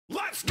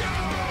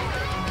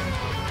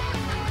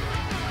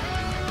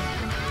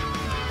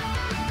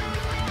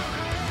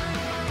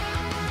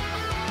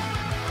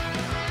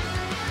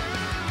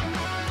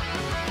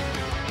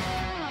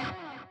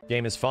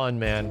Game is fun,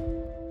 man.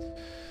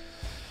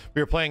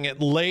 We were playing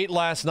it late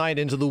last night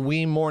into the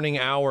wee morning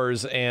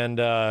hours, and,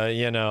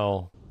 you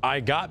know, I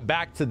got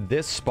back to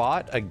this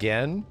spot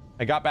again.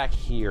 I got back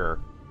here,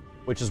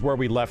 which is where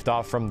we left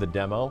off from the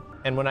demo.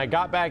 And when I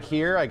got back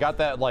here, I got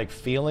that, like,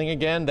 feeling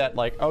again that,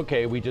 like,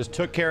 okay, we just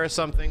took care of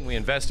something. We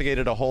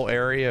investigated a whole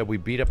area. We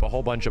beat up a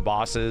whole bunch of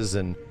bosses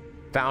and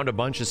found a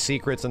bunch of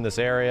secrets in this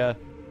area.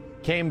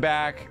 Came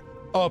back,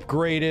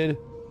 upgraded,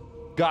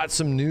 got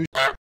some new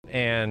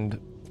and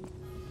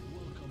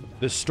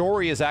the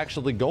story is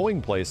actually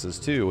going places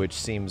too, which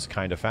seems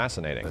kind of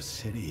fascinating. The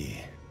city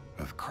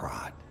of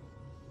Krat.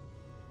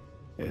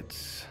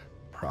 It's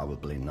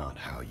probably not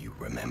how you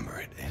remember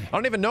it. I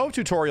don't even know if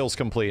tutorial's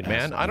complete,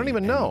 man. I don't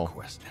even know.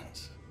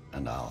 Questions,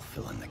 and I'll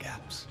fill in the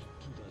gaps.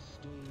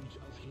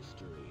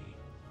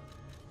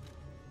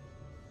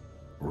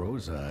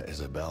 Rosa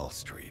Isabel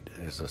Street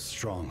is a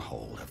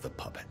stronghold of the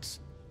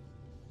puppets.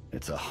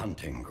 It's a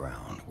hunting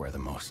ground where the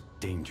most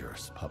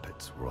dangerous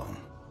puppets roam.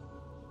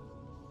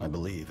 I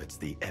believe it's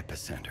the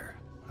epicenter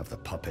of the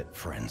puppet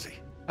frenzy.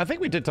 I think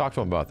we did talk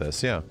to him about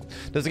this, yeah.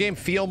 Does the game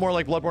feel more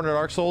like Bloodborne or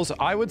Dark Souls?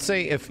 I would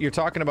say if you're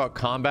talking about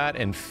combat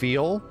and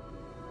feel,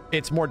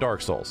 it's more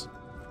Dark Souls.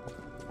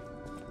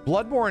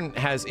 Bloodborne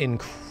has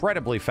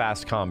incredibly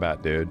fast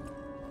combat, dude.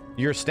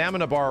 Your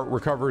stamina bar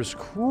recovers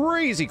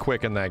crazy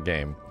quick in that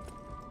game.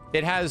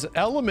 It has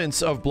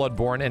elements of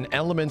Bloodborne and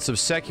elements of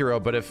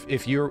Sekiro, but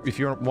if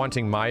you're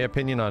wanting my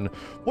opinion on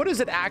what does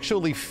it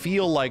actually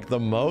feel like the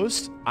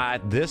most,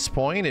 at this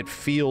point, it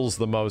feels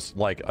the most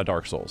like a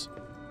Dark Souls.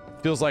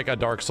 Feels like a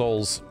Dark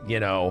Souls, you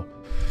know,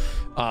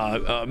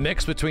 a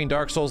mix between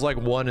Dark Souls like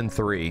 1 and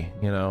 3,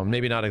 you know,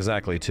 maybe not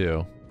exactly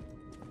 2.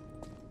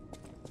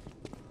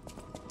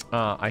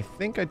 I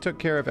think I took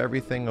care of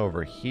everything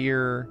over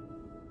here.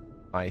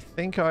 I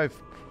think I've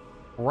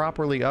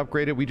properly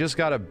upgraded. We just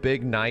got a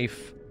big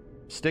knife.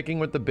 Sticking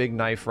with the big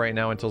knife right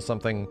now until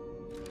something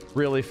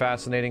really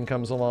fascinating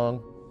comes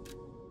along.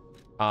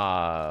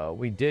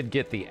 We did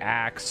get the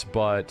axe,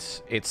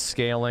 but it's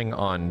scaling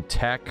on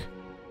tech,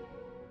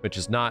 which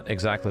is not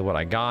exactly what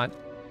I got.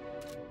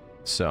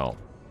 So.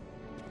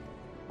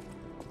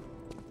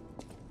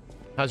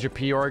 How's your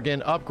P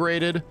organ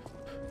upgraded?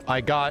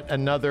 I got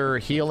another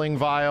healing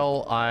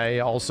vial. I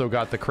also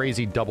got the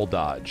crazy double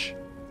dodge.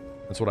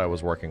 That's what I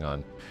was working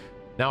on.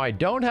 Now, I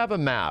don't have a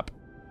map.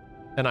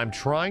 And I'm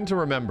trying to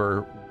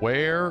remember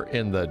where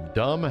in the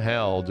dumb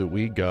hell do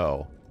we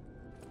go?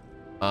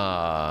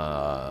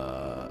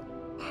 Huh.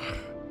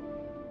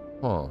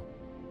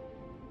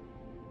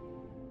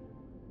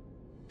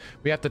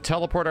 We have to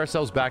teleport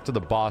ourselves back to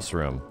the boss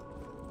room.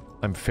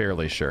 I'm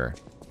fairly sure.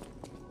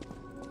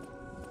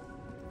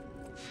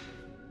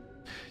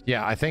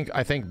 Yeah, I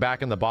think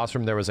back in the boss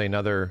room there was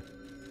another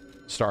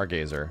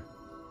Stargazer.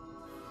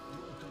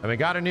 And we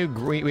got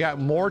we got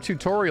more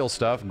tutorial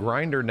stuff.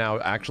 Grinder now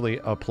actually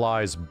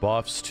applies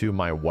buffs to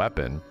my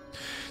weapon.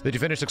 Did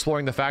you finish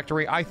exploring the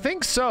factory? I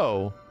think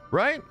so,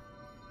 right?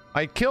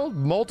 I killed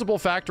multiple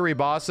factory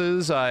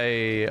bosses.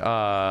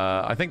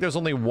 I think there's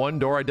only one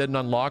door I didn't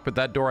unlock, but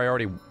that door I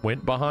already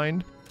went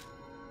behind.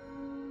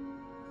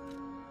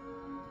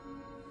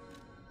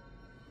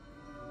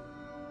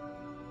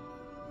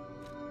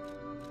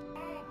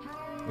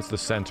 It's the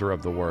center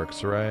of the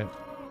works, right?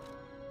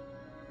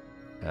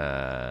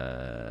 Yeah.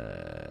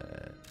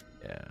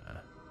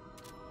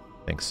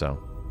 I think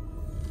so.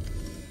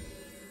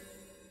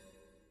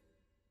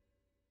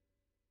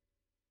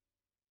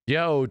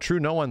 Yo,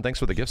 True No One, thanks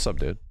for the gift sub,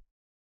 dude.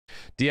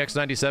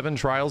 DX97,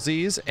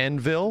 Trialsies,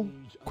 Enville,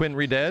 Quinn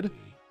Redead,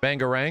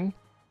 Bangarang,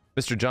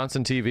 Mr.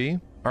 Johnson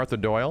TV, Arthur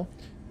Doyle.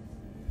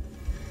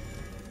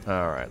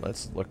 Alright,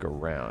 let's look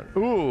around.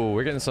 Ooh,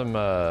 we're getting some,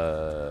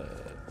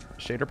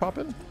 shader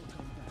popping?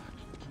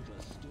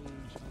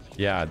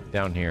 Yeah,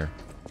 down here.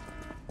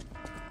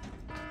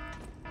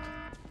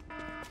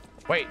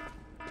 Wait,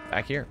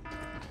 back here.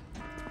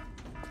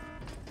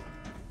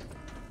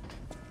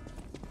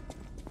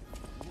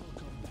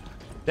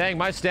 Dang,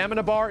 my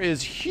stamina bar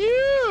is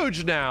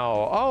huge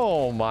now.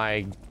 Oh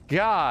my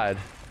god.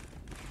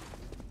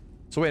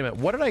 So wait a minute,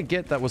 what did I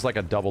get that was like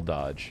a double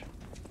dodge?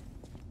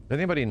 Does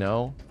anybody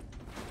know?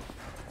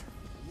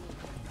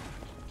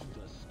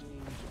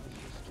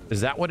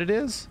 Is that what it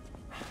is?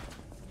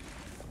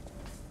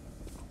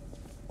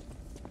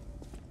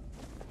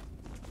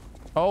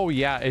 Oh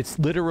yeah, it's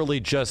literally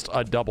just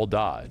a double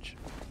dodge.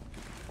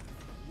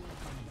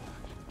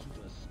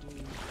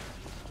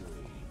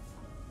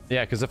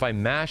 Yeah, because if I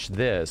mash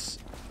this,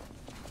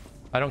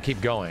 I don't keep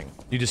going.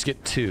 You just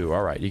get 2.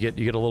 All right, you get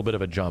a little bit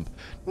of a jump.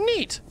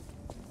 Neat.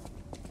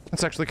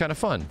 That's actually kind of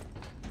fun.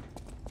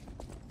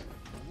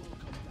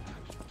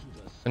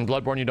 In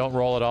Bloodborne, you don't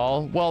roll at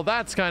all. Well,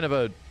 that's kind of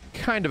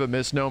a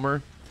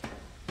misnomer.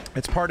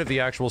 It's part of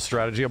the actual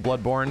strategy of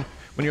Bloodborne.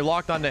 When you're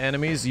locked onto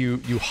enemies, you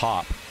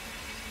hop.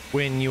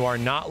 When you are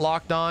not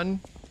locked on,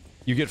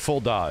 you get full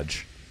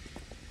dodge.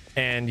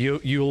 And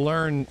you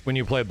learn when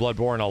you play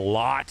Bloodborne a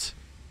lot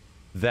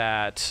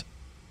that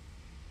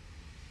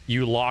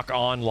you lock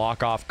on,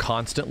 lock off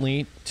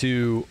constantly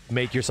to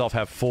make yourself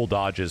have full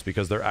dodges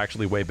because they're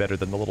actually way better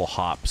than the little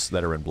hops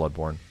that are in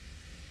Bloodborne.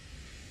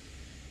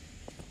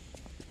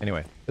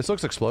 Anyway, this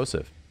looks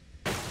explosive.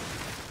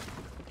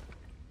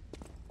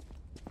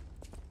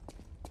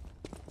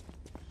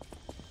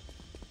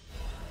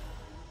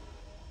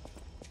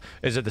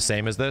 Is it the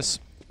same as this?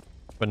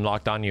 When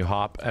locked on, you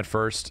hop at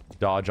first,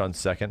 dodge on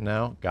second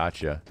now?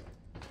 Gotcha.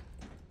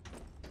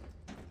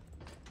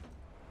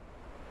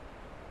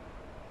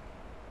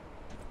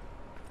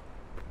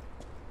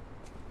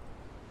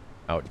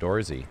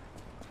 Outdoorsy.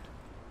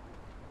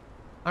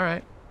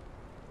 Alright.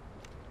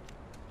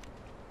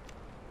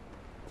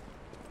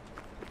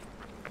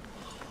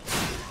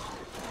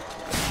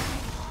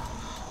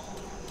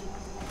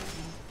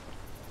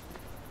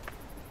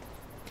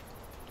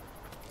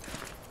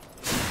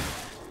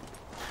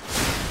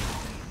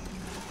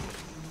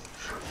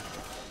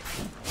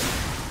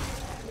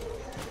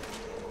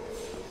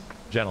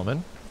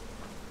 Gentlemen.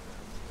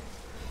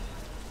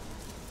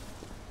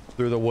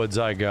 Through the woods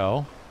I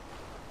go.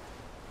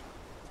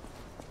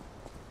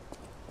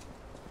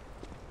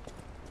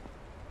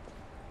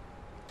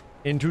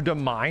 Into the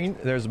mine?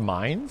 There's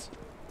mines?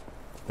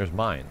 There's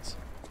mines.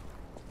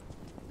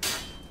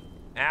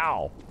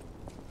 Ow.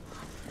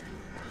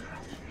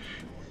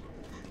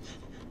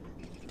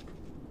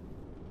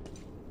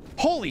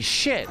 Holy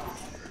shit!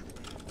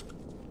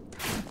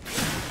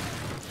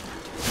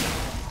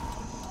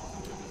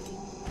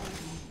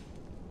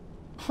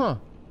 Huh.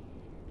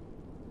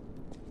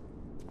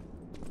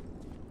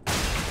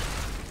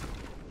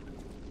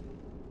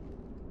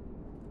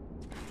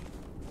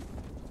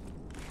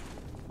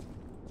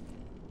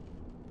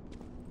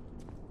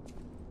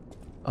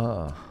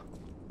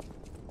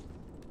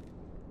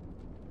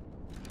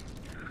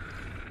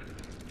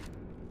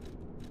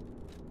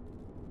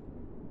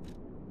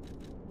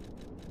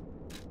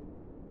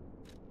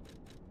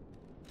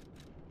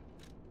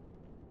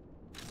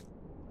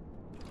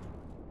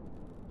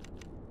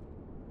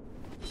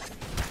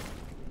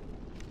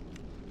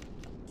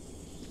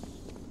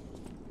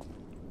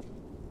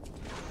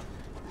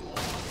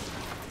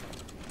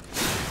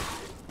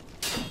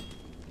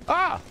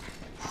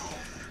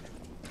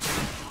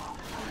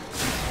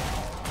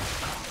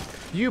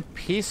 You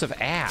piece of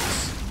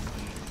ass.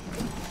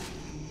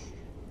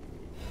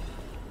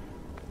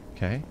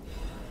 Okay.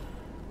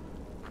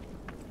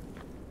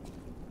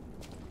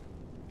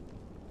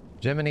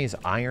 Gemini's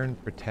iron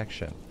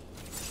protection.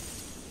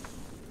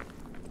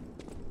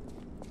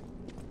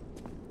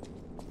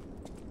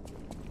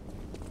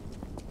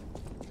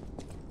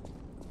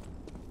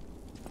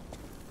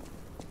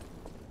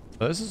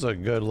 This is a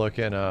good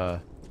looking,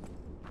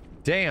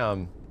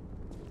 damn.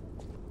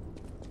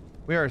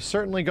 We are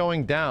certainly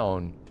going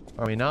down.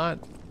 Are we not?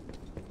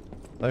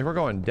 Like, we're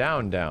going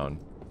down, down.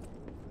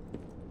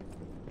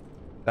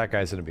 That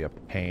guy's gonna be a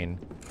pain.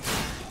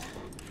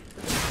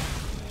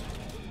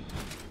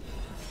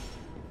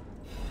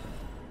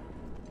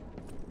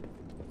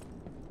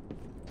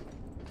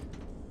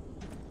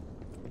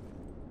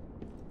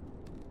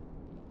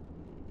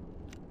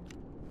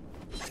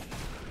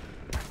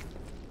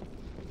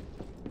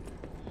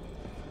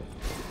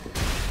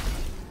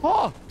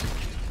 Oh!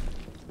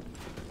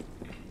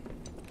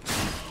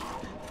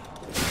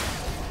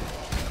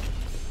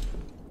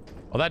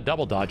 Well, that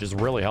double dodge is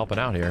really helping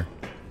out here.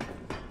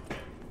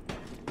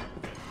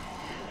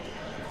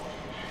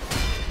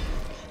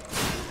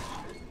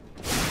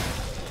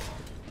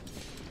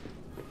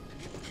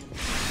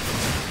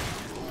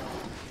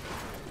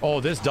 Oh,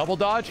 this double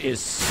dodge is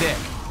sick.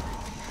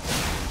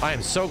 I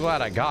am so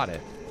glad I got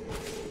it.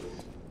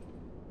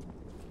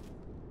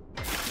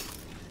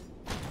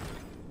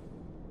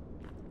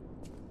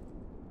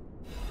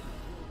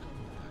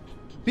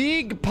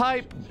 Big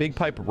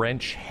pipe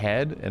wrench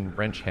head and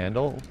wrench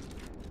handle.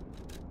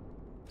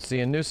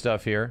 Seeing new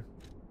stuff here.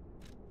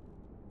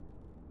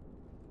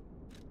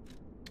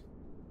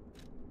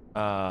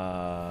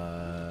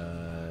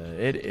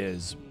 It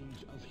is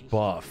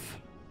buff.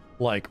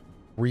 Like,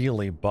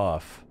 really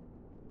buff.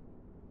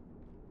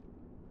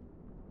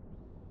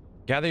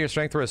 Gather your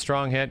strength for a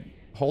strong hit.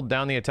 Hold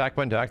down the attack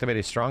button to activate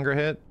a stronger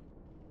hit.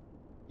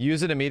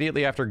 Use it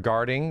immediately after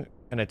guarding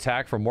an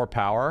attack for more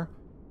power.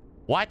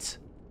 What?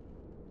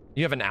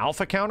 You have an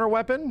alpha counter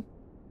weapon?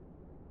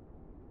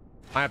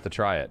 I have to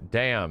try it.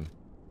 Damn.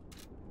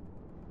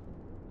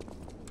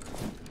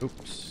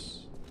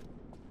 Oops.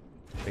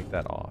 Take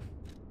that off.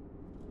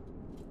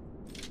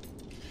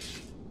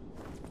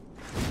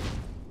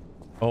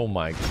 Oh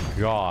my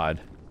god.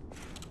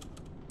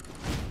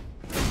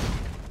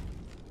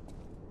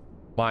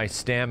 My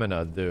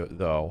stamina,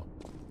 though.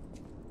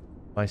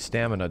 My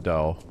stamina,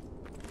 though.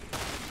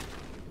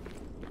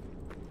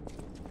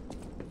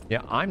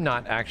 Yeah, I'm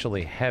not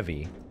actually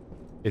heavy.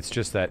 It's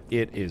just that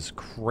it is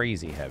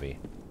crazy heavy.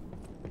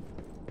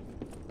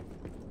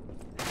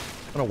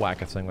 I'm gonna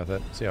whack a thing with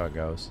it, see how it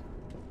goes.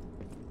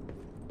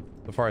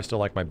 So far, I still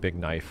like my big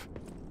knife.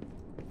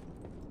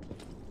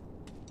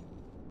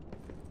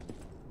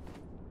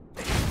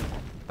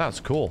 That's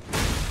cool.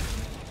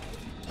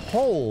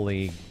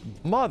 Holy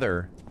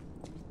mother.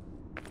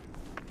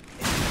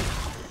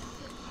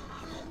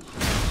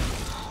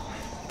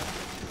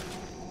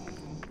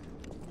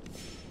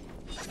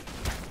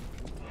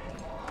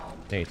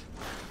 Neat.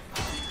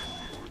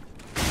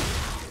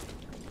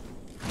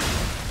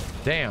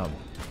 Damn.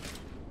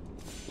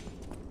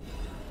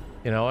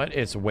 You know what?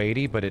 It's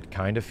weighty, but it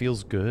kind of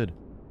feels good.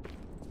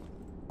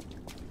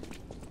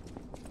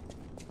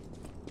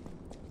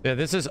 Yeah,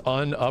 this is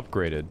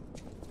unupgraded.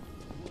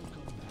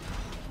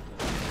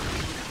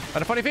 I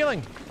had a funny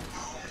feeling.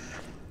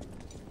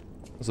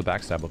 What's the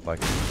backstab look like?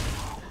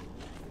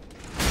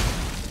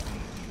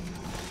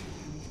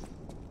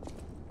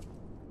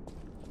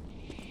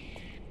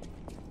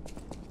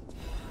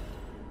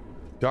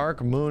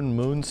 Dark Moon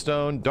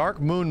Moonstone. Dark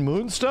Moon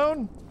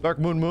Moonstone? Dark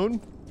Moon Moon?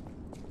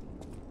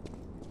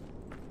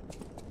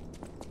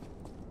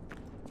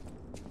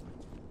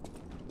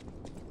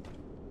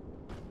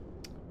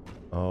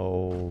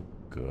 Oh,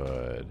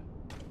 good.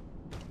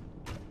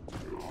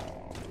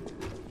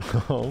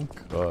 Oh,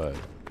 good.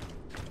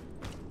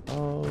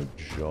 Oh,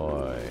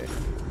 joy.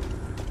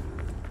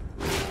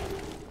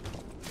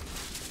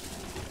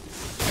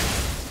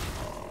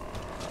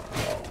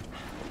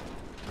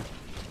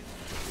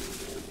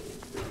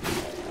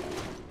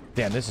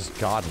 Damn, this is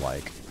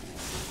godlike.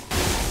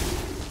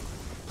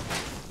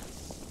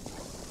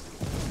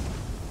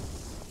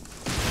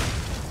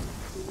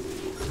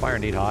 Fire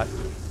indeed hot.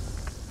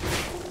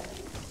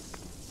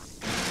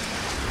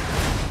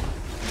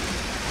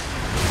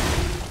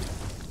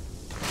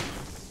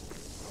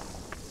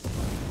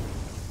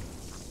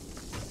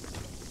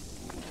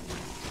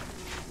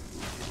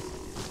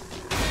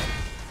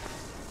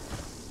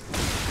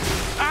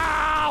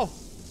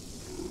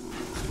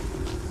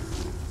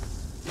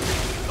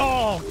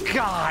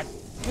 God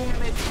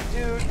damn it,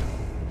 dude.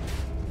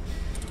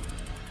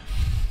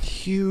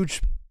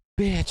 Huge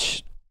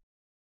bitch.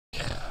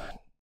 God.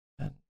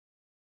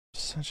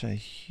 Such a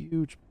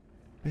huge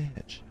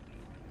bitch.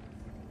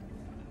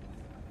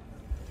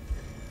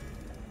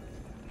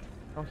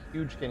 How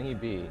huge can he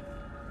be?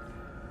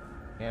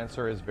 The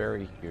answer is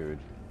very huge.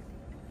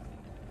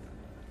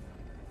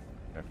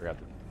 I forgot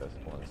to do this.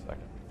 Hold on a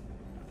second.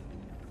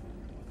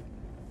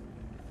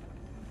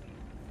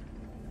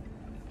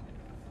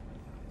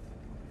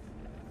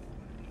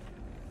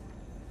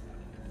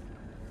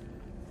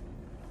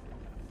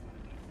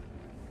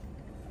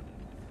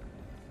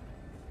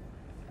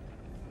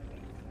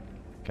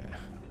 Okay.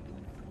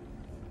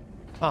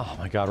 Oh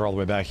my god, we're all the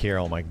way back here.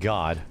 Oh my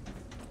god.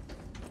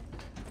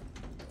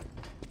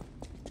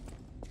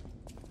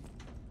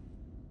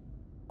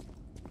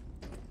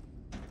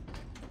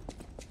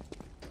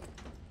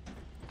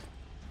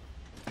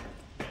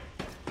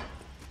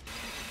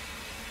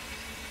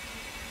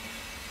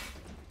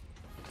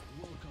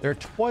 There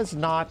was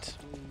not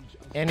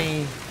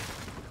any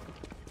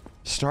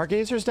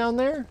stargazers down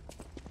there?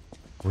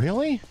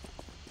 Really?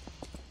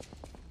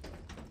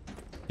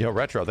 Yo,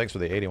 Retro, thanks for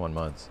the 81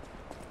 months.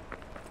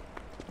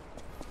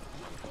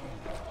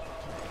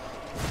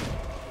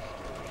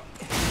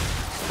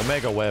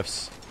 Omega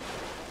whiffs.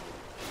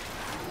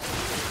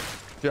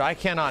 Dude, I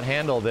cannot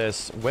handle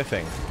this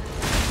whiffing.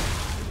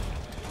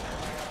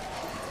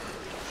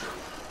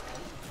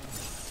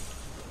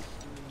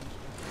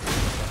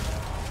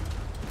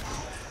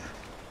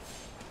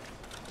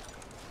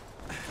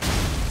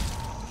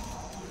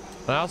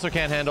 I also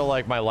can't handle,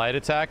 like, my light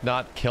attack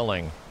not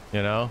killing,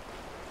 you know?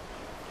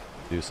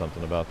 Do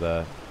something about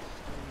that.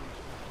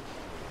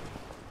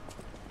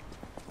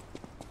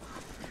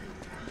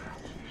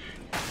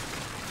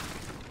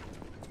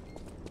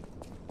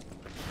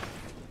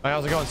 Alright,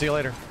 how's it going? See you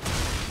later.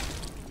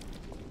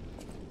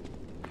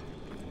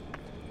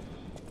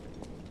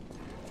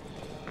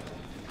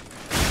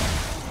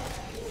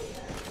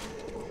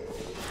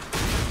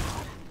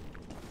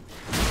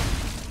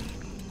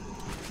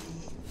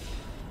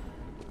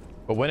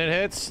 But when it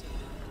hits,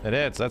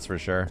 that's for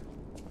sure.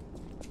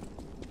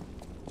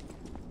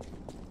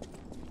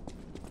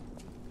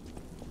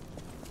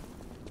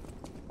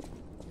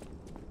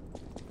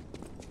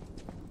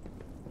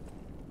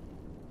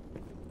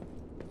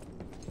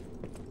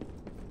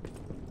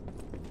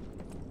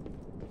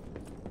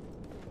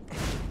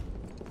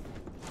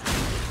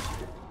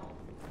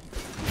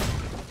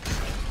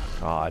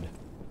 God.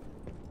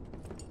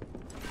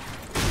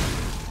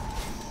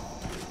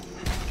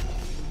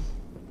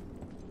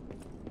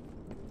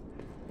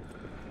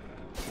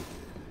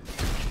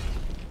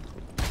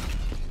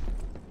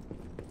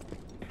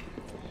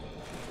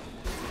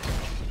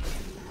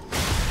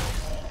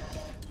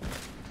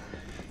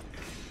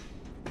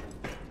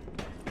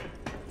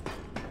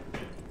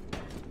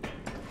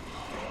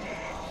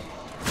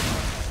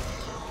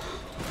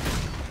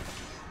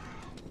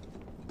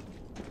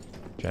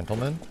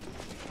 Gentlemen.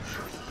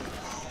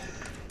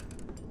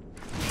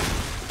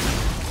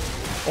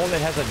 Oh,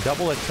 that has a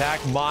double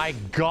attack. My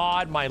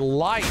God, my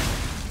life.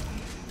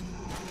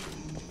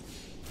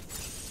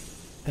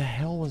 The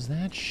hell was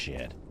that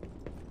shit?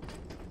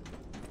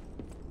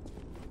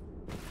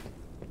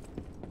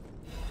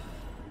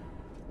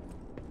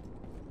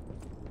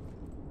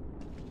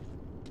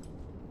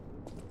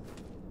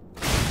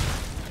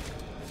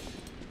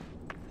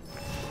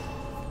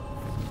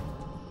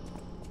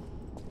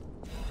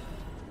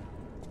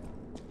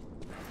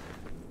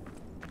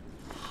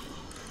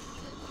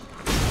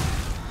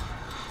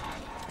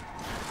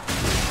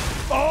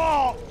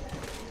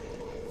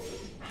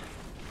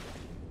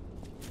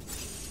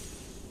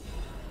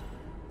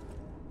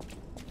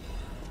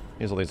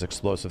 Use all these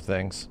explosive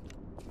things.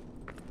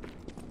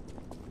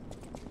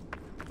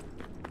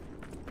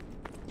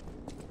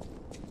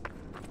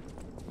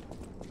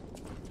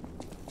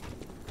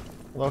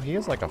 Although he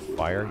is like a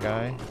fire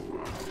guy.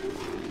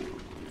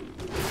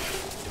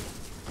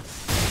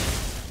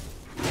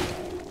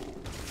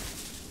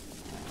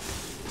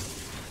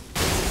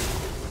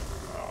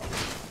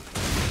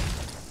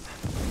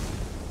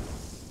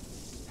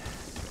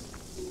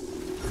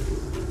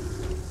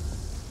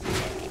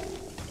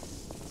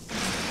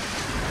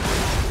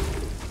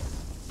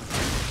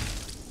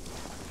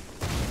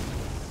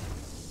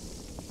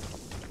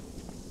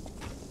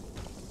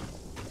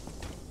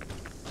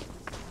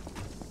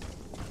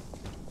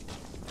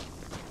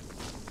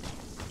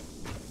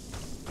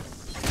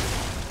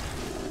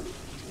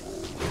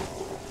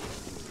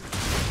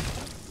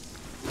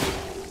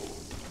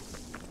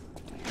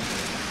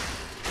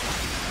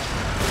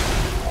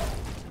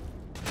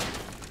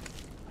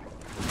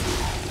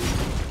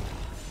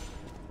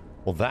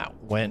 Well, that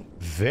went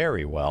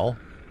very well.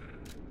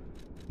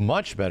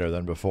 Much better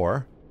than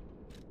before.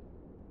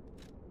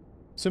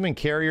 Assuming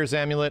Carrier's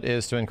Amulet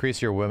is to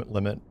increase your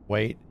limit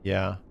weight.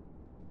 Yeah.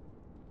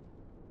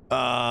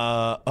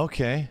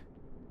 Okay.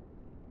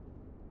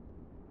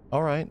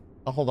 Alright.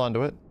 I'll hold on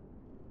to it.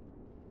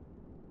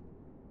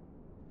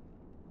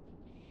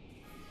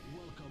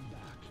 Welcome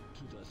back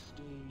to the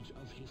stage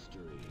of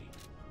history.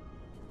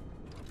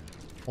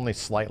 Only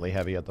slightly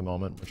heavy at the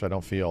moment, which I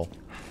don't feel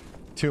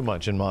too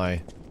much in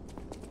my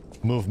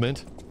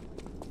movement.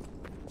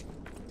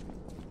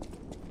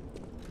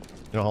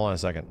 You know, hold on a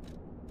second.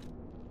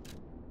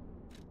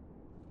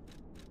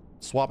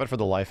 Swap it for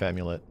the life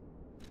amulet.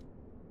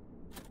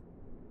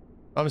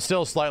 I'm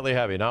still slightly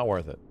heavy, not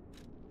worth it.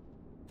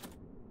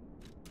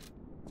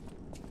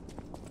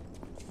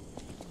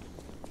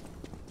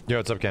 Yo,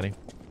 what's up, Kenny?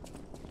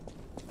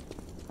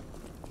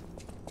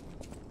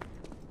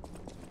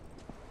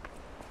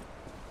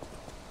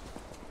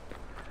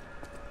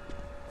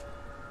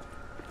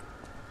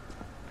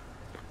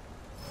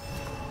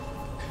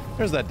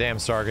 There's that damn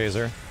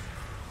stargazer.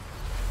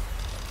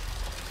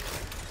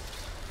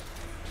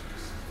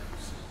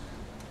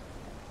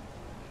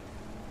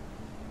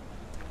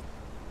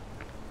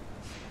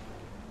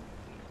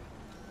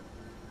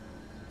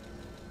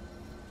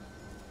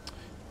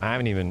 I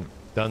haven't even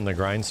done the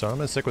grindstone. I'm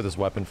gonna stick with this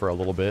weapon for a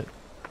little bit.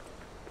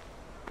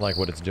 Like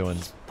what it's doing.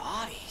 These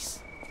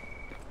bodies.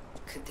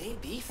 Could they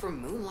be from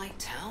Moonlight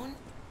Town?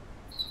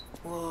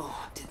 Whoa,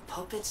 did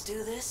puppets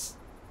do this?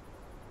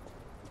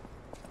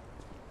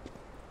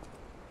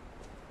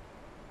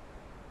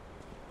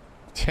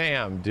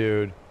 Damn,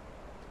 dude.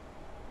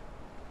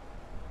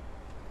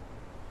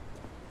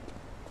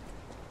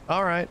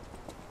 All right.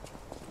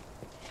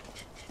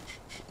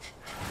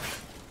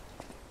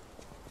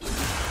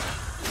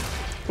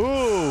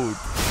 Ooh,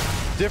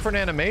 different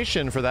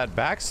animation for that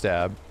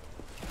backstab.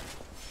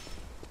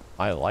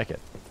 I like it.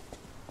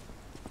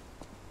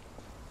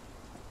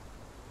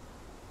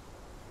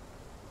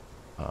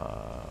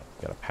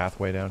 Got a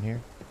pathway down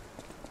here.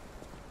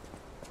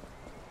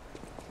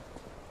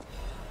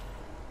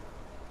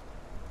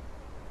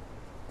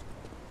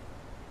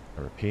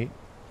 I repeat.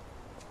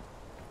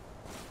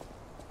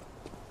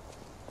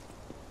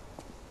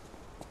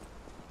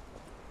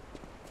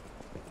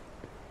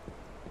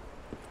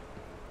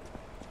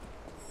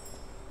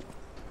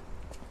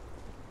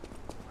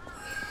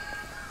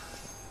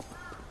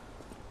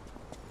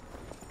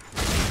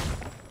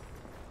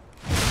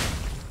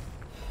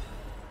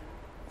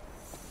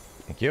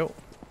 Thank you.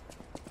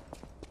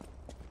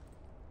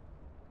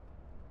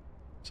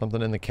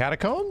 Something in the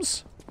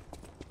catacombs?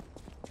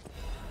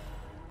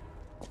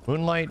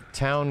 Moonlight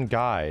Town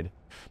Guide.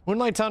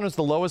 Moonlight Town is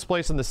the lowest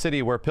place in the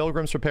city where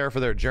pilgrims prepare for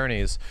their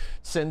journeys.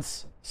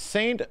 Since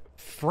Saint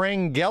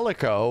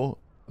Frangelico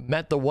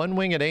met the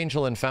one-winged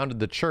angel and founded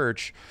the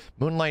church,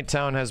 Moonlight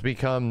Town has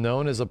become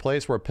known as a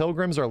place where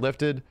pilgrims are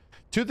lifted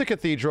to the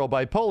cathedral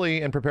by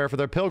pulley and prepare for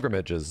their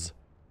pilgrimages.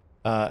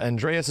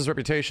 Andreas's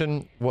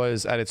reputation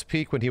was at its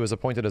peak when he was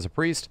appointed as a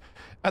priest.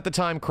 At the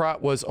time, Krat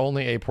was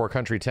only a poor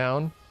country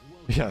town.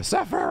 Yeah,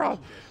 Saphira!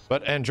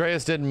 But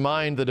Andreas didn't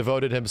mind the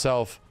devoted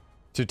himself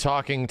to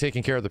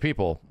taking care of the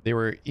people. They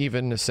were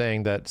even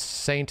saying that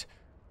Saint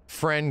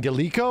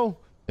Frangelico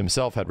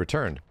himself had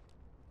returned.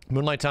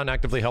 Moonlight Town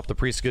actively helped the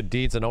priest's good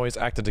deeds and always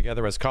acted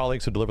together as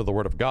colleagues who deliver the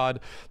word of God.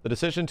 The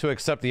decision to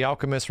accept the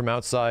alchemist from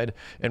outside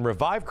and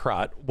revive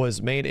Krat was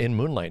made in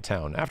Moonlight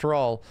Town. After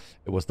all,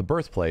 it was the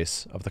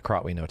birthplace of the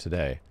Krat we know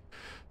today.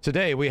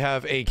 Today, we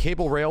have a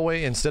cable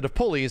railway instead of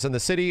pulleys and the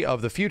city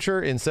of the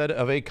future instead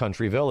of a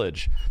country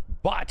village.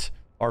 But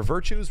our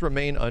virtues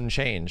remain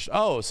unchanged.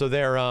 Oh, so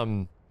they're,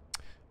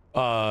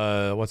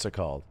 what's it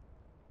called?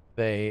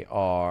 They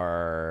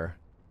are,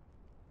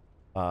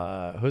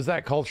 who's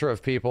that culture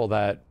of people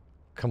that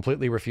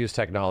completely refuse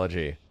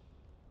technology?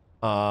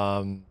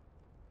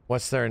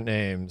 What's their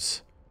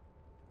names?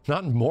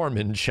 Not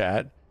Mormon,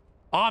 chat.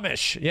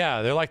 Amish.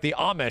 Yeah, they're like the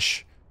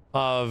Amish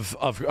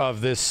of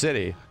this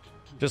city.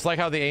 Just like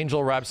how the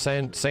angel wrapped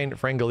Saint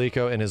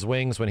Frangelico in his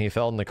wings when he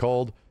fell in the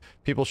cold.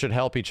 People should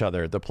help each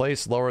other. The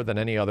place lower than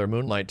any other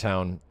Moonlight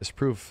Town is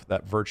proof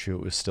that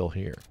virtue is still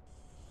here.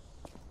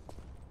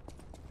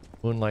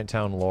 Moonlight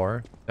Town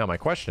lore. Now my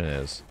question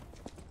is...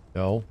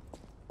 No.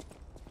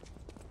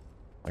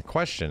 My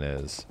question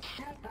is...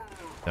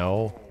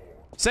 No.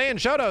 Saiyan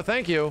Shoto,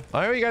 thank you.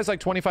 I owe you guys like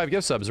 25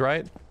 gift subs,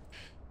 right?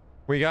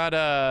 We got,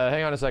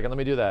 hang on a second. Let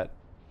me do that.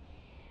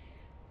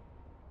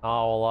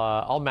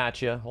 I'll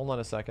match you. Hold on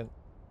a second.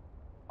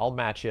 I'll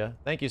match you.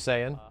 Thank you,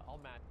 Saiyan.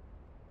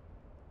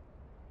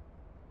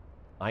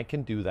 I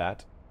can do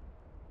that.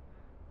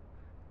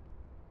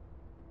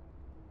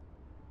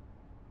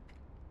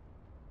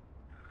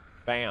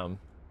 Bam.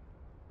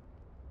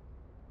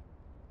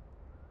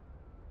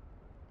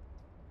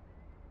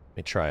 Let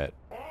me try it.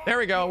 There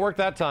we go. It worked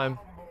that time.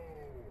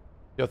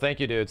 Yo, thank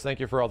you, dudes.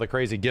 Thank you for all the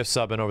crazy gift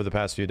subbing over the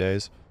past few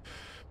days.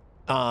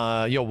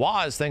 Yo,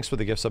 Waz, thanks for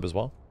the gift sub as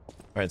well. All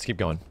right, let's keep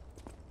going.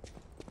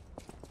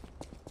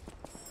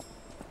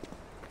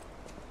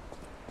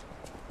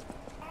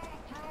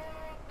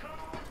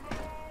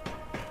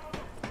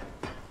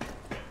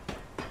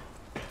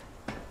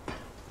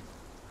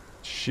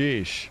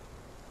 Sheesh.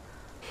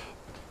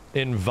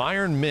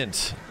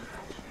 Environment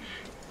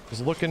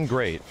is looking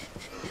great.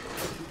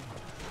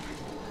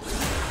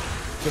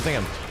 Good thing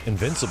I'm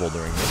invincible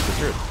during this, because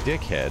you're a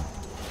dickhead.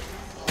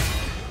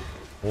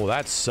 Well,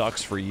 that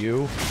sucks for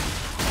you.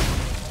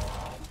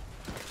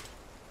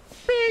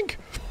 Bink!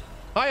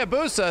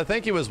 Hayabusa,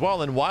 thank you as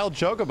well, and Wild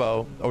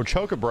Chocobo, or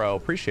Chocobro,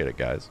 appreciate it,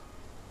 guys.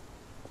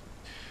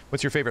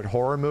 What's your favorite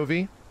horror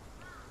movie?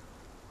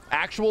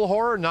 Actual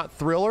horror, not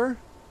thriller?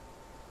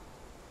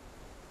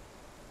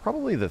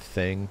 Probably The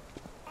Thing.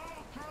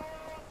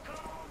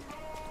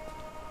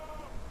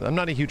 I'm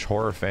not a huge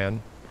horror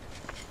fan.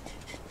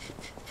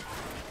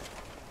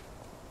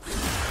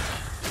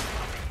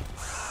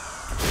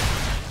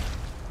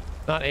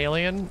 Not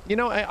Alien? You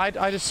know,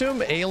 I'd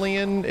assume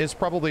Alien is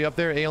probably up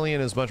there.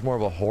 Alien is much more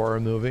of a horror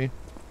movie.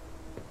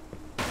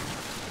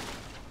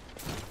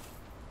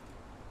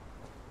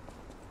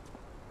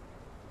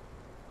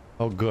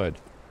 Oh, good.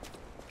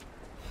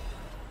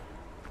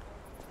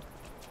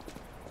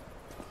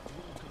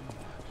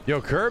 Yo,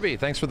 Kirby,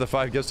 thanks for the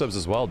 5 gift subs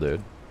as well,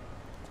 dude.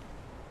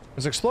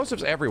 There's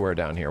explosives everywhere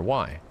down here.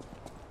 Why?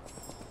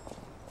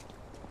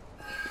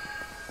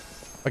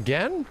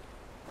 Again?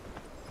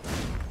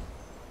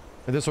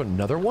 And this one,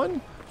 another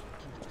one?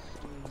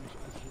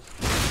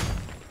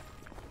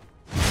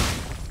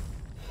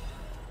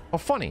 Oh,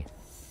 funny.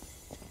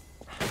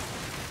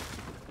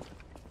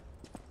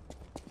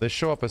 They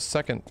show up a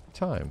second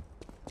time.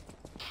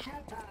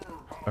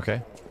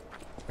 Okay.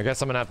 I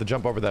guess I'm gonna have to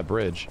jump over that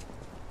bridge.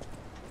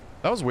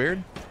 That was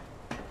weird.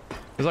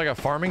 There's like a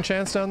farming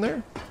chance down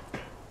there?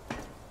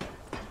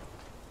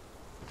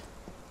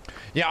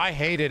 Yeah, I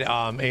hated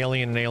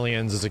Alien and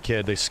Aliens as a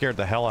kid. They scared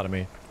the hell out of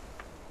me.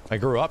 I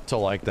grew up to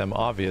like them,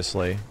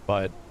 obviously,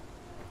 but...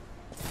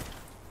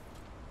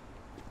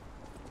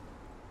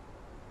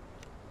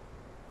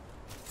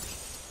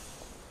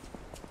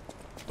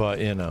 But,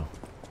 you know.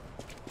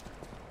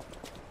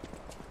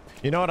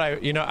 You know what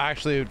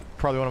actually,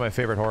 probably one of my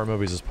favorite horror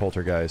movies is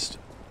Poltergeist.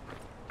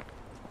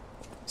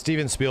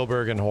 Steven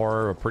Spielberg and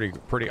horror are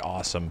pretty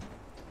awesome.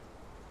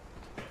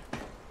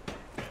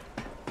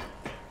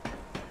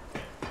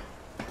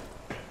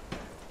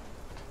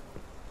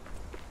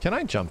 Can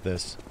I jump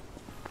this?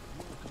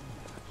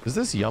 Is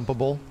this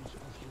jumpable?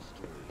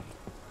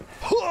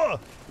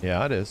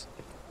 Yeah, it is.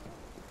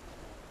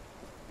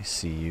 I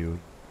see you.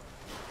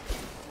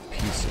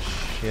 Piece of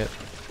shit.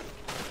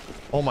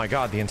 Oh my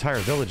god, the entire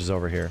village is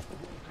over here.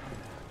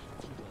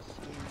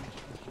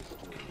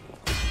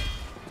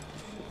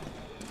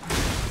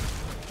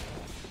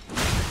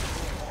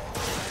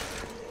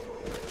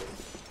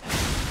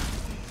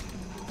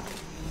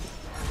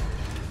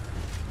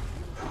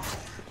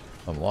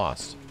 I'm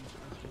lost.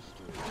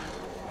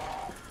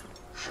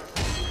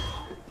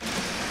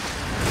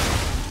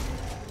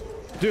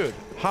 Dude,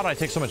 how did I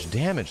take so much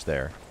damage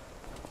there?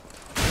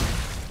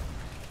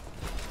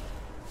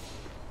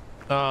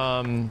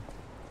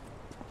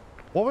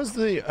 What was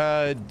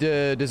the,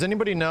 does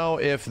anybody know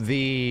if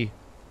the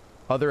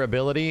other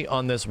ability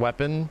on this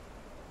weapon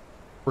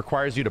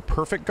requires you to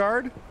perfect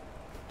guard?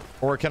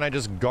 Or can I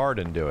just guard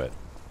and do it?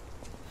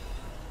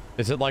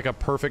 Is it like a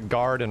perfect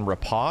guard and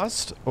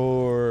riposte?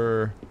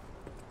 Or...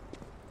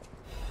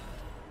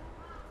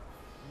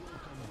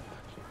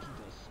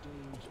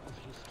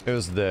 It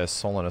was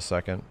this. Hold on a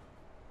second.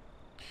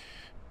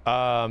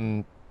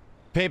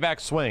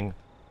 Payback swing.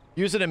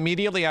 Use it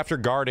immediately after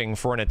guarding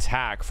for an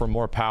attack for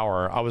more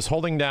power. I was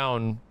holding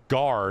down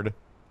guard,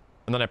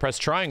 and then I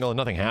pressed triangle and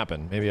nothing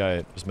happened. Maybe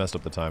I just messed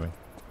up the timing.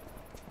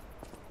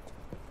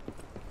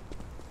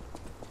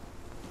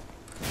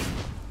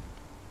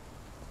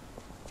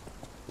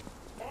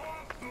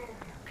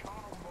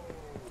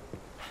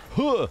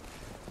 Huh.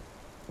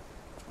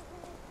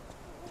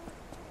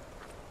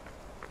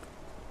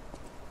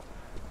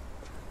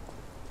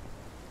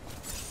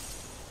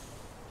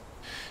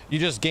 You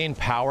just gain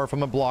power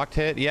from a blocked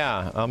hit?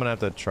 Yeah, I'm gonna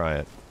have to try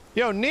it.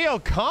 Yo, Neo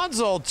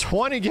Console,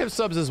 20 gift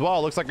subs as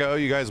well. Looks like I owe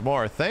you guys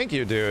more. Thank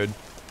you, dude.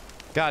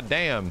 God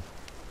damn.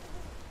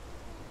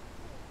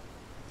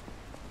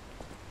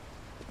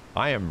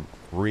 I am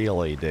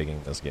really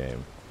digging this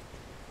game.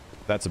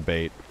 That's a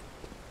bait.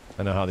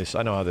 I know how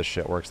this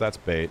shit works. That's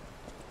bait.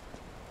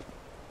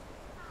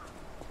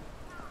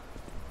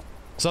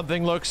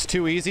 Something looks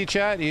too easy,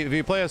 chat. If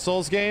you play a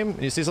Souls game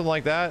and you see something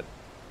like that,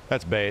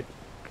 that's bait.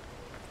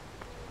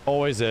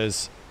 Always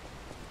is.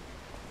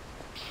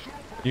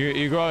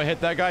 You go and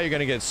hit that guy, you're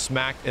gonna get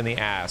smacked in the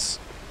ass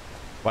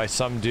by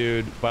some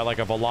dude, by like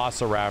a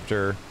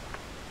velociraptor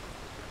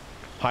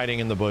hiding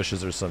in the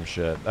bushes or some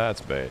shit. That's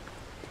bait.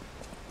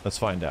 Let's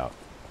find out.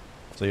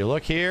 So you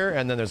look here,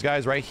 and then there's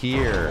guys right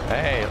here.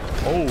 Hey,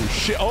 oh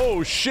shit,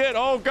 oh shit,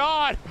 oh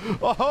god,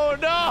 oh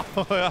no,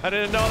 I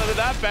didn't know that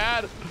that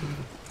bad.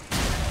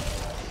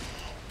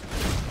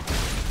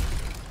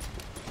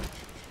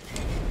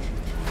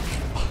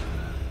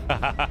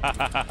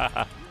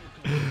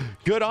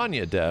 Good on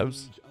you,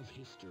 devs.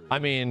 I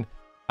mean,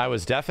 I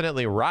was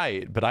definitely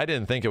right, but I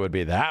didn't think it would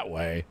be that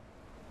way.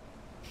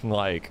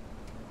 Like,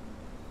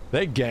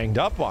 they ganged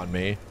up on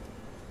me.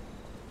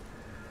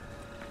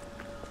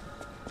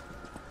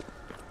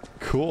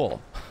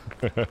 Cool.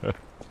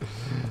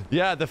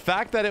 Yeah, the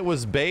fact that it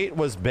was bait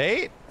was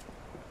bait.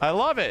 I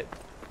love it.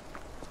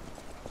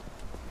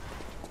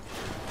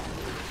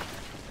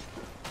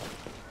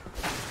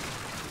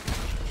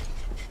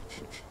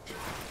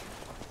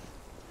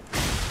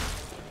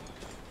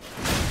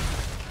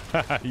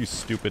 You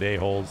stupid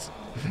a-holes.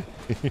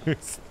 You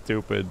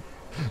stupid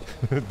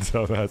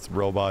dumbass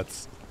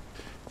robots.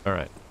 All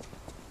right.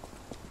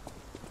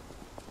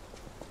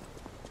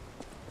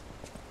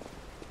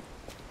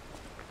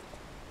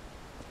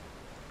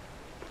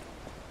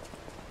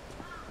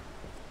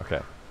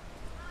 Okay.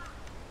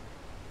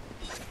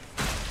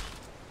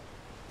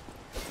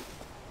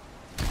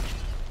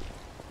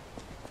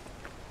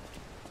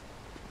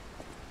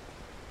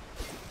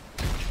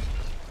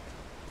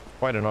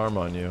 Quite an arm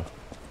on you.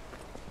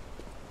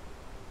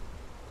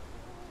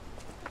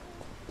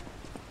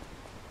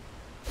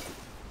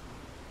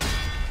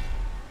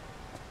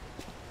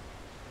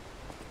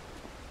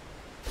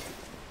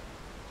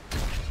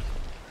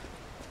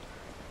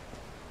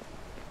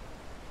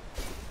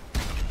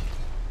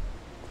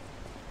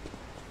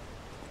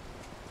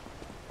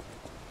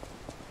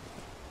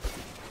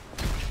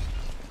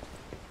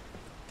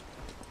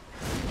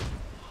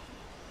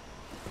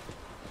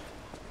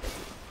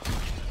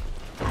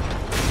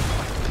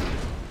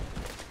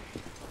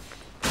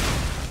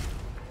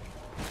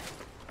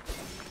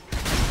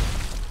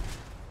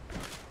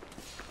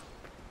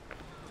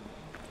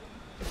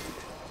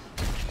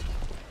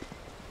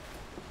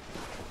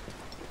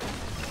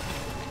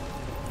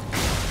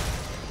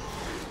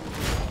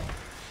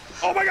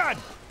 Oh my god!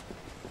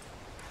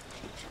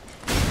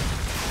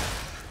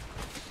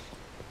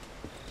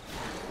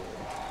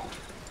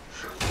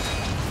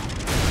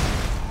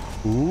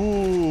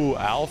 Ooh,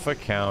 alpha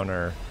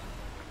counter.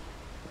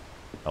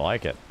 I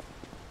like it.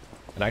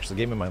 It actually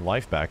gave me my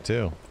life back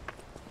too.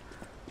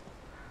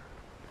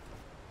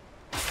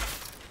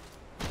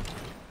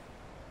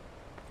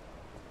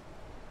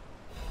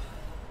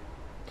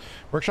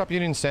 Workshop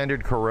Union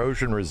Standard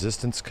Corrosion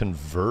Resistance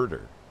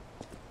Converter.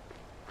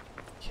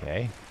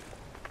 Okay.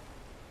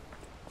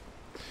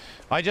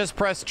 I just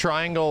pressed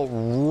triangle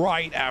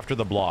right after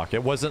the block.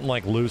 It wasn't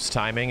like loose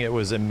timing, it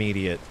was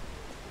immediate.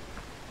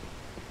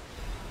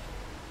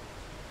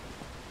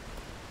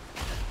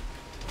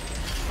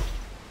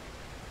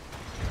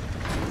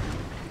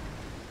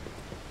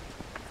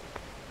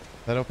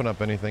 That open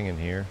up anything in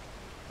here?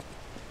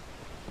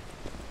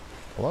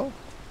 Hello?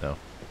 No.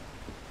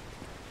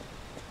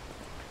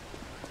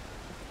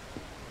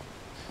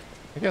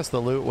 I guess the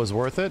loot was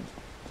worth it.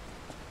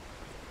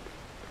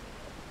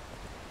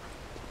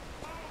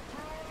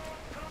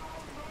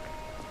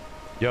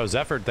 Yo,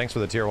 Zephyr, thanks for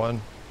the tier 1.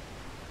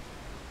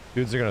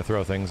 Dudes are gonna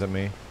throw things at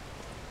me.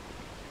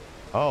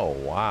 Oh,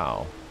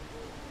 wow.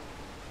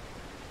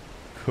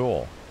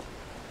 Cool.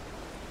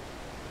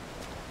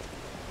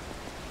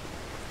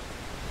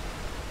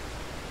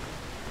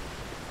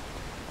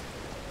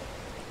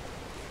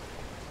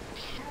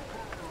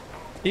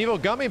 Evil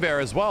Gummy Bear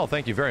as well.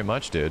 Thank you very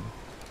much, dude.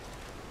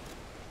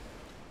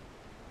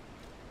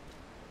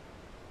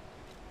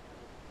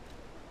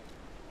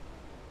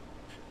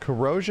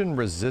 Corrosion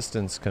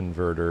resistance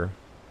converter.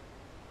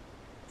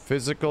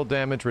 Physical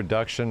damage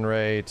reduction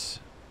rate.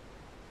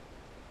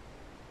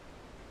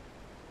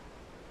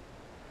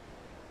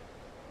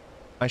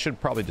 I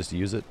should probably just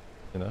use it,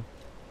 you know?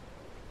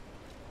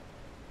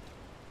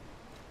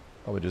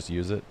 Probably just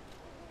use it.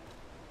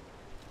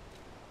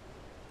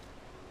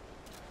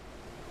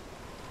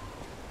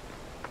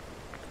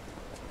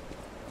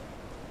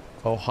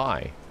 Oh,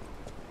 hi.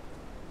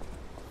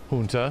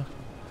 Junta.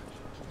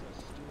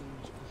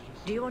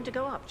 Do you want to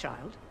go up,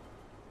 child?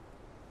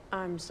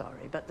 I'm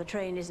sorry, but the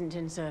train isn't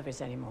in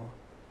service anymore.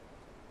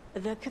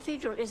 The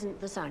cathedral isn't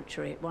the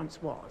sanctuary it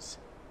once was.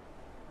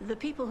 The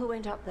people who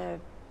went up there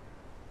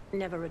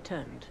never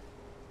returned.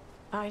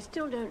 I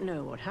still don't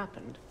know what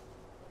happened,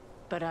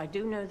 but I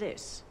do know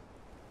this.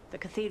 The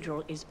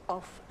cathedral is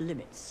off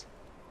limits.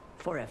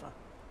 Forever.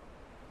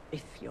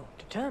 If you're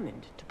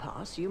determined to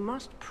pass, you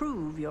must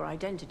prove your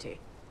identity.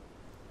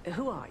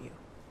 Who are you?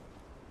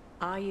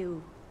 Are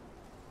you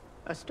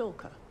a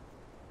stalker?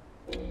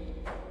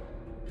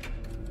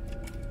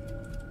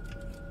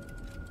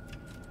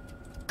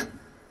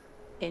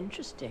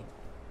 Interesting.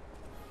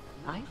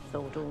 I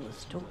thought all the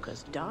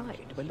stalkers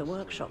died when the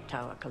workshop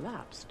tower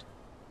collapsed.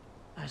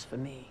 As for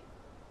me,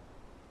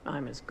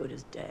 I'm as good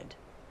as dead.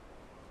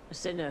 A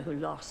sinner who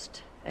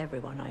lost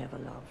everyone I ever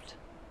loved.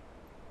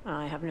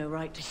 I have no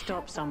right to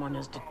stop someone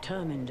as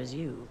determined as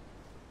you.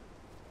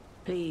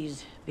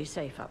 Please be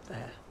safe up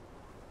there.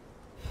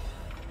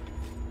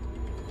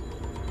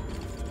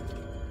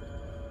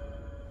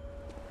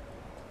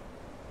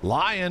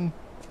 Lion.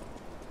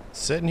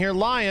 Sitting here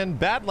lying.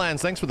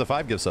 Badlands, thanks for the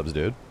 5 gift subs,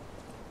 dude.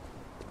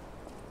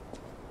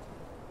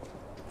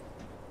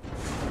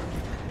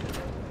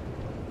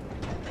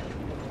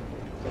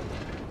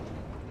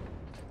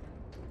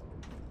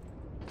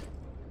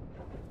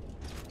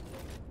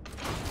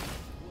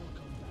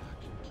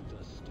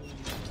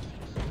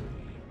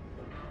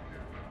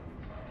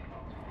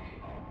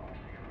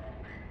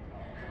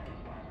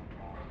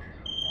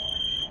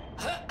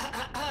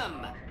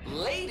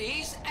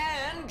 Ladies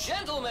and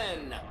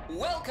gentlemen,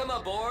 welcome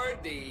aboard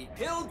the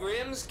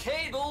Pilgrim's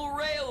Cable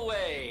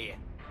Railway.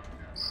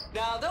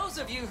 Now, those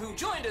of you who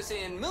joined us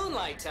in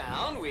Moonlight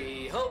Town,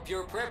 we hope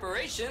your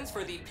preparations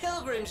for the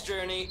Pilgrim's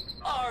journey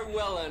are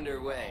well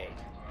underway.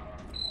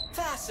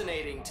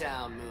 Fascinating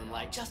town,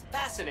 Moonlight, just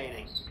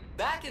fascinating.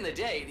 Back in the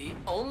day, the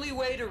only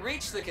way to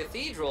reach the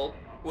cathedral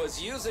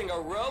was using a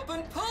rope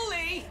and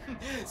pulley.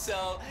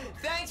 So,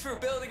 thanks for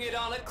building it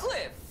on a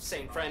cliff,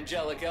 St.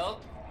 Frangelico.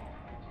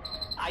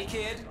 I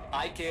kid.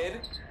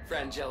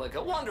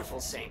 Frangelica, wonderful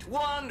saint,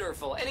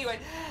 wonderful. Anyway,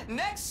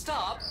 next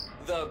stop,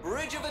 the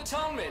Bridge of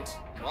Atonement.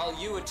 While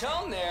you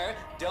atone there,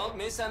 don't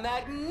miss a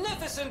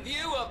magnificent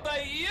view of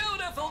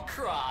beautiful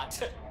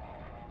Krot.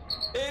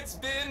 It's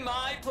been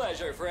my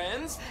pleasure,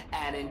 friends,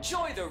 and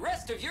enjoy the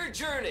rest of your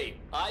journey.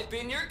 I've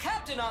been your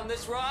captain on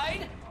this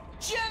ride,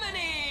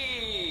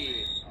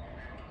 Gemini!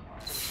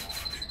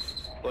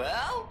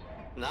 Well,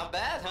 not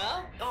bad,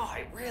 huh? Oh,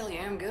 I really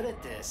am good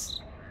at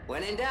this.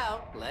 When in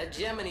doubt, let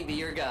Gemini be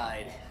your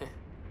guide.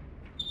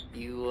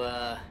 You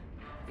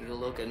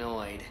look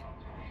annoyed.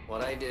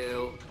 What I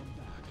do?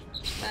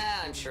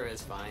 I'm sure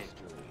it's fine.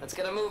 Let's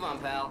get a move on,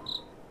 pal.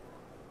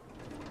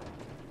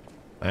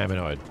 I am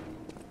annoyed.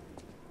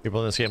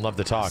 People in this game love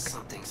to talk.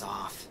 Something's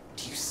off.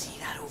 Do you see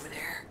that over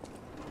there?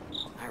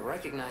 I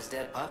recognize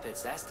dead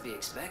puppets. That's to be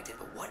expected,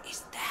 but what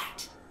is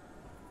that?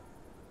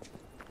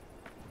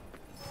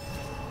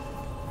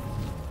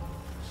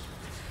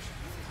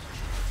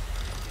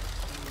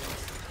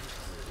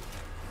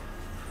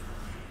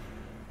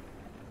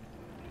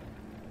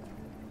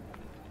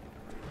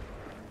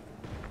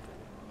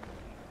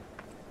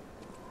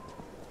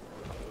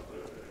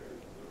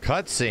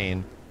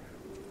 Cutscene.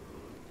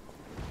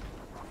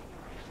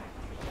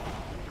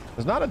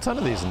 There's not a ton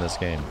of these in this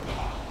game.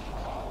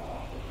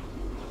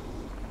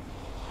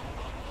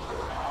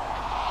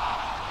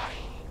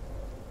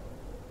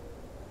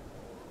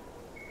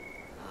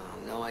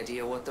 No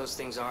idea what those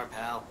things are,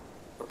 pal.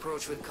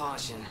 Approach with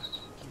caution.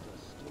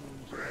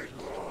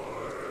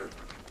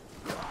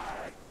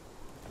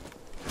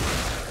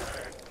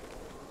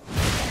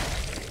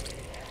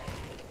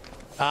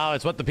 Oh,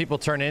 it's what the people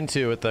turn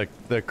into with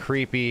the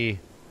creepy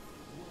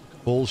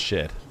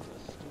bullshit.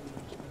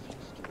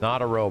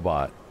 Not a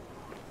robot.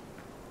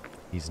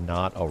 He's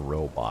not a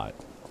robot.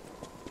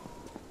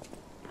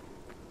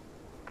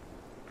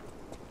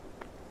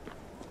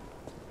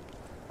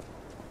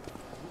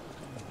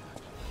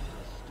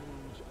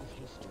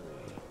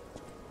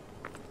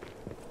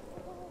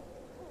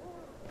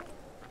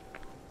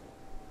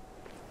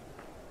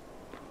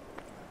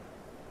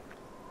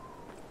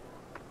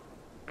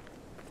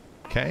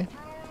 Okay.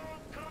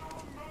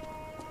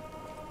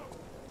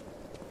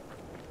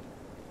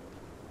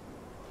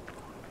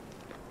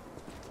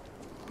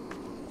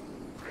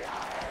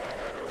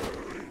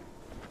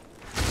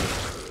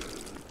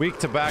 Weak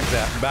to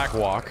back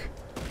walk.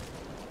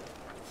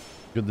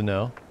 Good to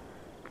know.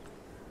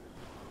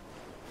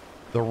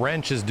 The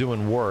wrench is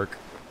doing work.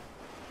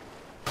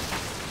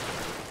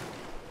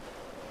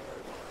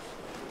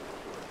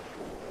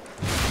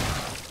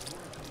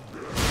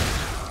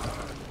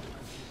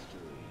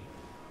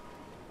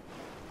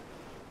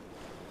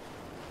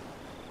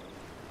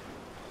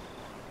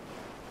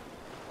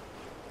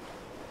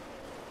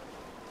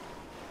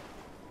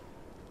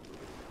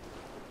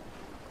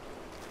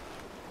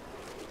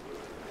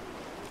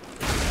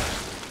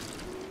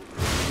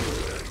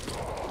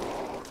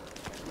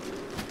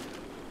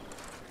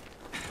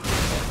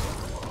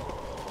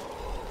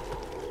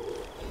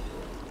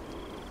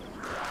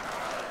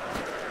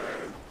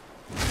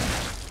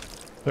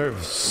 They're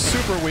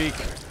super weak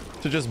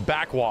to just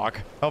back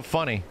walk. How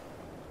funny.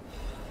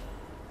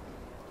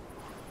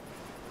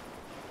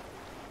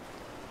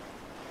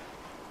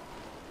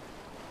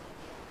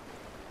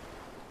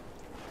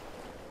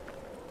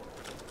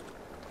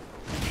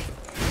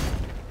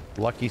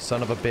 Lucky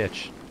son of a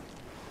bitch.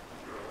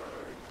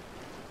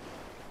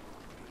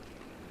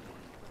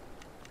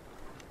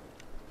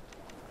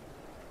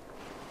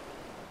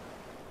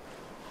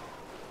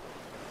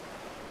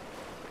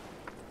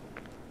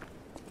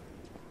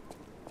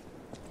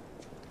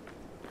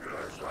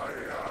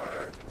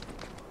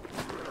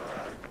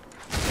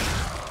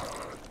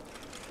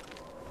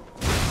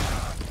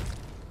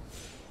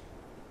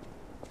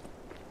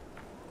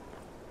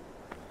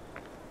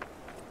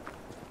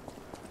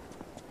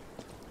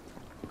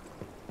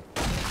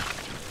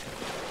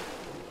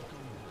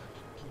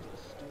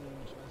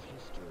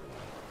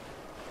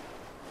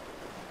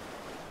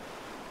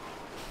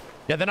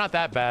 Yeah, they're not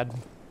that bad.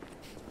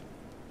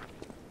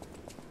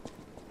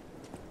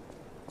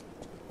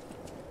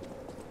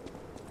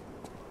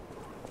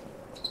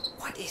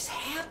 What is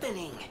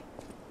happening?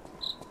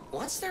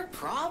 What's their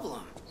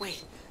problem?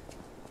 Wait,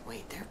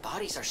 their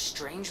bodies are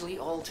strangely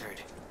altered.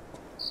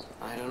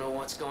 I don't know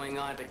what's going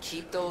on, but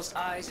keep those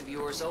eyes of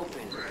yours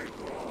open.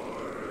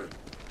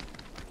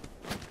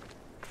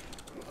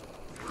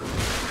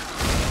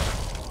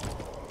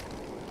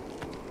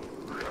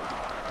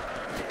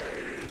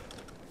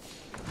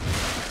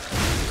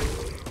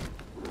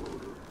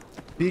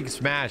 Big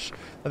smash.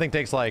 I think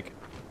takes like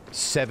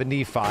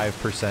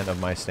 75% of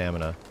my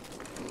stamina.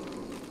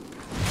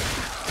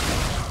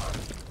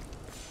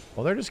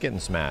 Well, they're just getting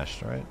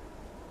smashed, right?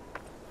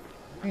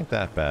 Ain't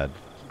that bad.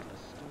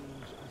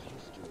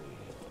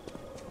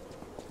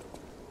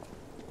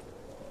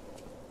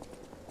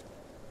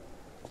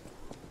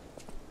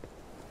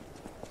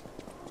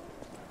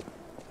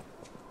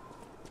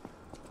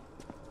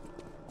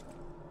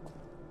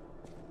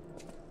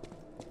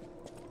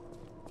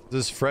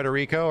 This is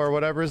Federico or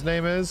whatever his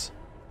name is.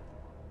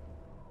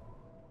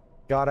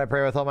 God, I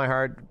pray with all my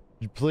heart.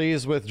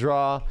 Please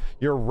withdraw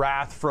your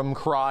wrath from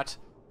Krot.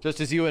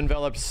 Just as you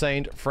enveloped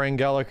Saint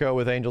Frangelico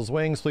with angel's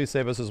wings, please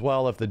save us as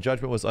well if the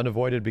judgment was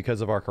unavoided because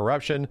of our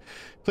corruption.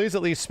 Please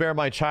at least spare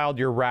my child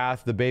your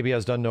wrath. The baby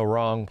has done no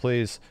wrong.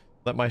 Please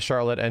let my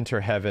Charlotte enter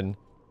heaven.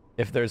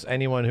 If there's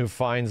anyone who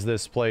finds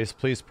this place,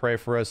 please pray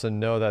for us and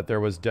know that there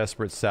was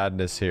desperate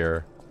sadness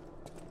here.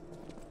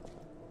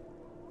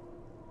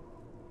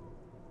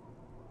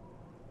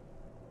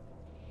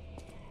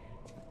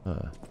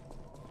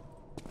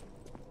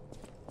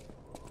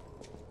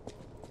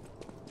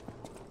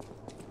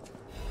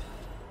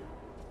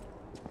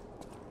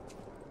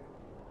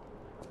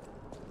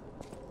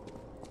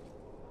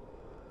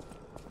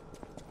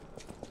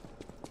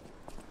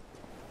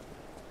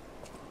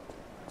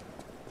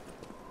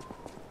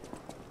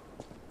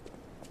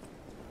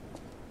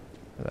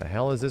 Where the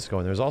hell is this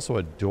going? There's also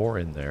a door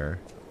in there.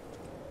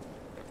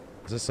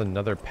 Is this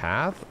another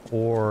path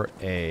or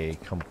a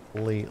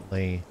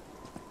completely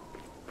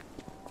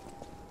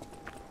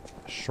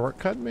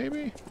shortcut,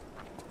 maybe?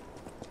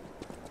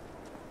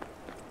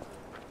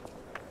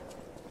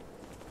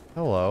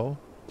 Hello.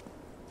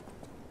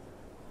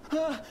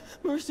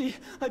 Mercy,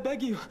 I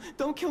beg you,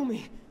 don't kill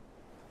me.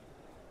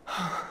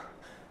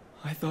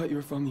 I thought you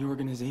were from the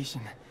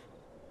organization.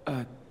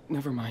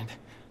 Never mind.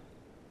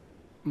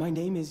 My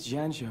name is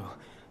Janjo.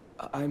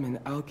 I'm an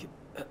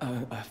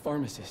a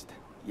pharmacist.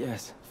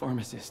 Yes,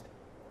 pharmacist.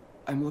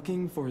 I'm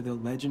looking for the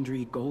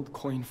legendary gold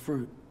coin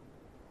fruit.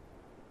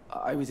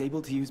 I was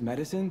able to use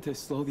medicine to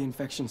slow the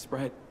infection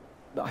spread.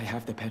 I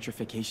have the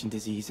petrification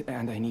disease,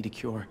 and I need a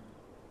cure.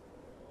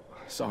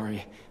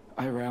 Sorry,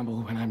 I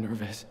ramble when I'm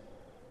nervous.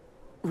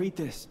 Read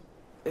this.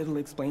 It'll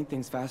explain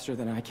things faster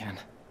than I can.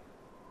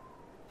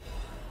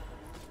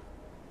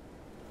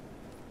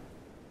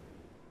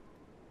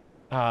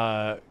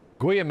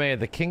 Guillaume,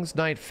 the King's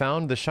Knight,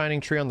 found the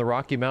shining tree on the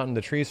rocky mountain.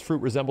 The tree's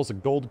fruit resembles a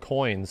gold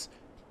coins.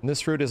 And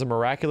this fruit is a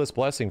miraculous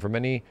blessing for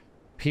many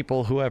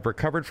people who have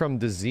recovered from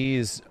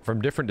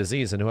different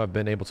disease and who have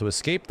been able to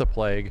escape the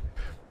plague.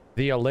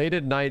 The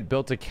elated knight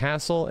built a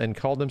castle and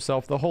called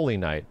himself the Holy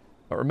Knight.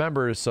 But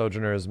remember,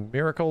 sojourners,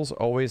 miracles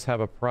always have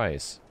a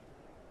price,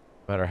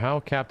 no matter how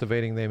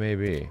captivating they may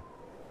be.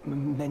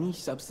 Many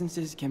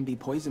substances can be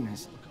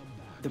poisonous.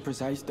 The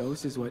precise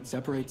dose is what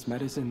separates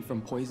medicine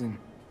from poison.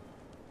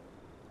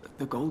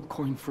 The gold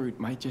coin fruit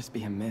might just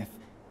be a myth.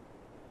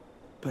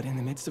 But in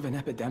the midst of an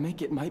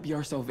epidemic, it might be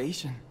our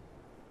salvation.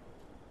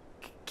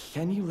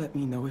 Can you let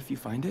me know if you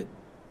find it?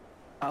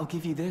 I'll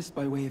give you this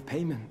by way of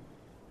payment.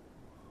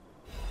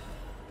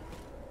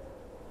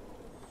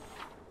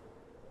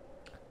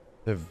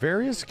 The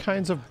various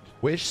kinds of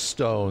wish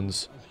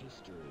stones,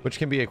 which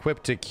can be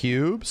equipped to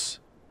cubes.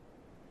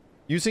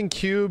 Using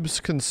cubes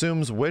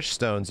consumes wish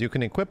stones. You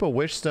can equip a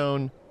wish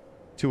stone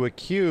to a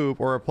cube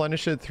or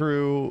replenish it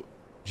through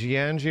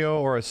Giangio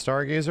or a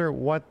Stargazer.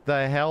 What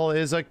the hell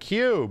is a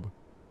cube?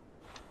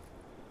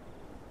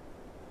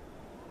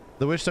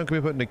 The wish stone can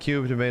be put in a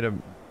cube to make a...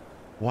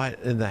 What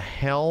in the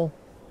hell?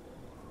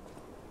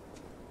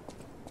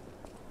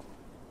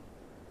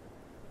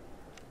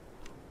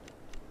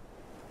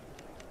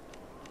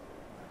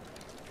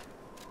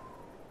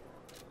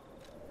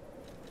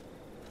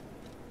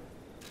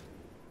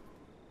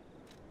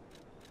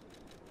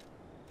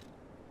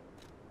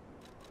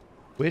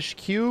 Wish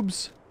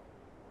cubes?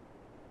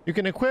 You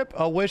can equip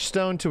a wish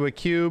stone to a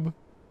cube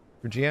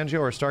for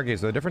Giangio or Stargazer.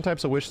 There are different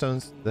types of wish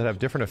stones that have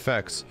different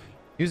effects.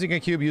 Using a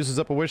cube uses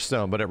up a wish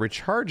stone, but it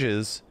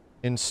recharges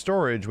in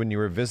storage when you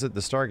revisit the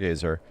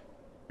Stargazer.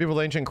 People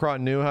of ancient Krot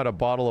knew how to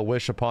bottle a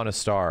wish upon a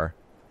star.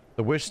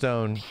 The wish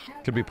stone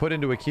could be put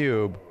into a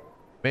cube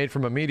made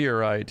from a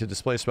meteorite to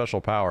display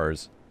special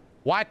powers.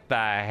 What the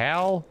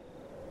hell?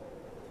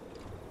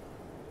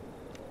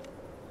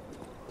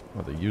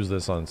 Well, they use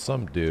this on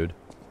some dude.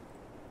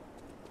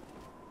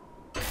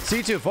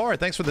 C24,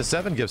 thanks for the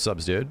 7 gift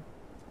subs, dude.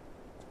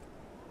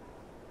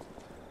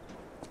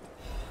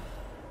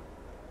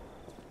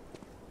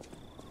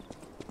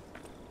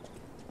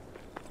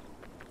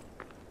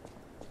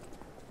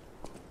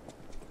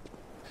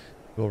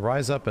 We'll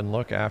rise up and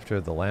look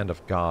after the land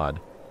of God.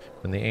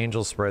 When the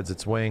angel spreads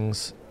its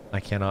wings, I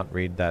cannot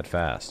read that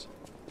fast.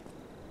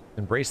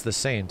 Embrace the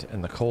saint,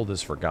 and the cold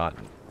is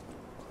forgotten.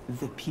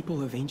 The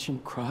people of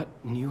ancient Krot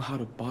knew how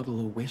to bottle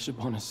a wish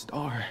upon a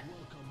star.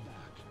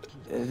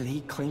 They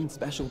claimed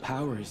special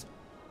powers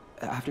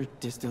after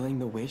distilling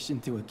the wish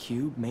into a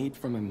cube made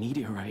from a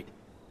meteorite.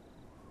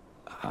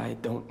 I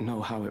don't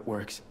know how it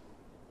works,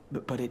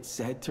 but it's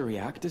said to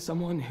react to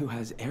someone who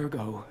has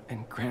ergo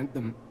and grant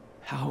them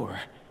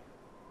power.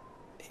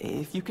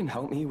 If you can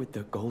help me with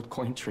the gold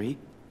coin tree,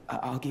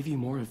 I'll give you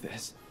more of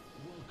this.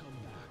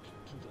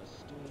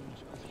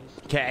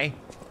 Okay.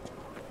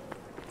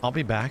 I'll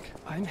be back.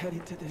 I'm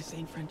headed to the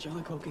St.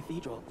 Frangelico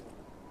Cathedral.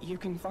 You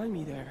can find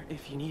me there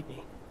if you need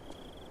me.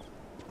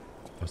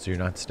 Oh, so you're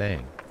not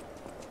staying.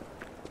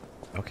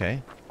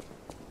 Okay.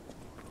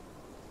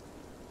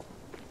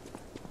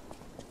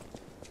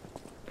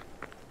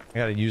 I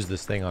gotta use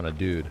this thing on a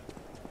dude.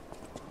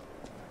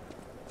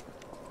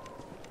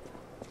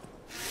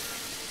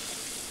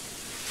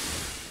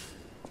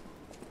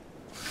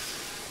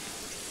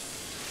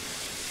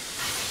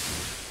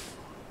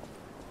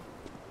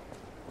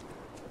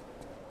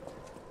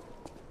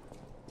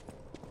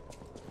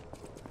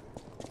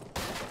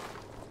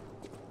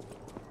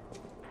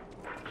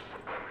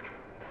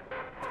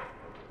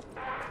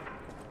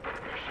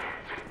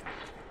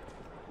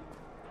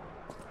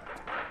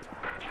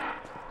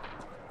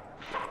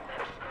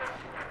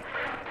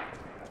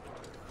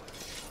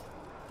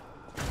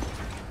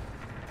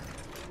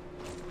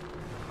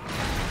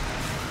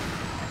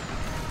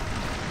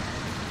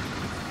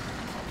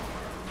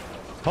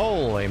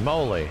 Holy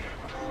moly.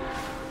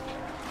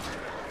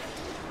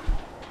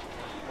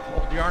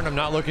 Old yarn, I'm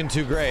not looking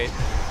too great.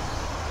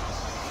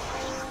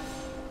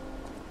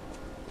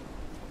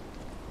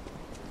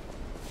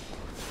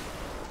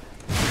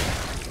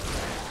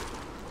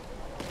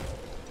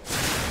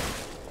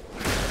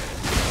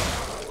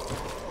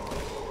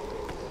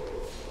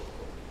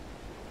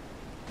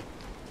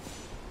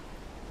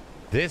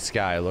 This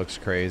guy looks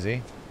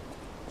crazy.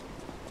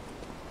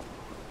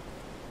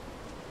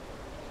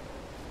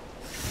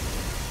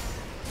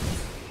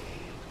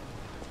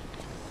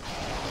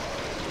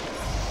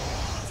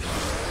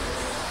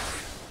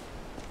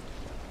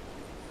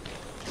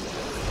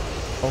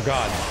 Oh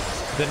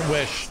god, didn't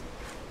wish.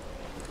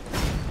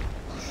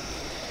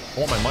 I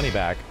want my money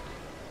back.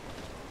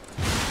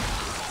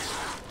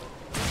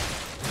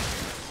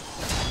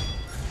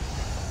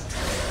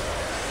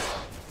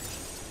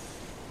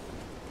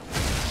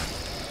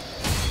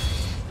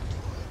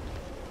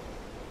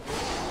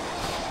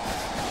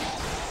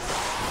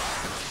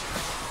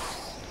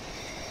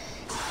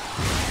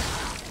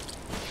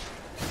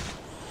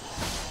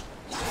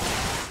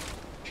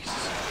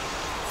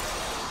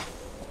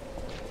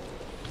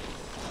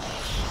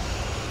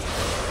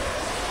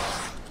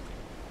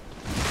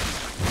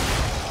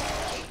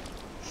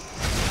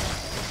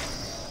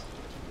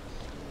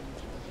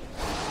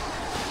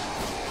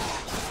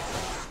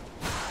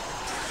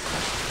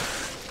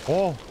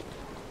 Oh.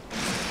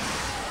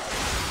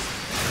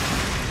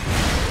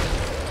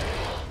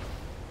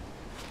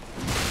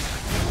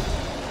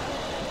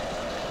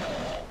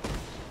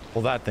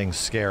 Well, that thing's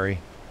scary.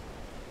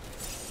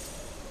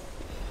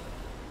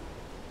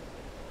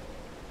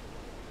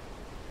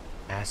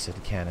 Acid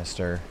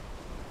canister.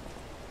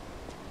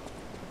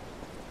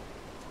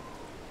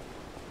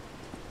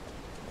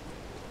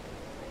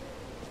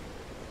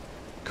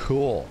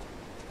 Cool.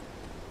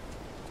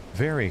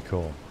 Very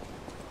cool.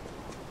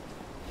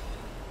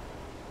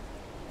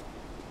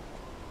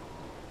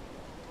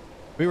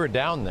 We were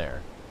down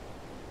there.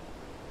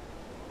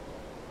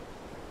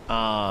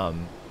 All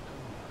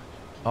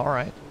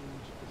right.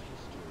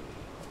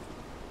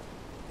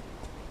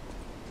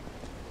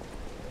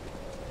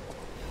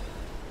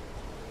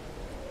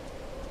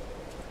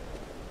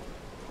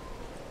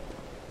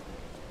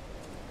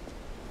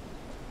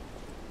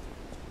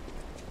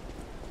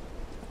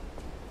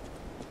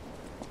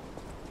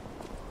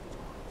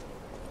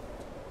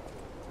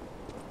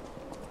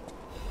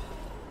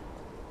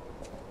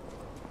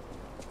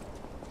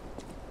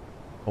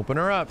 Open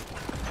her up.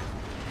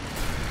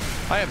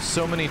 I have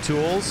so many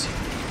tools.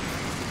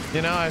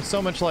 You know, I have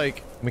so much,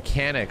 like,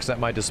 mechanics at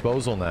my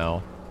disposal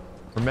now.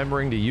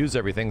 Remembering to use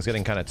everything's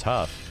getting kind of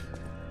tough.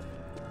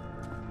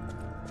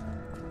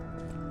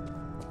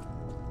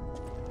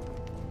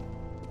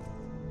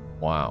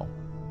 Wow.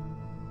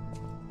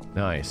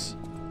 Nice.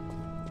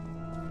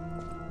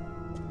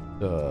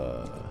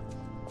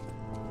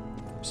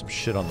 Some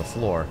shit on the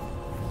floor.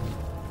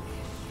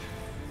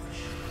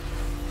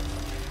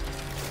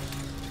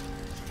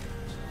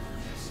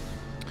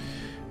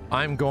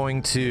 I'm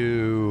going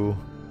to...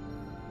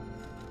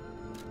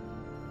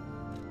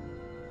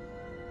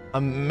 A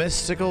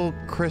mystical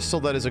crystal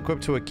that is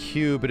equipped to a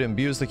cube. It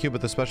imbues the cube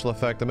with a special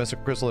effect. The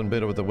mystical crystal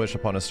imbued with a wish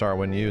upon a star.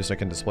 When used, it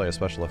can display a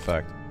special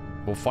effect.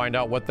 We'll find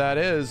out what that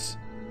is.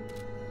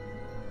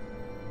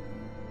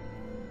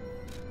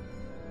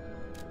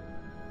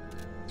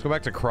 Let's go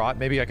back to Krot.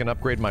 Maybe I can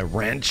upgrade my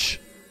wrench.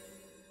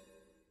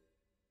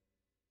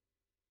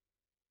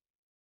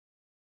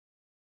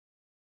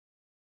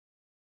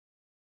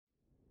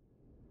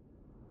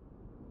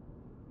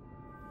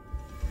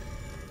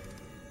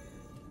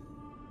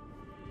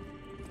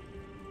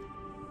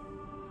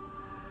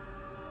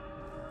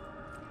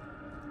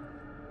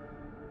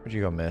 Where'd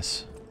you go,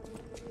 miss?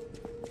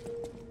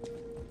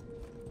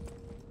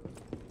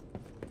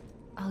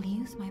 I'll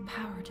use my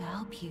power to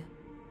help you.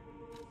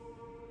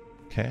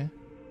 Okay.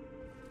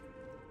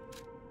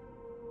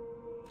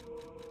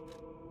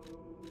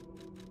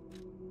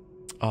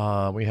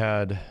 We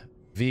had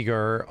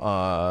Vigor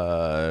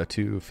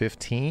to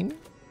 15.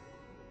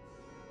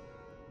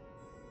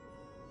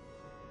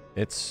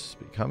 It's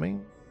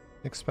becoming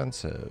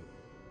expensive.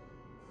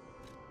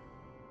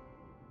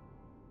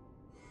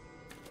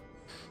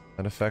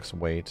 That affects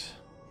weight.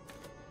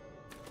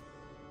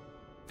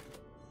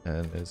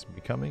 And is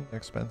becoming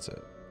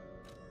expensive.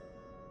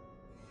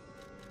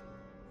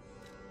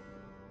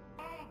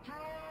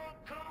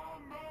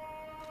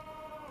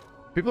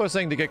 People are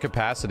saying to get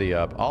capacity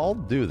up. I'll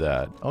do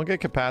that. I'll get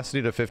capacity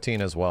to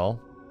 15 as well.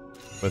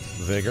 With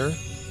vigor.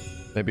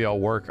 Maybe I'll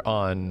work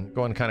on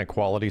going kind of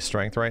quality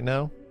strength right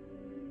now.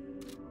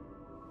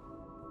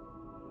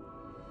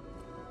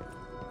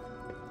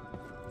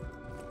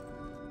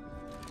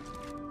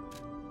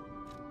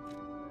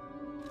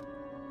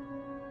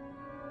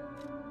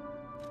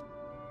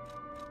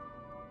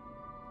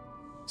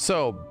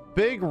 So,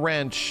 big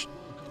wrench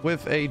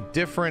with a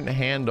different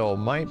handle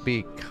might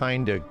be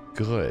kind of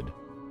good.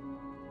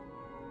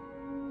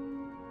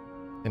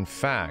 In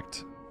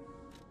fact,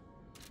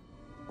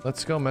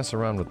 let's go mess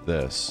around with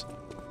this.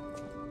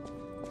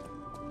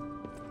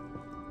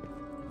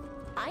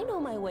 I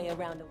know my way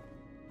around.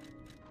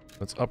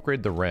 Let's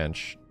upgrade the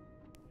wrench.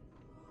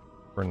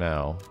 For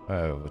now. I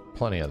have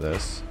plenty of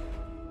this.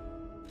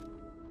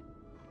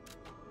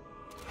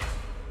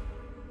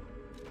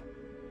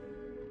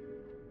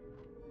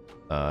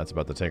 It's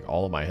about to take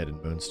all of my hidden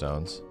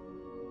moonstones.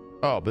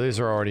 Oh, but these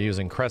are already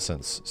using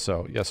crescents,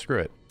 so yeah, screw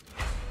it.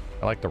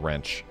 I like the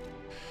wrench.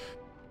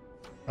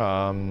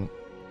 Now.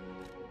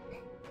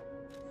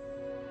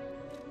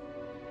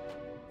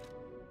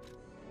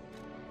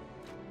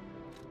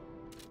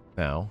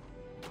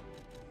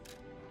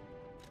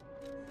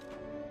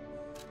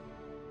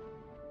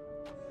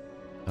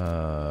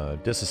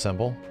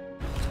 Disassemble.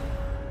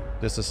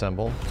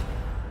 Disassemble.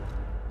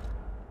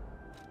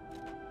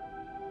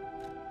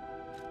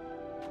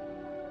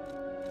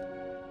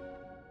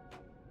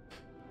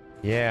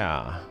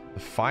 Yeah, the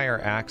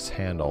fire axe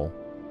handle.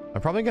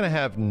 I'm probably gonna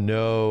have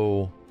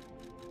no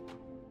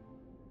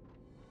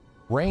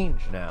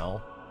range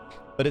now,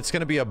 but it's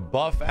gonna be a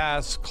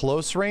buff-ass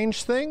close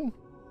range thing?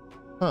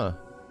 Huh.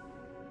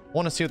 I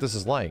want to see what this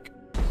is like.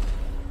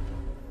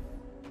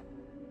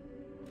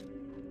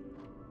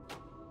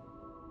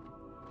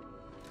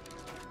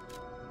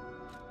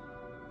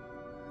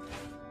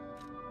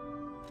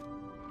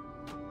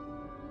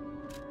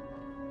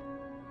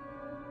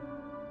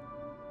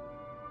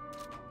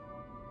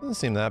 Doesn't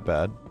seem that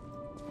bad.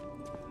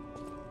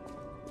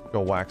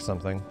 Go whack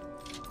something.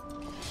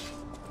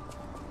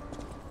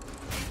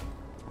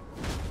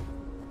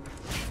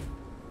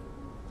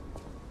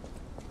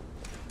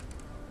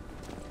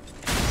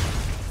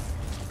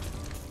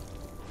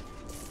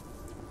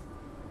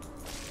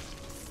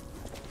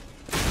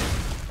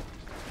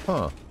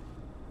 Huh.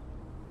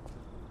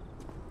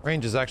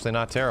 Range is actually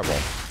not terrible.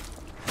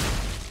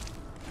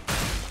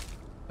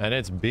 And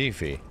it's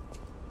beefy.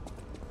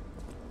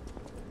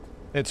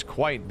 It's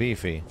quite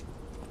beefy.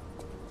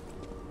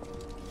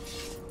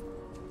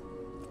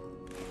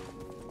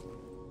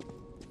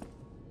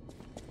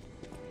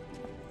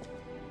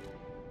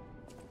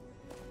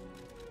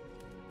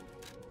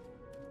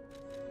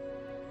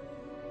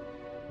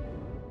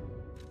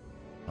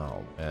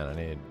 Oh man, I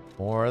need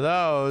more of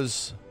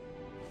those.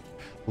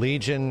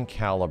 Legion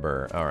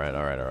caliber. Alright,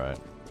 alright, alright.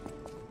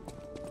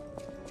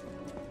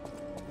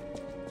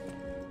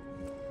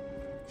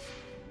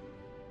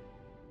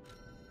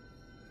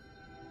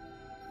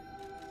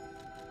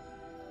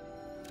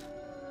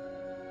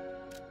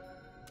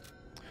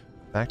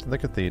 Back to the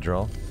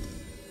cathedral.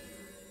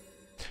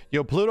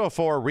 Yo, Pluto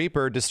 4,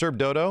 Reaper, Disturbed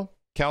Dodo,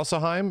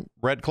 Kalsaheim,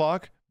 Red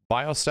Clock,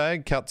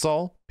 Biostag,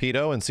 Quetzal,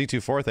 Pedo, and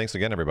C24. Thanks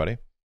again, everybody.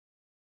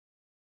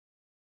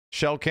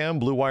 Shellcam,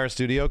 Blue Wire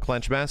Studio,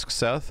 Clenchmask,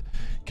 Seth,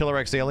 Killer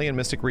X Alien,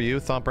 Mystic Ryu,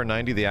 Thumper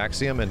 90, The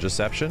Axiom, and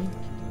Deception.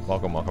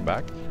 Welcome, welcome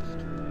back.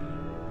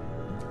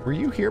 Were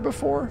you here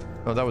before?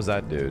 Oh, that was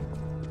that dude.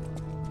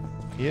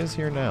 He is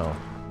here now.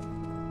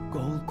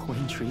 Gold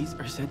coin trees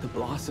are said to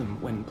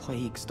blossom when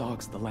plague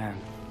stalks the land.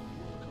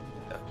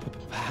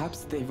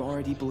 Perhaps they've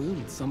already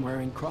bloomed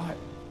somewhere in Krot.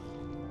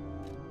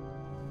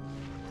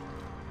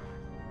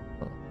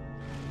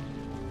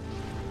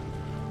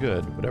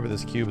 Good. Whatever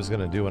this cube is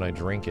gonna do when I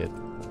drink it.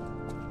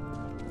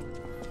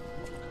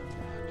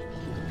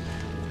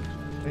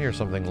 I hear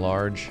something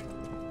large.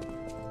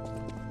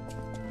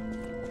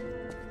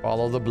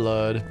 Follow the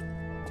blood.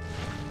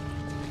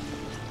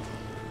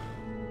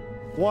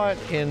 What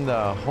in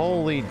the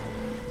holy...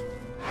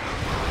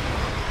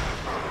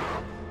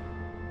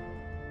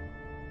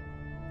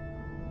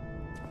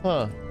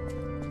 Huh.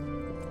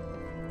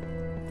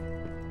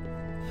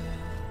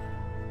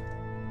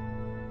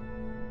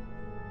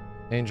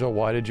 Angel,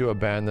 why did you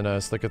abandon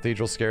us? The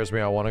cathedral scares me.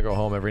 I want to go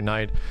home every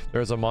night.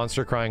 There's a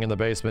monster crying in the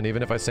basement.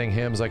 Even if I sing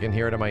hymns, I can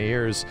hear it in my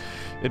ears.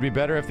 It'd be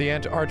better if the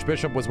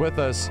Archbishop was with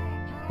us,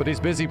 but he's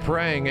busy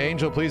praying.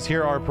 Angel, please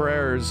hear our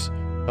prayers.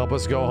 Help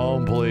us go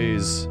home,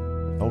 please.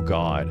 Oh,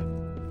 God.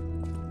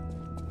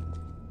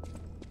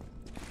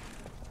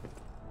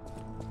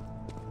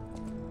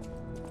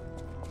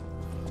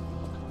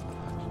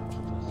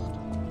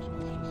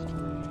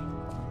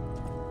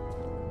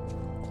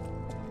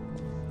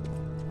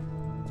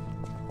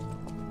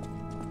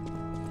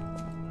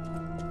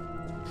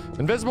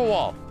 Invisible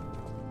wall.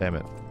 Damn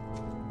it.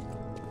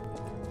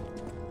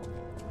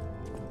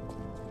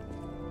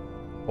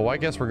 Well, I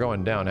guess we're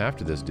going down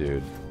after this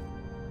dude.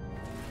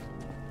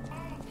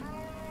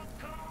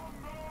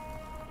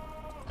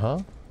 Huh?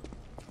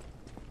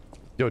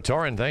 Yo,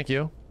 Torin, thank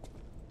you.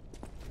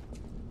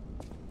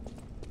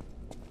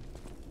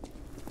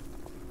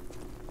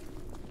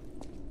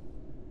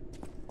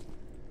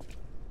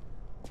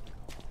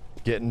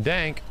 Getting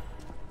dank.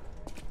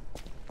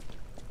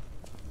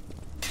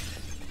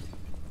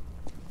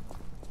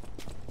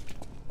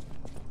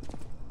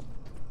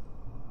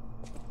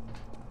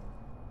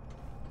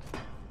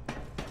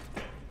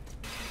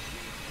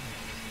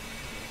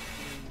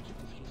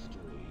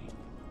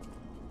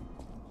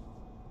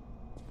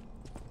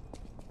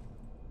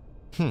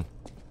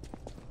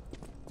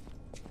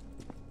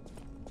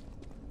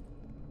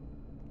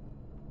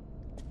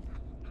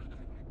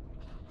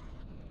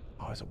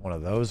 Oh, is it one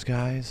of those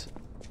guys?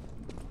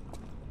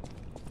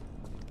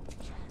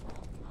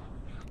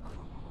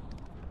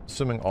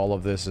 Assuming all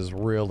of this is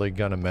really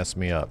gonna mess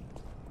me up.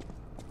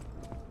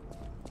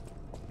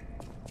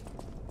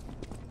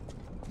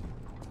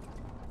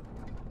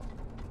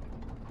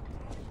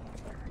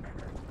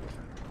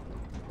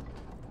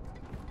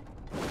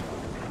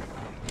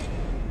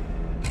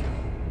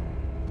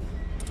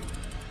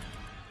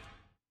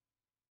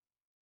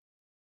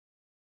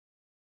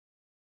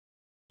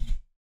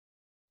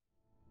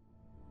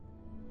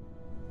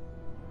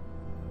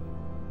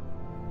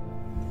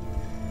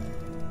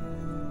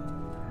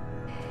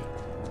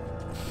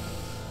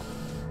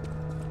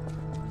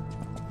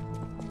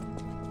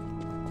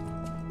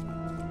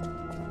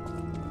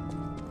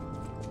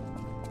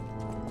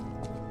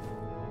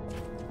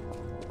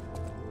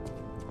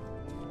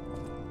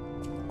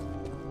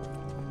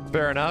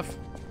 Fair enough.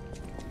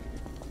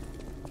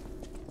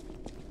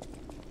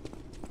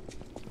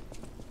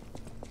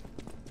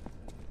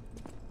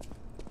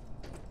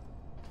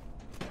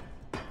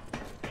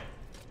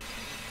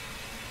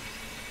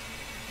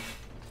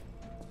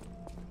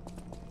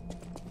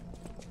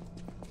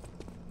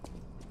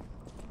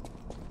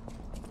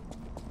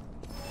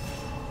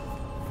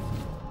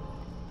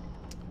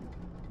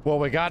 Well,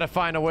 we gotta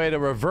find a way to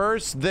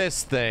reverse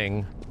this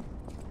thing.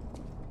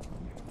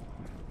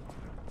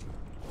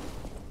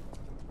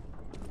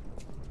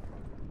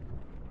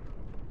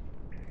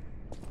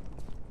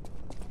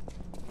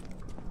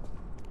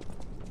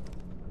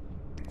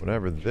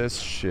 Whatever this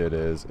shit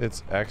is,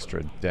 it's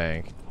extra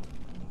dank.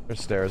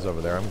 There's stairs over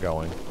there, I'm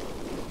going.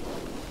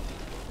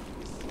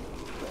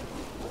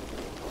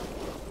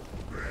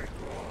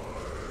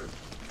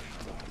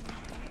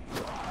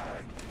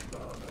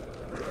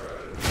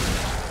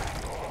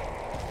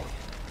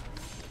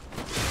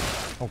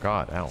 Oh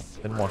god, ow.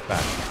 Didn't walk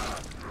back.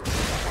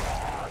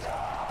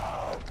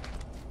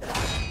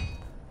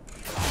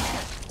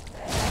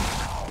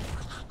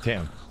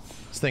 Damn.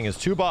 This thing is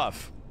too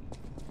buff.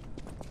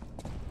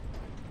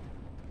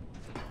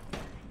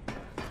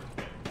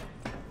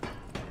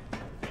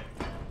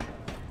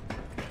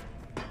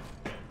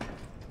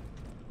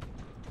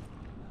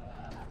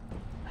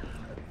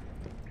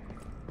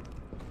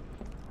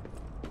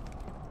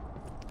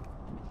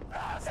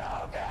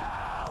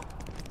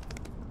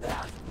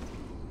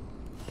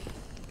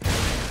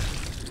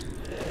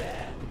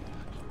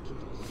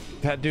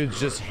 That dude's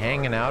just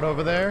hanging out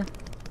over there?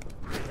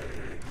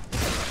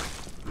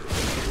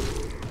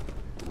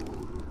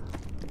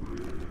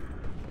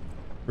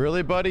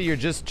 Really, buddy? You're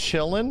just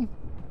chilling?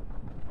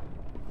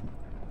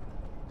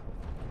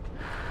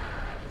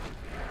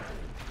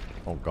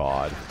 Oh,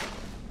 God.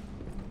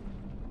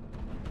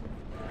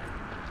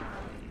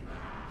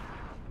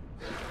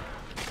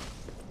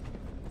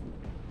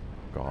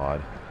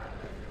 God.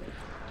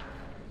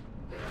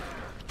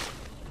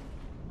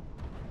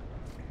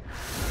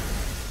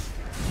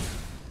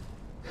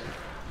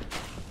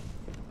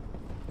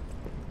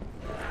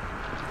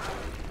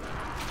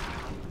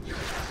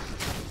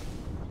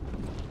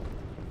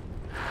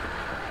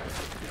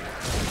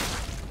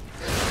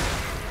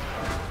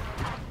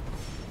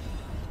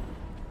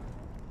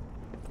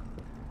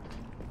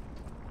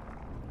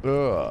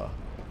 Ugh.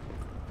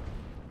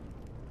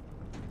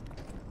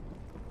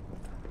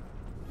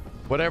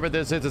 Whatever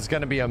this is, it's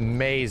gonna be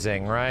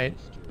amazing, right?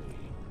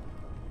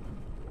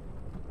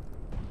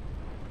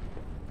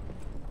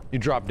 You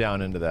drop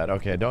down into that.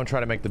 Okay, don't try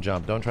to make the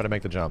jump. Don't try to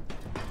make the jump.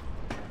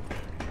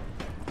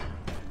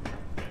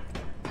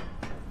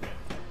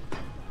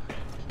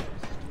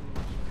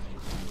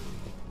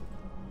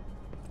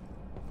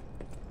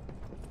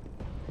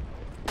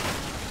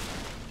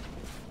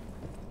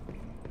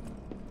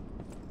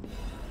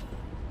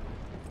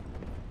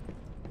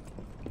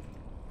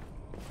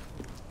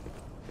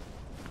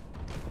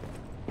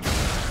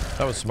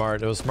 That was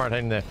smart. It was smart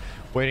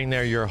waiting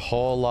there your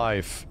whole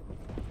life.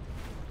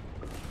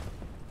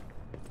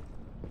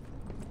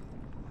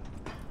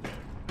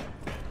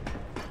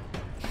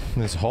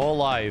 His whole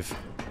life.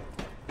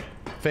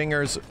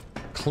 Fingers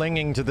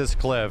clinging to this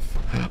cliff.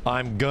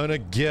 I'm gonna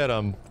get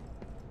him.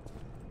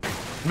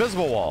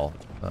 Invisible wall.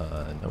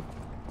 Nope.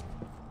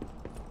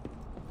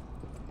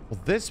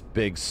 Well, this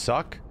big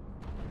suck.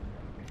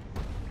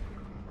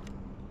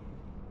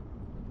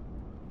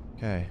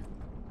 Okay.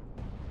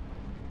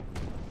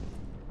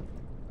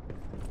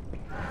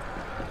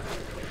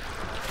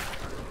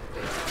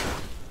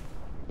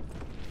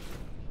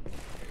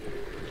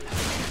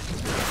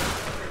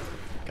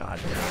 God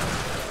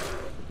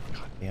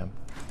damn.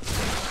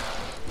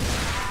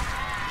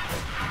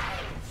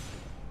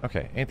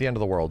 Okay, ain't the end of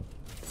the world.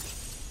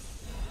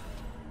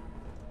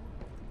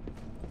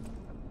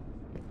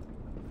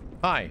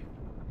 Hi.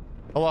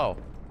 Hello.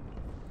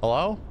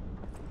 Hello?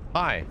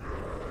 Hi.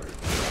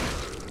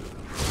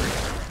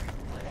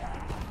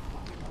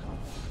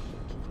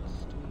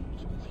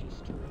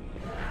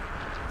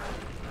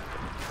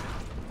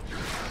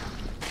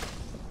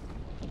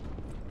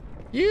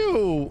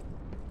 You!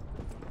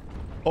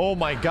 Oh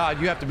my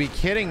god, you have to be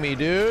kidding me,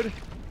 dude.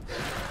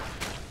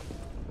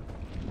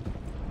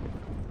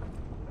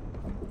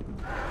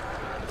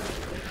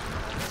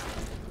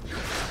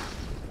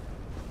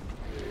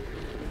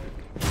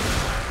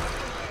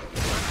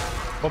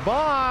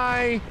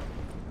 Bye-bye!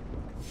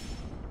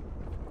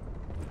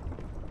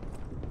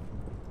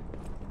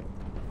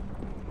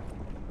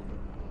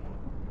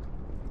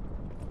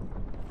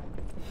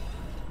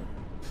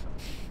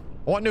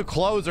 I want new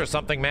clothes or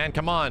something, man.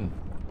 Come on.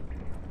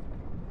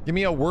 Give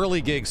me a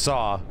whirligig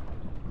saw.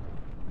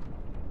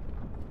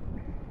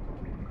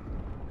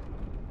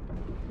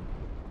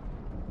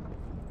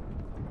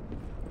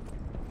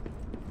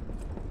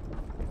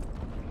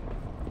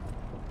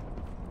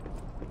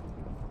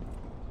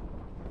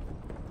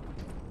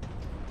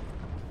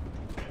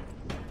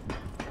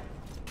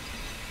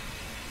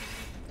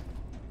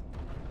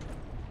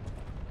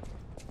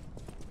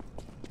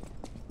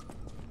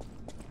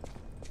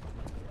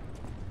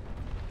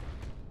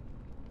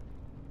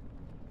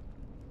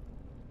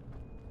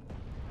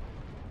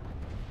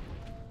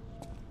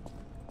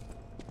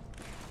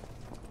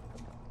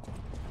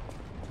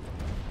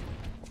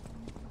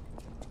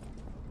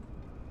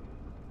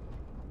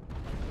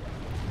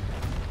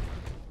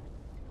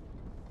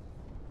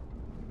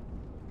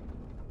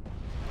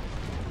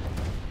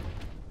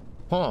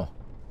 Huh.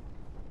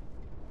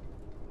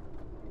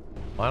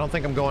 Well, I don't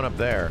think I'm going up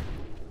there.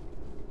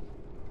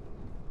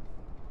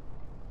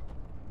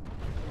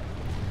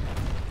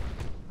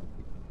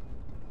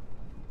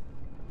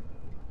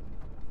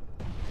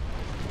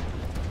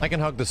 I can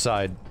hug the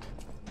side.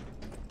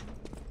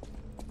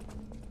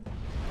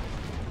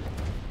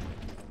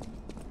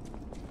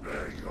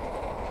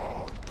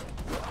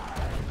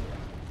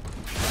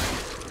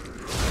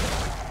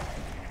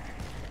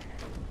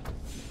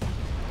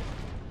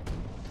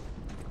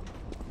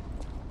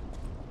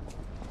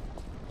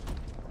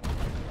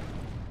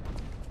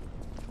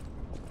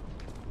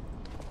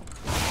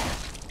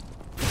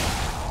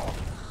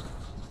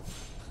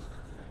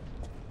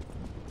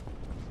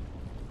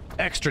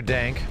 Extra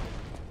dank.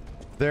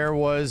 There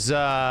was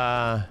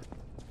a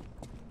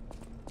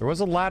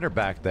ladder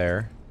back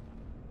there.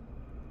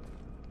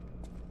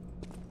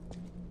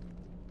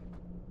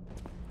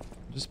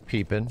 Just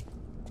peeping.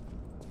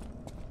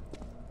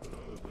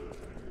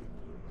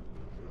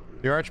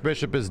 The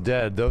Archbishop is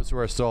dead. Those who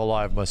are still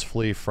alive must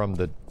flee from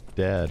the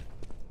dead.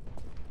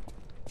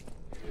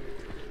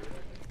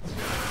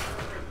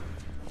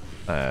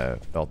 I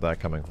felt that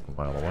coming from a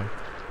mile away.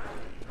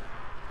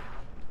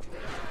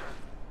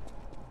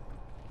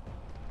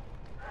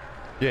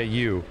 Yeah,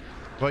 you.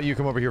 How about you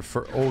come over here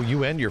for— oh,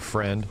 you and your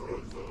friend.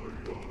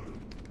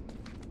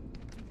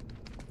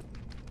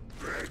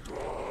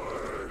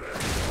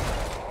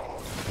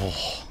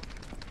 Oh.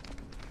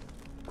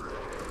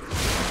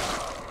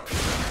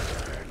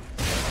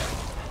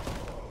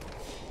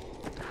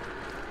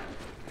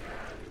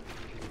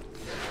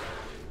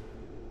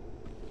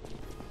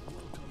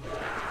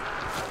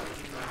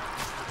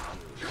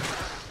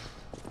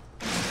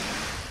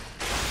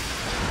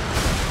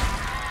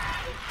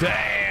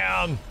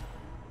 Damn!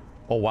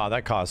 Oh wow,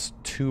 that costs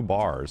 2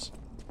 bars.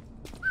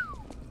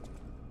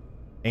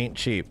 Ain't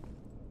cheap.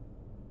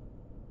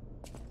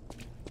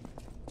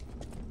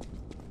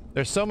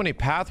 There's so many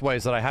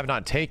pathways that I have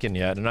not taken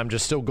yet, and I'm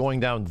just still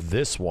going down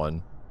this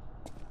one.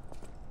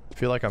 I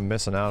feel like I'm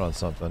missing out on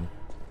something.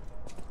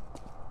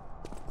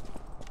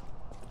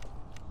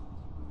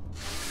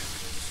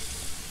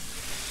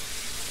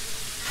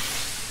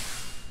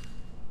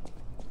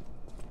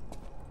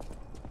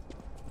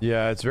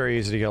 Yeah, it's very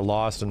easy to get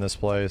lost in this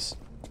place.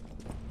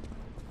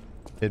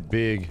 It's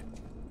big.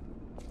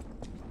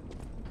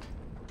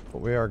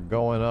 But we are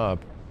going up.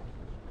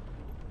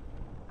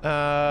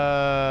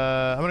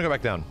 I'm gonna go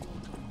back down.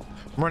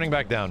 I'm running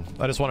back down.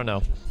 I just want to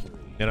know.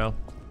 You know?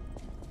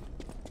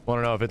 Want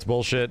to know if it's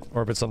bullshit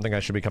or if it's something I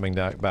should be coming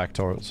back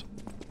towards.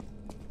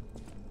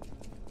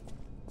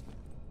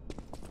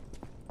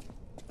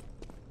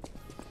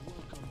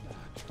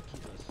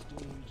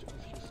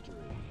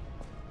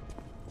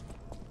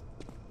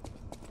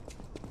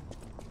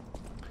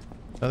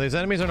 Now these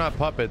enemies are not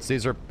puppets,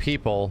 these are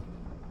people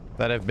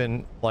that have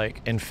been,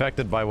 like,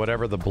 infected by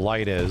whatever the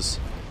blight is.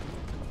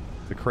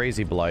 The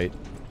crazy blight.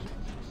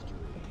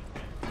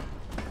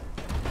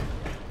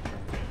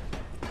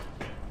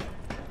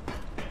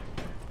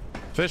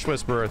 Fish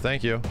Whisperer,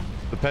 thank you.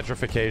 The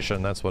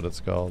petrification, that's what it's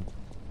called.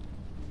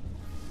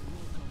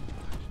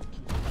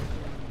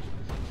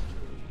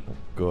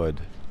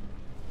 Good.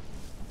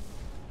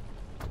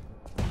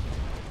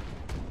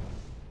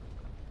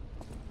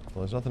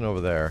 Well, there's nothing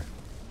over there.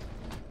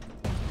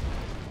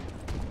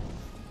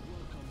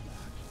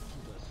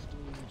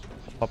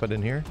 Pop it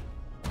in here.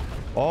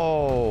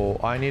 Oh,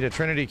 I need a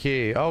Trinity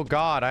key. Oh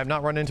god, I've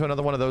not run into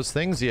another one of those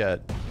things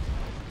yet.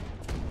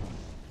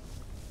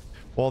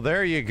 Well,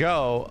 there you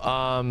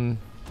go.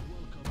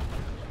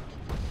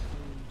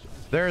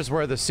 There's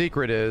where the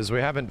secret is.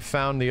 We haven't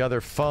found the other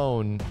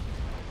phone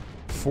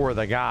for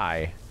the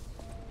guy.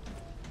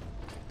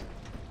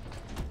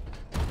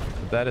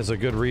 But that is a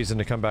good reason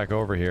to come back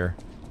over here.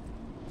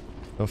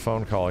 No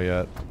phone call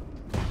yet.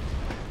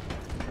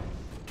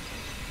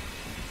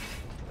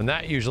 And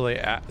that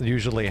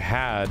usually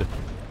had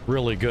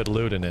really good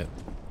loot in it.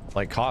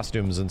 Like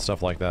costumes and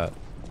stuff like that.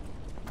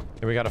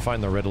 And we gotta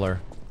find the Riddler.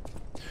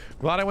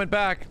 Glad I went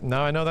back.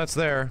 Now I know that's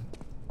there.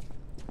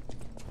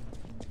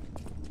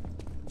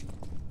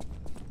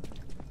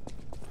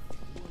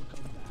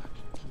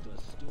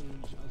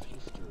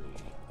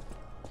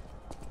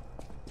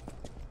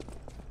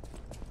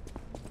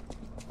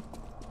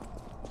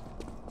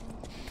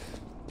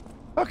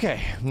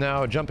 Okay,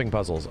 now jumping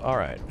puzzles.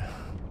 Alright.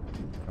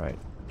 Alright.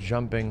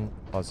 Jumping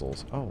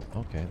puzzles. Oh,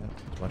 okay,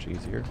 that's much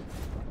easier.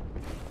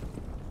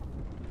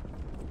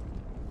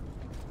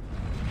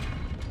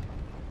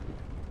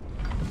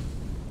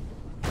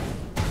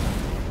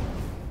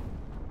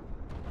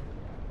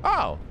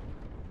 Oh!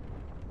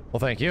 Well,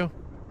 thank you.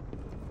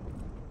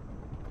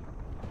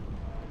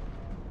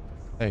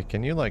 Hey,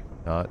 can you, like,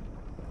 not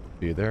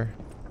be there?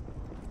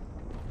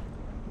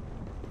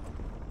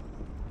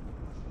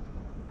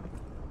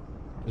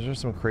 Is there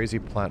some crazy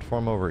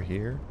platform over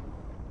here?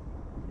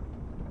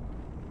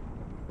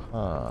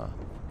 Huh.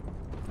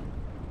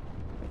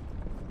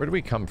 Where did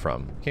we come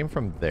from? We came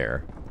from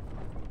there.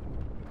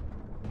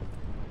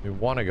 We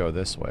want to go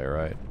this way,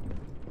 right?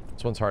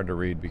 This one's hard to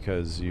read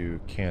because you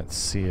can't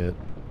see it.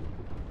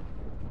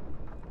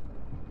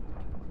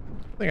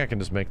 I think I can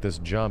just make this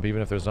jump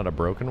even if there's not a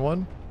broken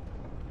one.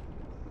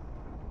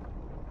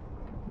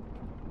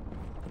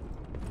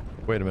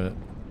 Wait a minute.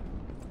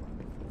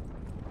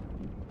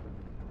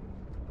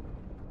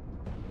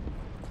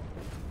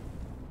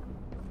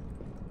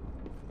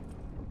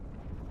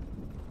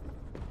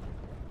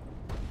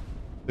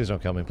 Please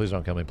don't kill me, please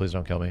don't kill me, please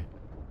don't kill me.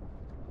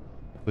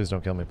 Please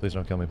don't kill me, please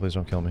don't kill me, please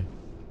don't kill me.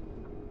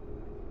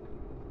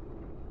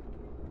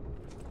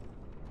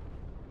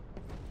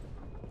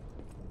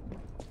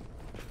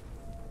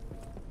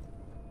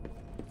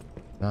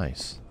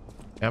 Nice.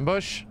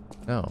 Ambush?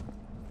 No.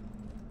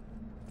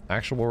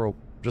 Actual,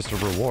 just a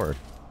reward.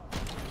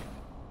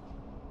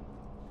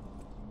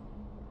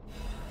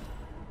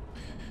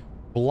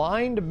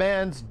 Blind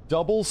man's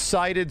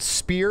double-sided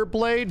spear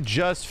blade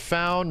just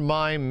found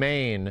my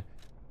main.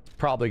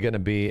 Probably gonna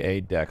be a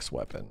dex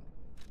weapon.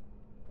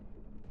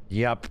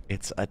 Yep,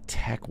 it's a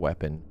tech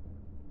weapon.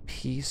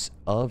 Piece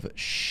of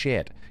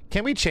shit.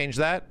 Can we change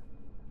that?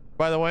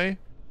 By the way,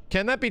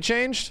 can that be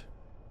changed?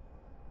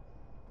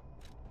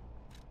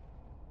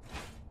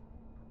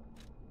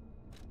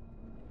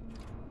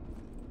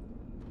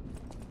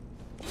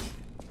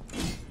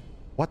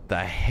 What the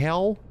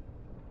hell?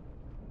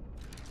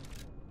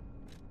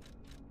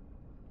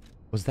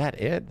 Was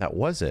that it? That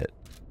was it.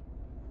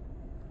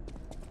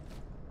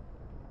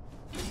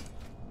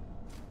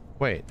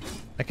 Wait,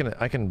 I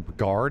can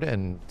guard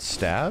and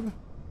stab?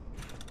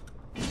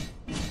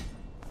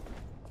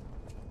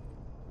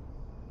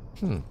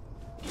 Hmm.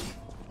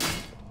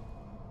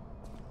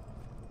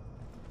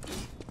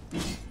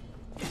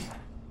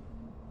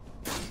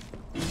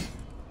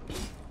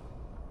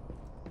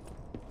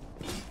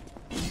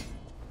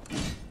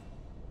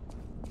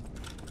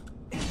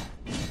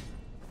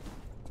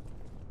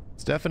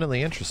 It's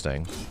definitely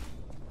interesting.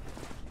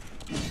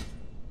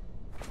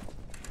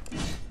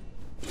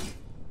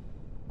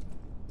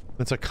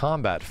 It's a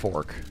combat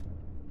fork.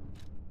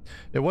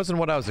 It wasn't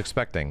what I was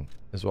expecting,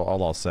 is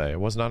all I'll say. I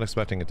was not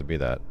expecting it to be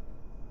that.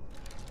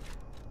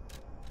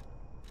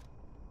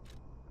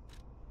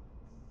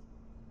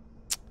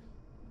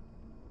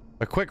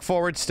 A quick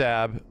forward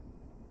stab.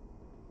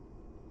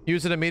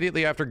 Use it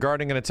immediately after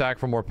guarding an attack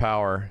for more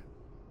power.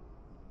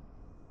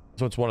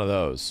 So it's one of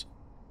those.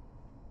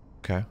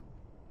 Okay.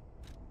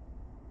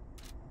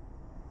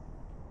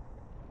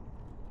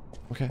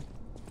 Okay.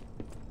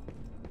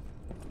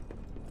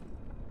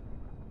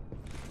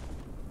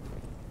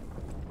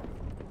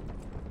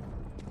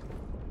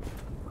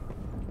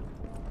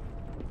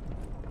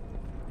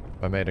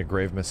 I made a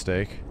grave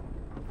mistake.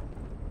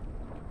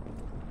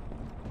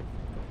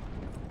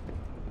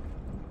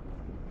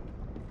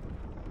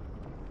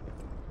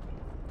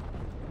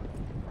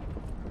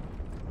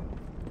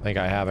 I think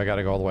I have. I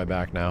gotta go all the way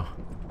back now.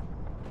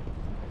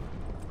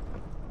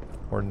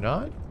 Or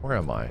not? Where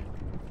am I?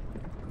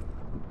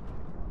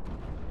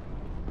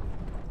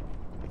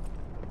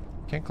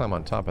 Can't climb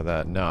on top of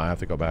that. No, I have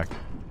to go back.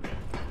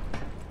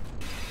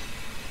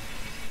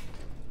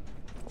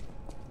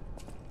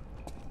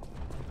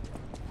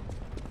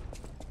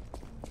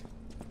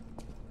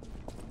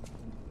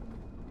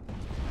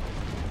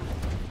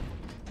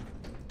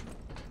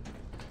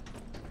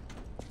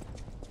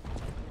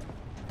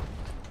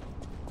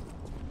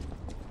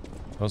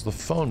 There's the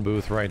phone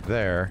booth right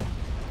there.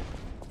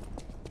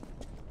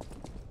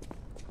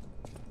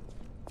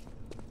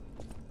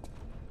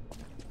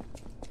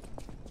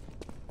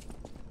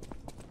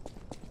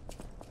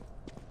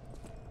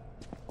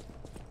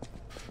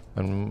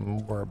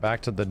 And we're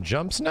back to the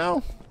jumps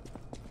now?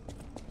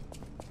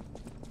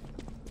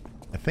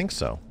 I think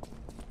so.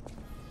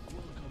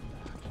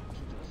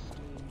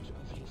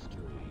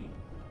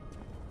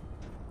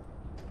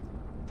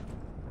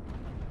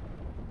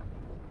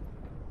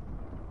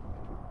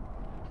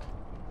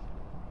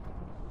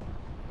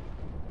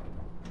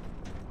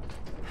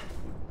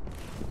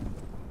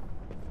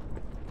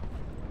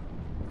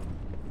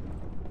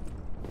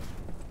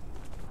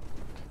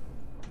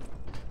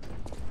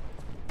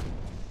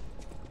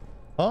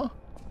 Huh?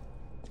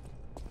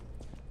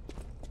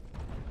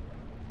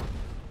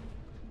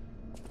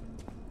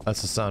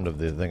 That's the sound of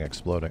the thing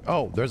exploding.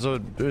 Oh, there's a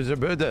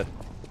bird.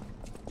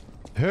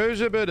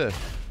 Here's a bird.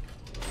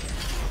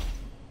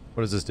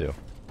 What does this do?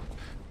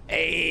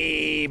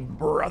 Hey,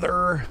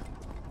 brother.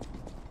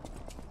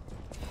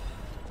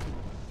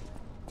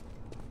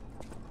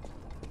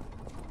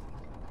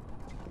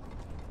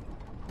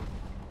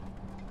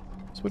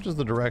 Switches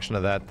the direction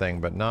of that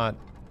thing, but not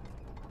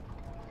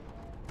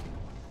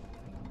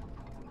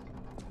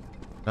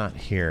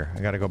here.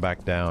 I gotta go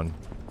back down.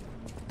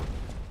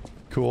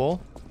 Cool.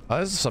 Oh,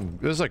 this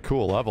is a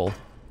cool level.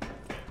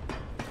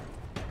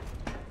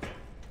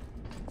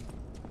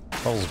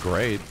 Level's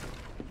great.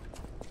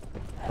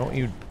 Don't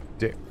you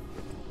dare.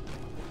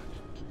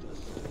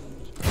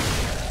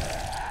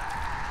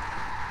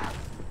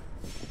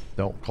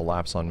 Don't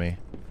collapse on me.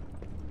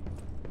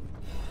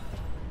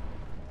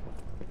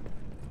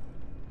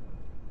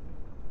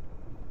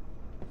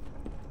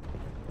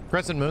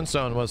 Crescent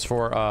Moonstone was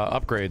for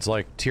upgrades,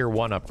 like tier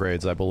 1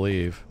 upgrades, I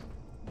believe.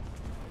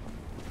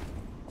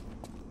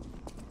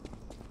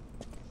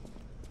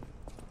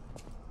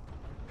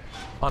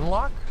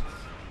 Unlock?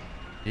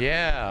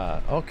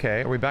 Yeah,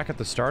 okay. Are we back at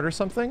the start or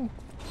something?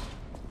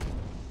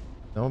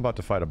 No, I'm about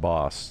to fight a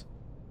boss.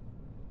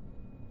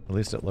 At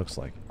least it looks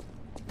like.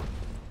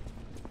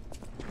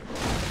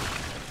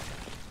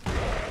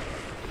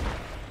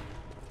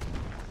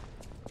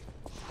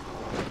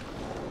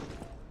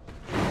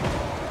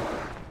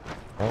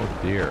 Oh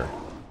dear.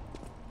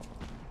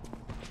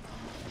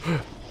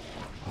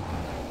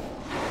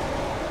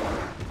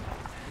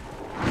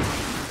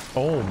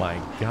 Oh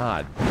my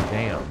god,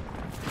 damn.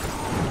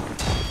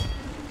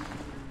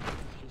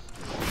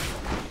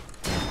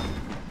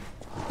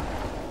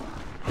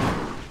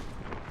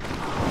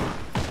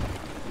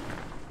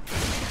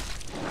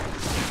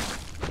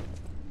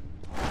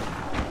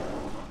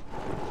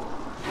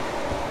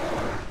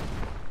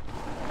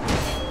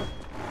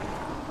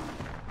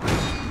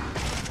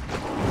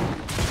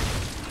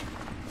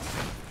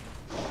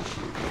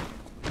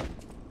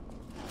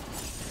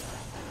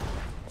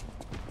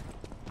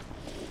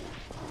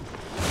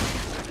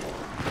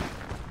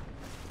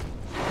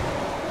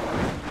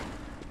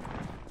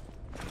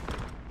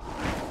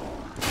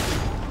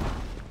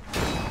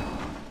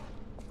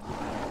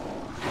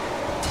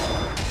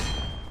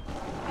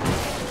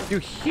 You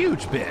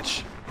huge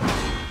bitch.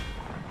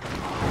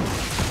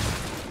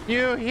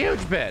 You huge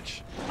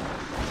bitch.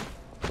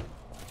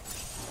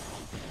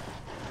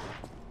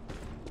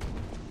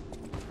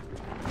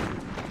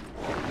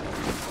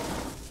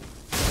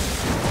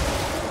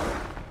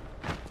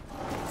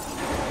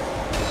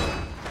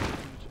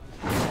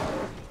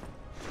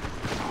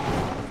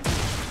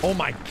 Oh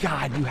my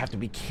god, you have to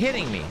be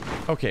kidding me.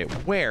 Okay,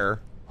 where?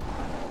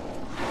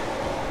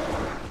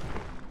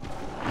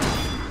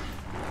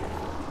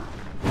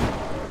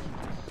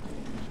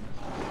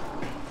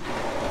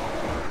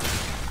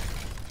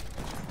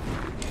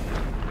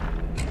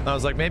 I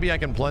was like, maybe I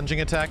can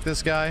plunging attack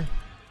this guy,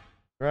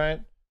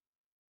 right?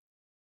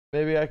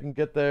 Maybe I can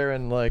get there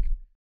and like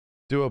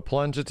do a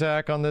plunge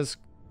attack on this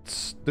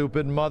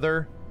stupid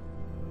mother.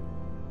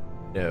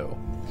 No.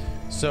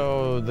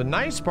 So the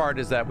nice part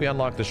is that we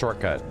unlocked the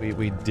shortcut.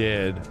 We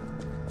did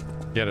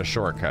get a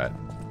shortcut.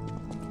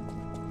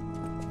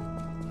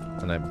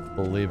 And I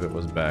believe it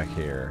was back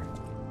here.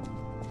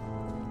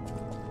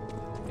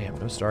 Damn,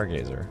 no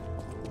Stargazer.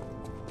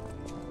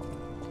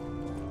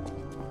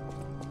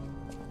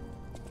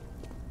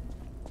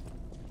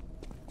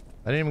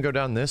 I didn't even go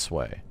down this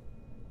way.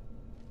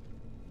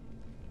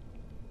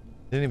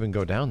 Didn't even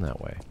go down that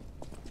way.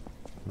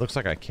 Looks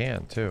like I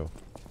can, too.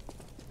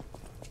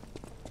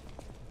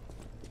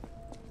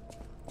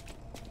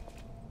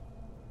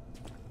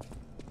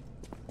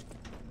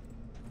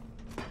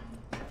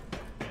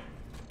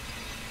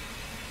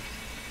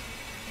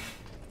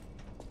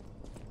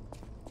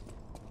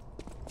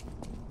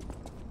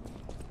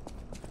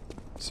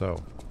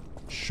 So,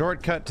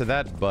 shortcut to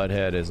that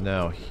butthead is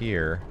now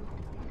here.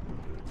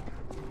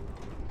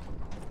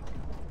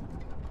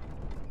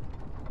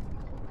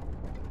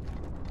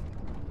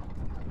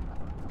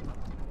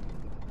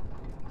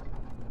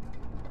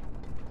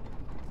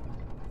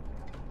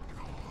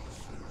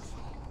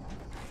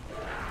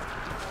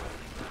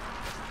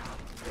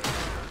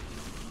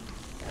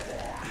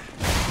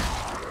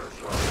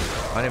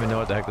 I don't even know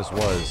what the heck this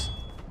was.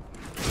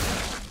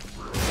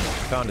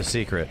 Found a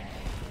secret.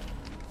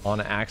 On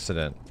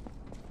accident.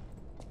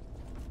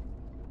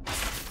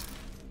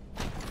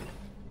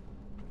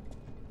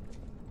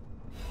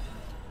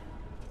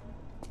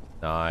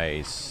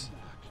 Nice.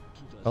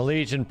 A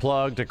Legion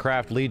plug to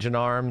craft Legion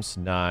arms.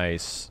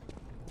 Nice.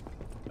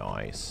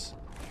 Nice.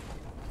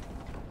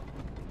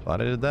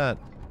 Glad I did that.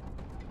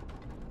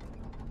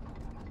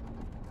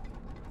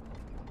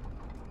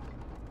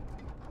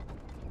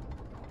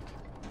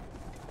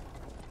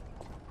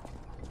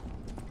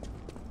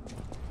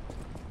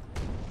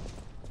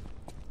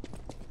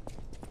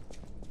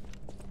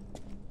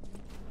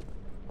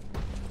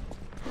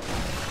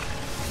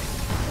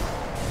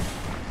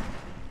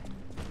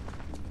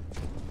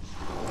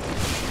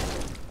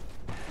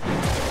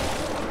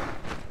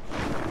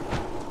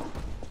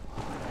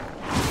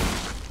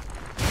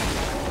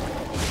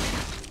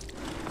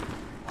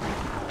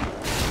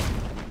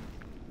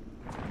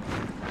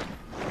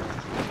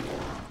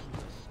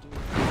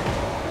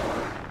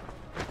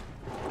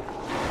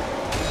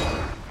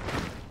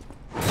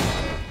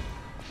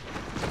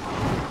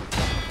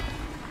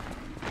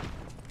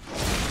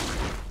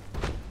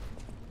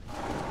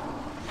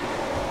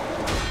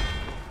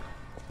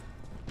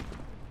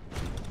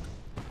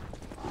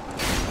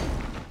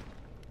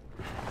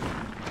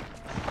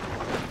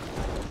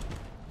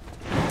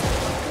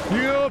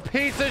 You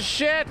piece of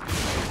shit!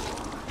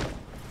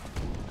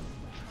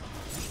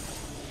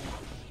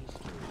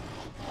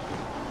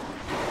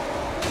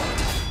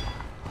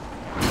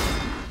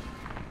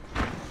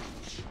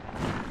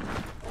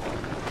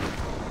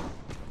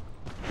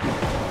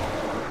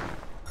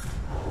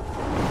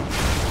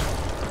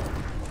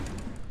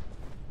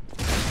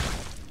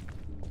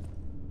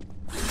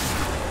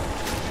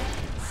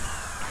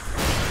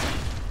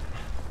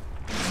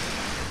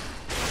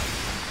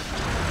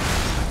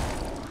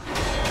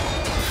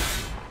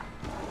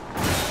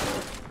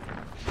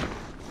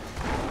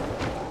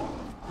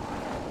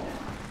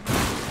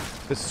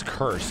 This is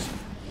cursed.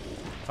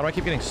 How do I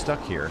keep getting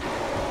stuck here?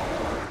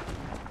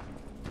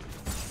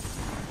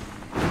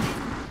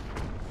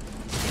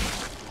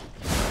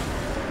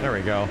 There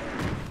we go.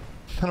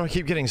 How do I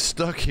keep getting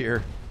stuck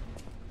here?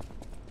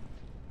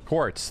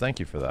 Quartz, thank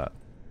you for that.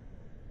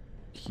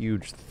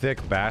 Huge,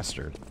 thick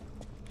bastard.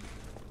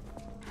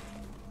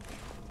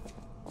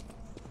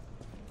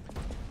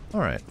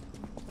 Alright.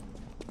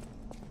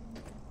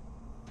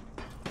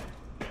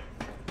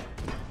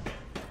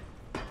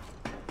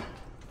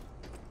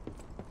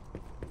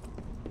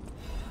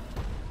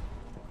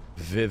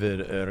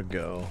 Vivid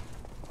ergo.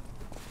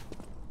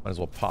 Might as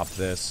well pop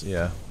this,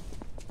 yeah.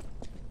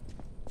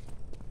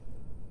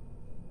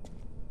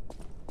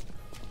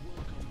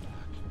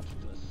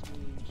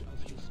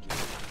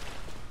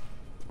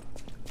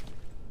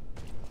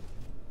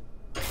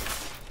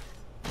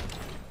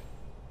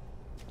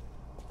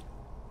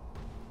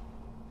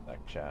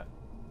 Back chat.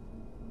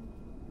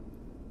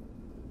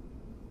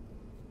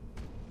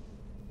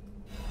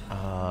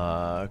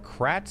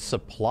 Krat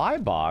supply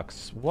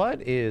box?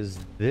 What is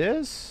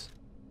this?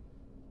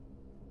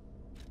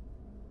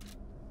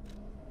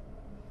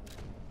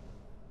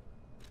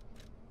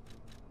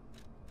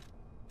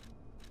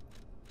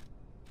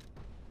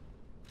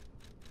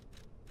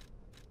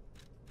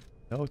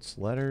 Notes,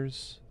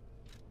 letters,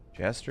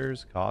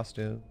 gestures,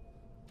 costume.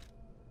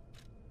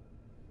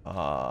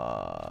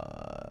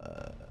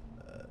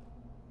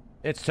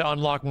 It's to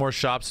unlock more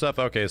shop stuff.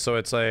 Okay, so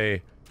it's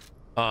a,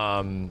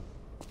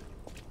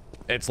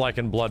 it's like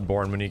in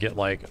Bloodborne when you get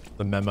like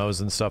the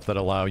memos and stuff that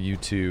allow you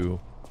to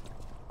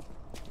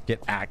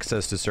get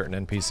access to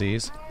certain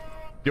NPCs.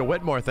 Yo,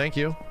 Whitmore, thank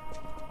you.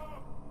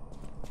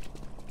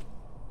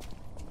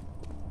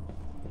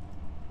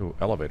 Ooh,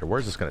 elevator.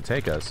 Where's this gonna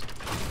take us?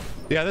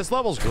 Yeah, this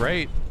level's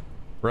great,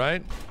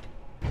 right?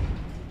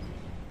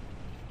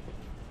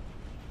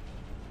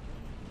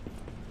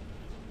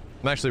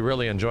 I'm actually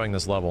really enjoying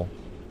this level.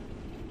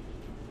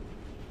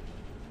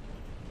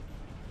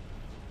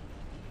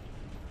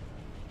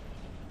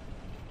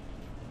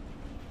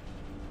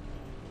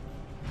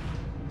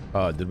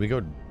 Did we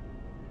go?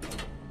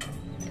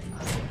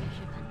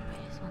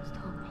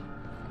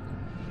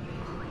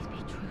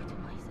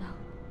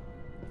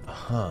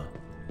 Huh.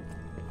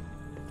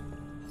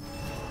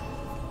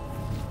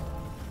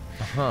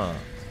 Huh.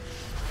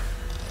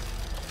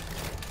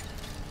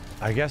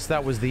 I guess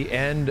that was the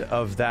end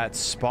of that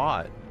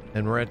spot,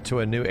 and we're to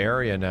a new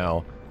area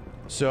now.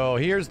 So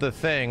here's the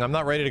thing, I'm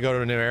not ready to go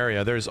to a new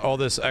area. There's all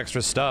this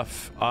extra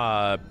stuff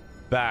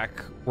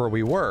back where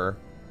we were.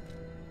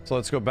 So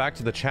let's go back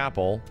to the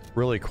chapel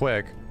really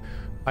quick.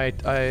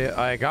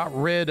 I got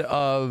rid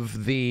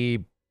of the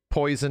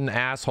poison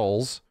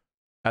assholes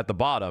at the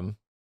bottom.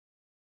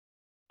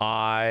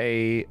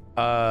 I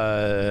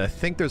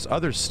think there's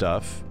other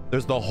stuff.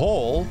 There's the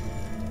hole.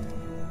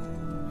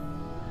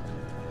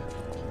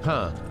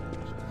 Huh.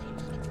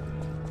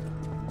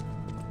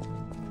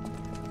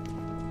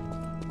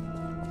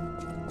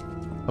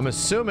 I'm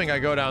assuming I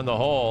go down the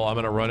hole, I'm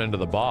gonna run into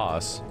the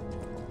boss.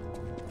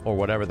 Or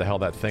whatever the hell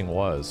that thing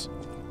was.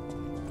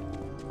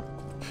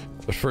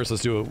 But first,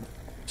 let's do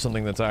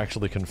something that's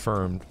actually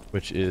confirmed,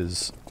 which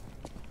is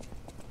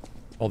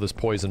all this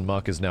poison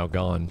muck is now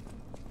gone.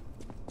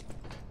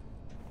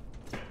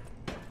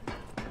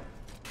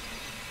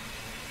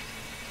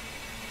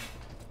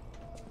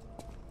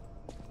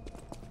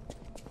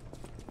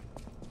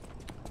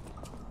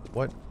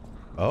 What?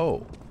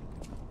 Oh.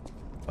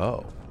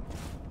 Oh.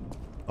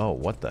 Oh,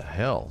 what the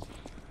hell?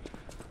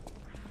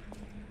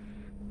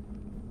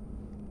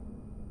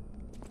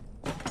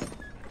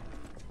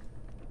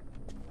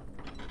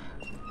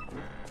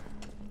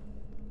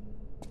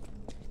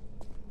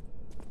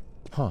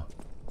 Huh.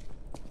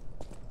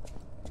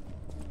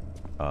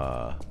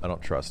 I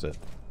don't trust it.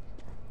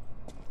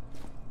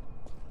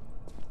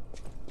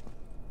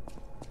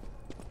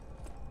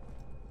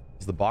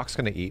 Is the box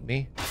gonna eat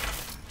me?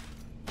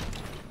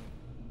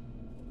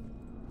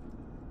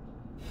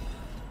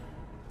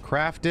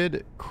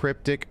 Crafted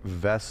cryptic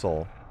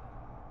vessel.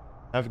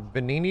 Have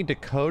Benini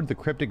decode the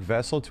cryptic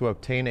vessel to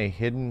obtain a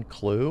hidden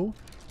clue?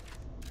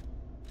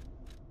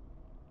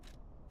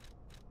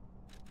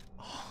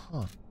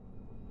 Huh.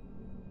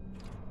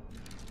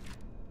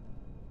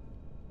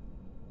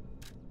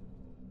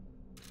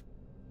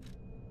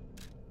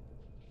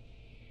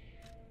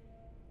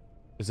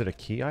 Is it a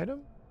key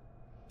item?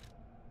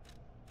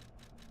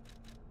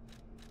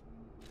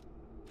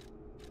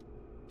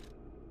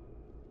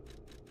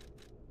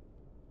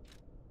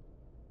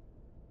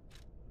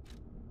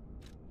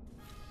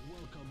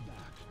 Welcome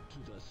back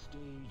to the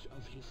stage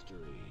of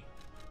history.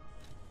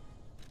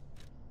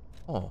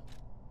 Oh.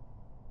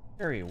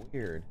 Very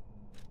weird.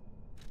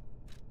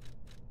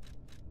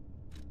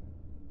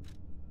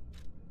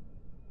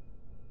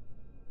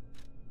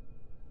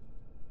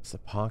 It's a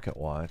pocket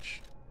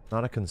watch.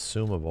 Not a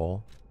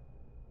consumable.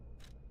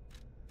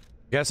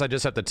 Guess I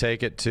just have to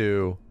take it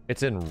to...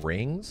 It's in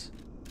rings?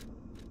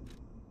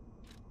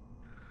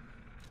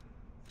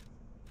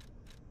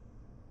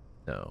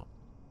 No.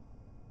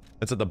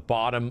 It's at the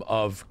bottom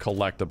of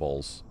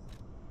collectibles.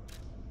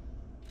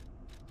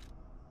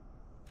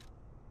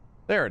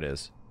 There it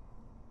is.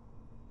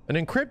 An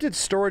encrypted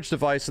storage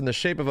device in the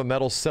shape of a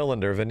metal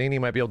cylinder. Vanini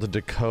might be able to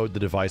decode the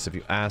device if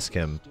you ask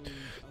him.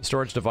 The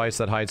storage device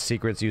that hides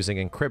secrets using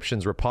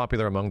encryptions were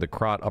popular among the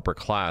Krot upper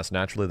class.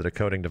 Naturally, the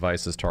decoding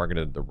devices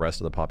targeted the rest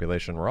of the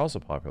population were also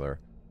popular.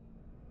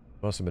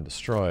 Most have been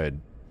destroyed.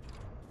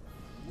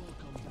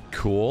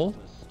 Cool.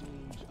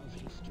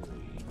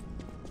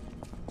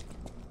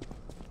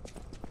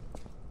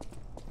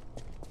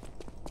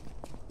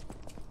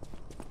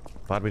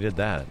 Glad we did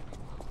that. I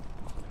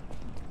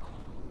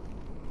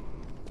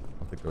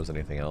don't think there was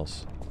anything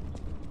else.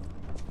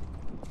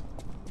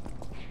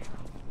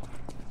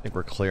 I think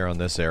we're clear on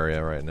this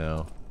area right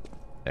now.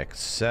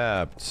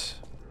 Except...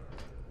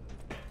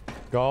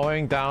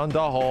 going down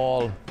the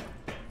hole.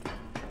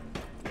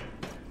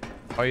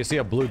 Oh, you see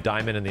a blue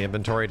diamond in the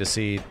inventory to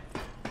see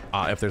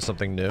if there's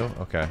something new?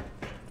 Okay.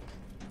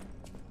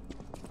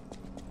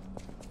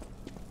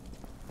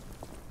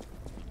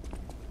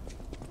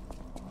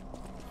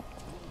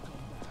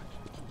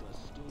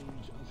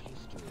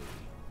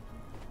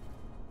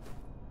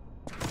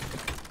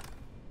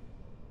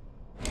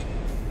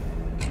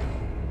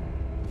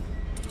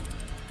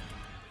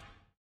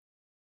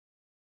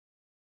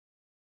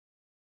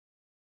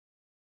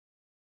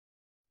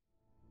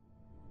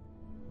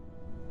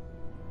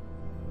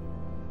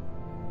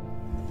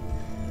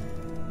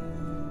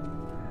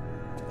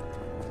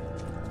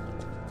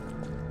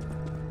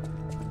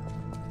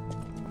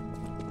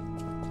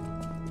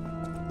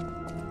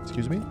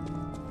 Excuse me?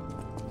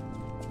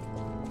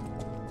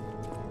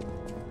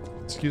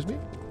 Excuse me?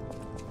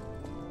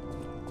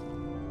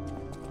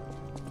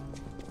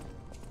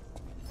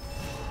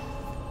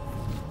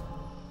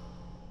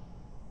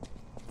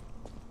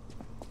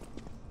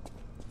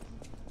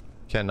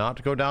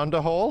 cannot go down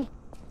the hole?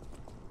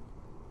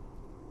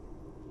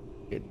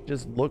 It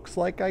just looks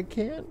like I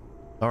can.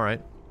 All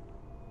right.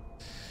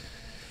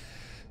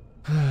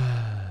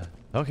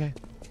 Okay.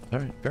 All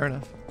right. Fair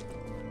enough.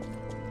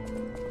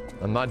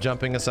 I'm not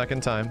jumping a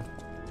second time.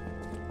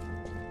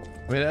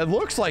 I mean, it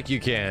looks like you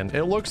can.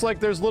 It looks like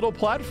there's little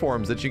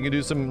platforms that you can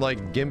do some,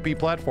 like, gimpy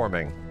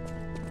platforming.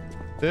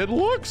 It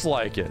looks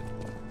like it.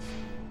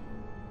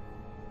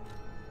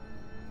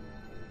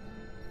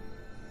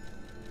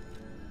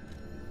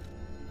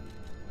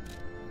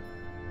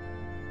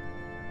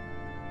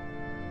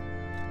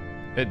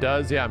 It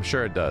does? Yeah, I'm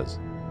sure it does.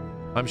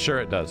 I'm sure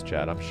it does,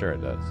 Chad. I'm sure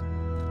it does.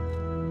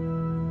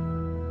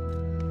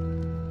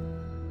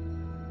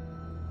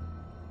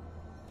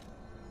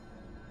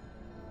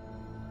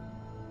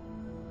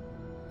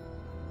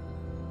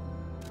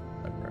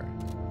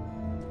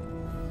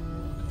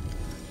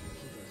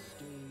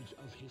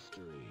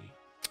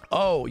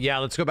 Oh, yeah,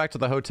 let's go back to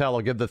the hotel.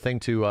 I'll give the thing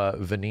to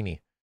Vanini.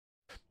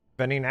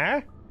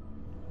 Vanina?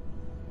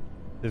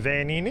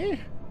 Vanini?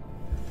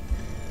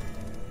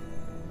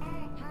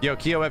 Yo,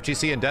 Kyo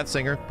FGC and Death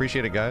Singer.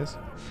 Appreciate it, guys.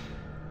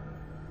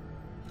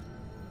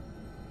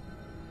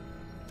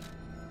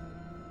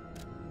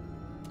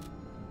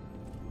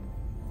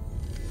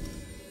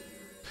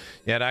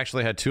 Yeah, it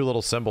actually had two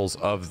little symbols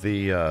of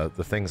the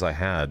things I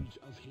had.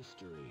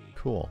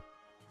 Cool.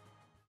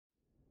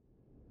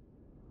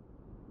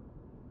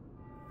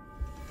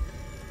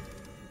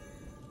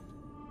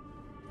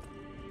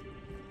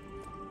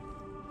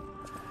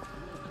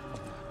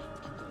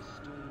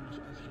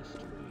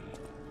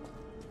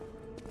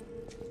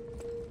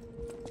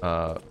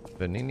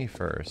 Vanini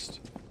first.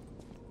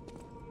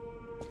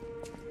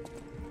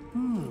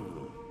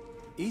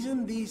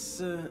 Isn't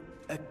this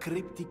a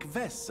cryptic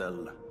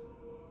vessel?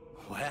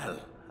 Well,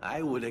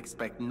 I would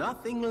expect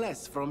nothing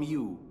less from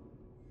you.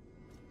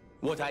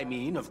 What I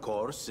mean, of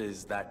course,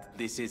 is that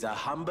this is a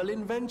humble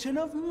invention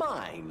of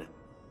mine.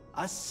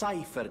 A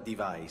cipher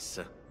device.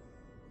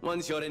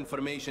 Once your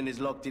information is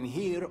locked in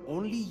here,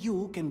 only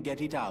you can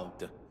get it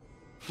out.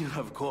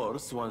 Of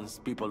course, once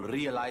people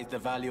realize the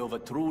value of a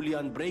truly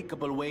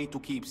unbreakable way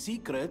to keep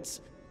secrets,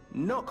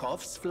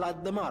 knockoffs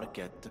flood the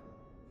market.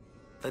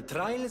 The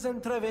trials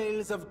and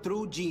travails of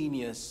true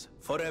genius,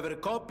 forever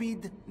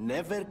copied,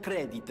 never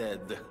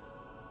credited.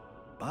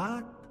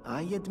 But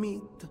I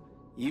admit,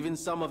 even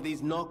some of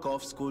these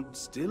knockoffs could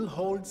still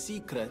hold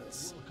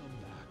secrets.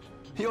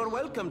 You're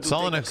welcome to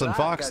Solinix and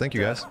Fox, thank you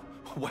guys.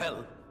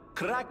 Well,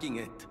 cracking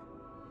it.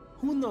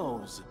 Who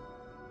knows?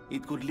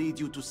 It could lead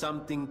you to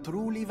something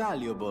truly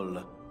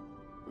valuable.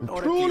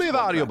 Or Truly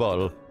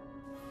valuable.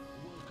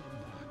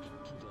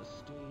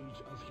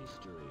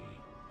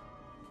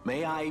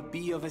 May I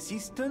be of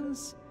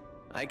assistance?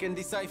 I can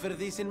decipher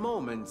this in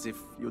moments if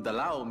you'd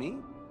allow me.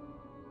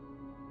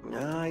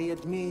 I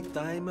admit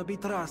I'm a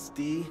bit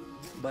rusty,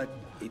 but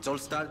it's all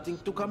starting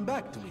to come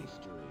back to me.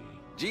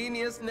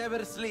 Genius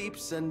never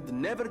sleeps and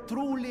never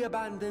truly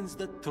abandons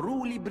the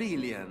truly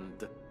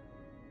brilliant.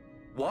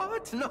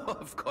 What? No,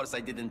 of course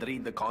I didn't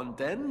read the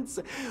contents.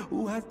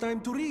 Who has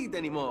time to read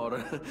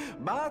anymore?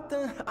 But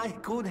I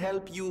could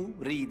help you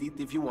read it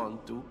if you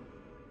want to.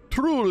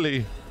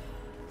 Truly.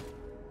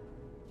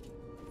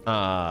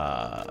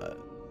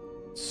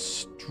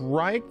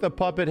 Strike the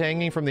puppet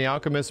hanging from the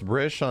Alchemist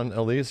Bridge on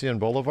Elysian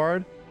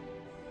Boulevard.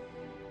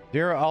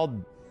 Dear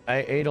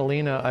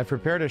Adalina, I've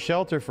prepared a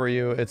shelter for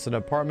you. It's an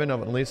apartment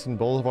on Elysian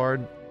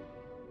Boulevard.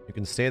 You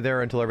can stay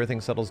there until everything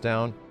settles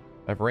down.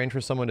 I've arranged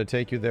for someone to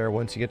take you there.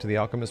 Once you get to the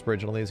Alchemist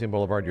Bridge on Elysian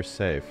Boulevard, you're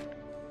safe.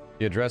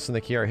 The address and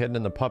the key are hidden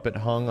in the puppet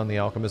hung on the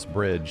Alchemist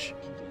Bridge.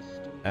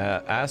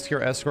 Ask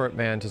your escort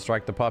man to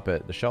strike the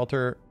puppet. The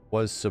shelter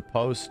was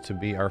supposed to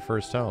be our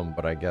first home,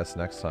 but I guess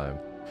next time.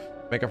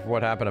 Make up for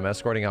what happened. I'm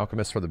escorting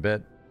alchemists for the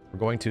bit. We're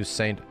going to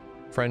St.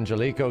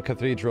 Frangelico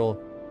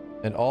Cathedral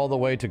and all the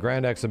way to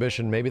Grand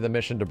Exhibition. Maybe the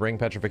mission to bring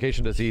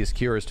petrification disease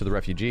cures to the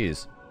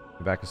refugees.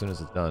 Be back as soon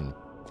as it's done.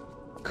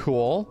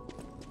 Cool.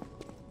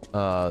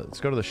 Let's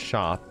go to the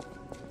shop.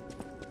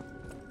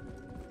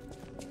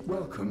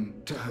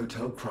 Welcome to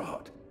Hotel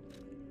Krat.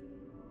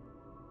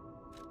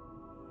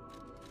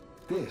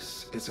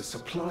 This is a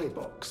supply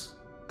box,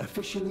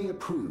 officially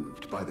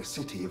approved by the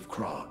city of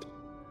Krat.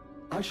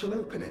 I shall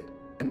open it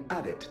and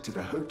add it to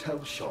the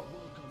hotel shop.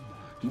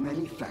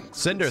 Many thanks.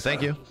 Cinder,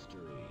 thank you.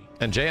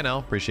 And JNL,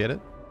 appreciate it.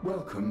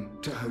 Welcome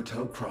to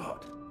Hotel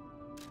Krat.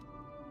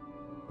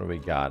 What do we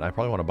got? I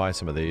probably want to buy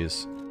some of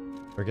these.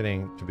 They're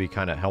getting to be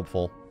kind of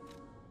helpful.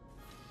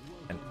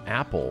 An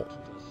apple.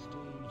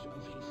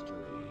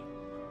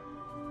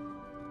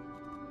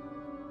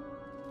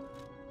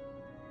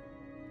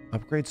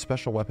 Upgrade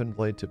special weapon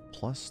blade to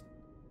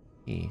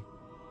 +E.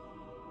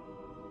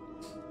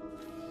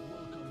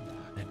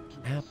 An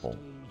apple.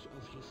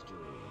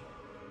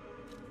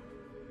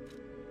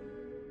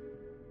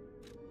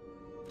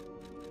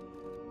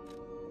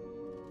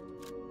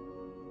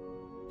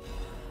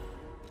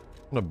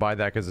 I'm gonna buy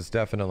that because it's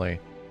definitely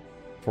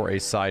for a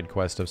side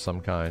quest of some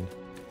kind.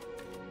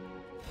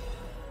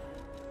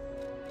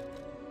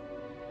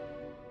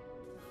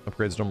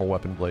 Upgrades normal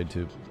weapon blade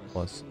to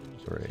 +3.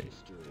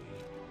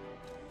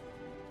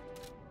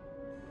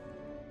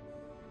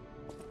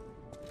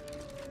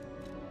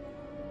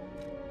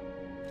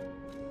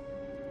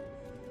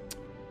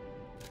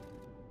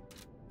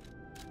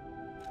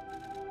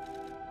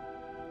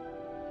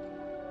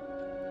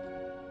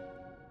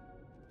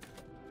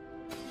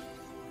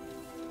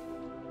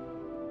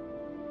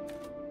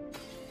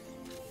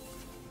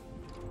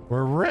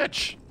 We're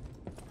rich.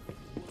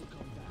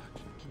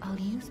 I'll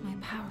use my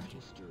power.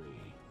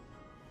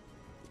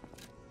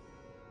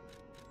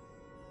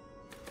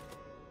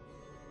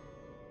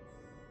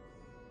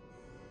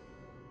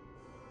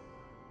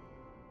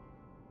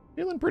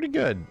 Feeling pretty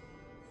good,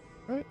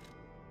 right?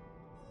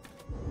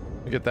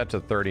 We get that to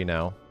 30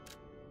 now.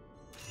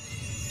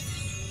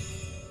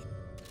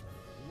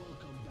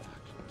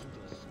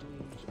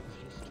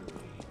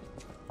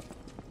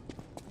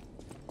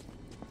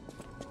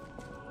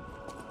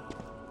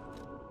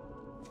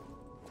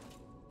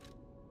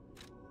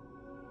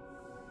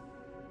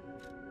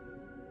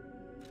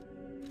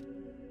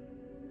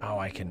 Oh,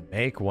 I can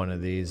make one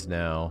of these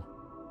now.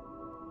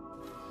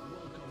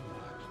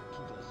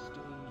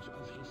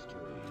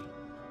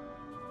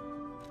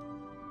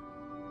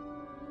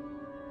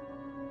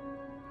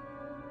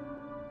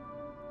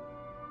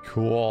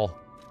 Cool.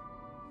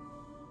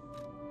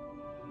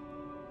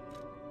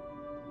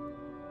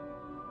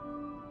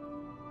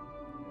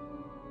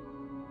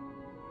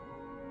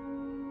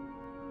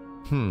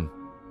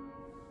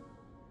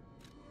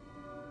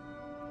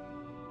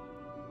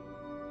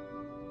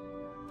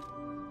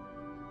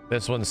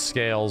 This one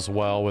scales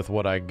well with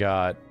what I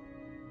got.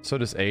 So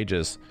does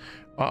Aegis.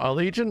 A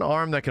Legion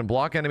arm that can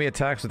block enemy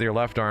attacks with your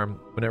left arm.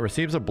 When it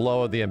receives a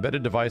blow, the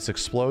embedded device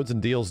explodes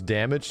and deals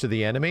damage to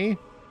the enemy.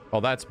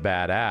 Oh, that's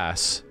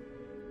badass.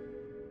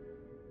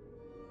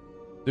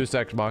 Deus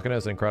Ex Machina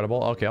is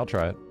incredible. Okay, I'll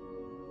try it.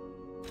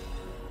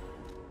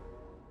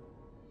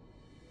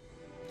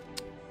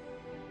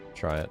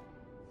 Try it.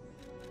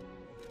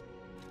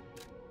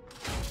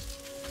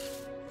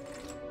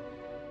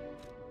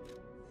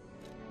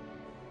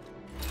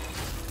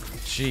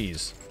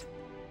 Jeez.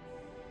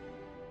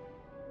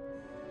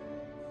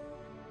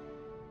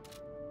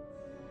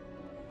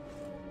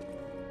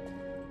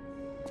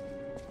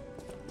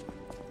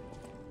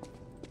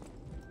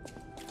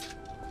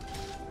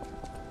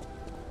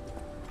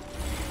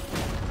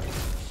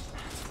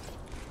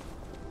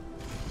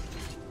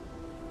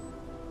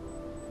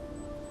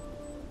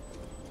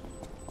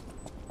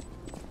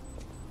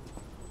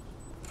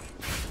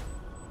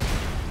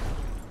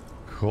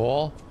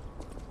 Cool.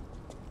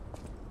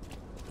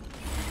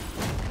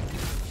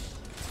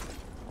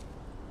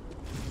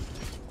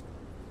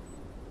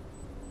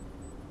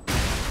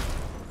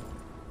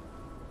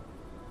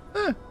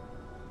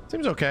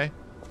 Seems okay.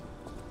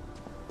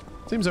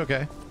 Seems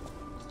okay.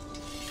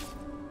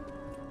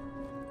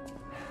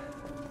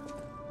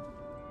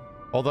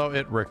 Although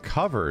it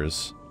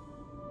recovers.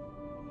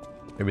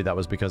 Maybe that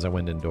was because I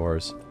went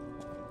indoors.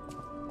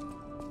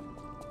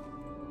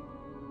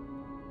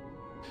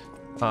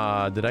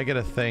 Did I get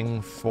a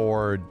thing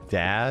for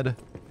Dad?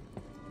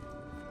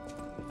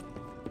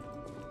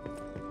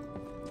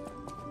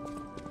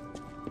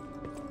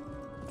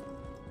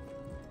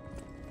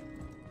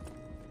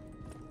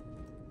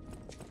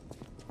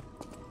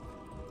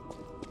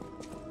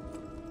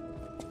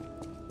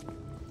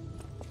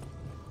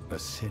 The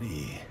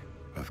city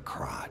of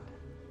Krat.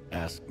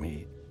 Ask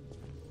me.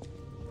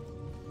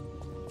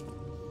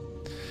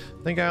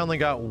 I think I only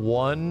got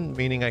one,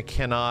 meaning I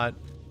cannot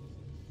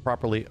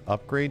properly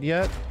upgrade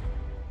yet.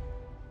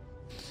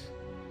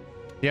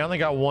 Yeah, I only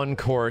got one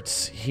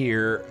quartz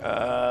here.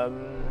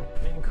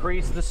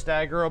 Increase the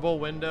staggerable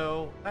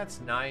window. That's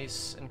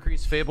nice.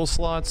 Increase fable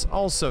slots.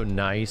 Also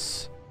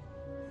nice.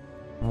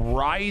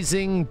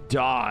 Rising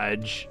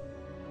dodge.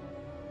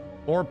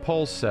 More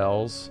pulse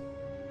cells.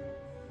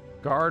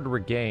 Guard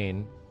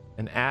regain.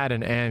 And add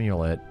an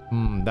amulet.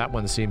 That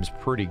one seems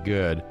pretty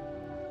good.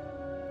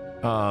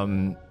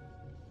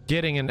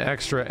 Getting an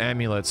extra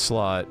amulet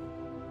slot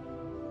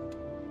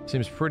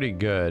seems pretty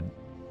good.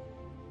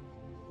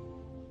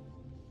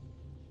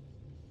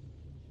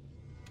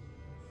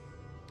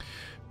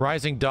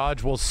 Rising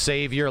dodge will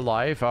save your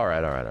life. All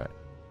right.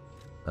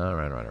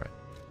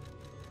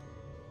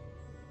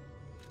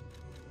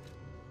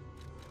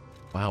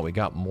 Wow, we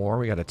got more.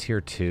 We got a tier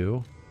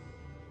 2.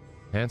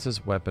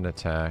 Enhances weapon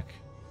attack.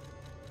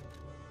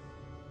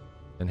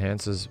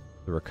 Enhances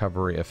the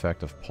recovery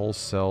effect of pulse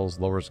cells.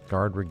 Lowers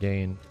guard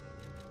regain.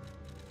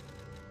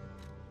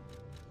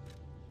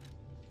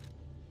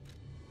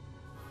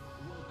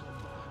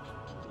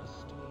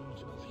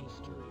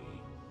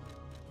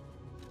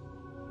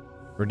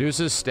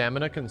 Reduces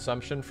stamina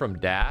consumption from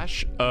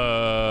dash?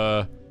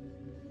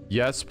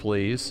 Yes,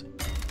 please.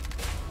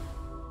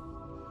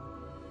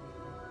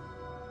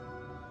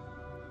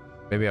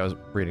 Maybe I was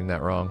reading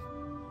that wrong.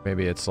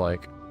 Maybe it's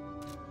like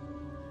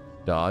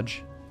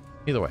dodge.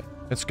 Either way,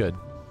 it's good.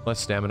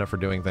 Less stamina for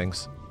doing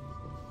things.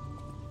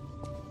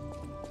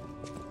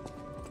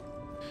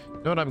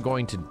 You know what I'm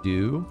going to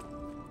do?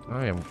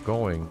 I am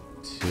going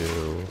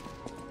to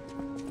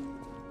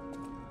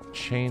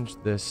change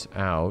this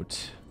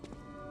out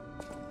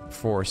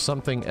for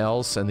something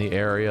else in the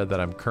area that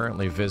I'm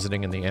currently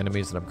visiting and the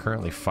enemies that I'm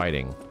currently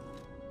fighting.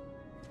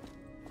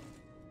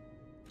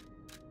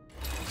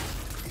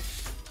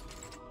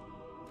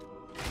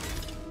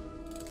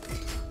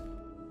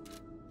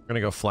 I'm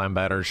gonna go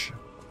flambatters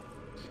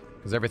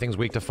because everything's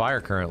weak to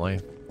fire currently.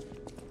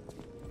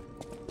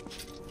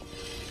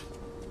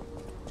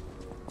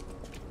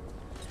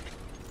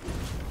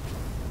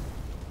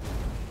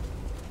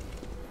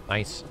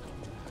 Nice.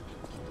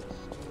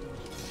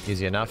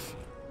 Easy enough.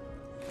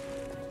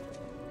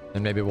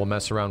 And maybe we'll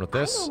mess around with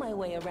this. I know my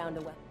way around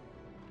a weapon.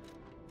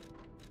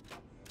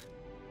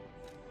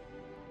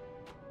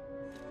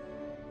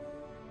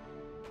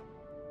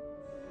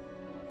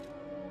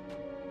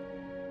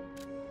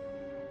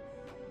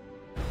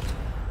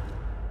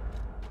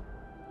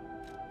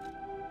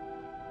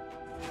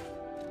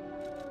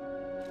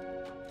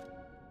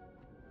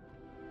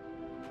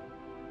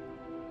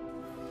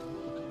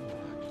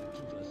 Welcome back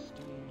to the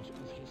stage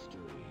of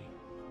history.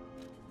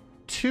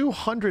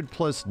 200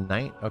 plus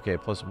 9. Okay,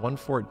 plus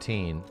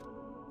 114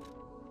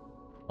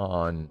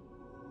 on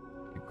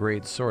the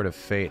Great Sword of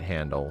Fate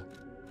handle.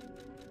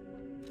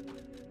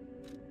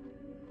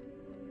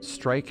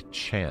 Strike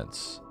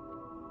chance.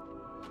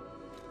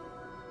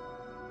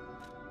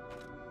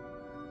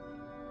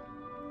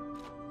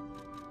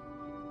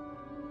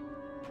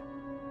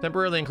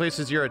 Temporarily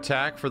increases your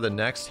attack for the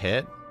next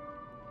hit.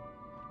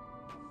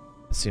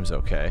 That seems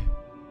okay.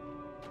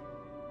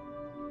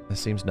 That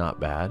seems not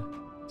bad.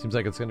 Seems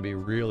like it's going to be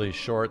really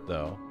short,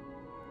 though.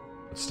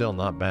 But still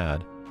not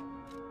bad.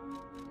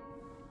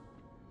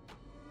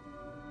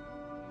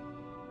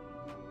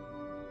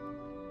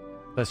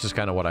 That's just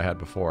kind of what I had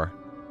before.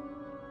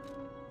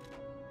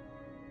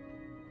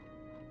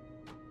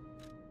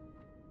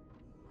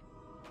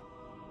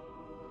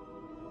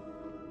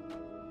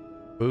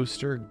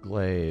 Booster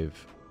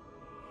glaive.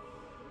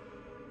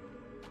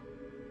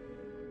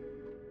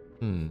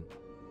 Hmm.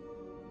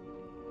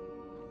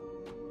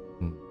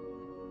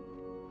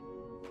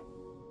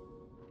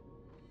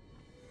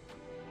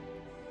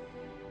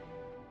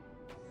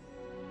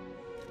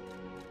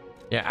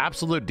 Yeah,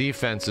 absolute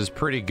defense is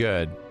pretty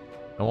good.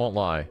 I won't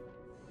lie.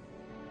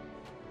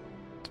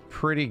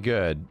 Pretty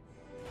good.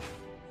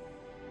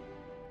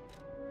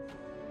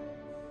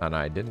 And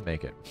I didn't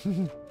make it.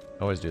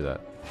 Always do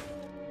that.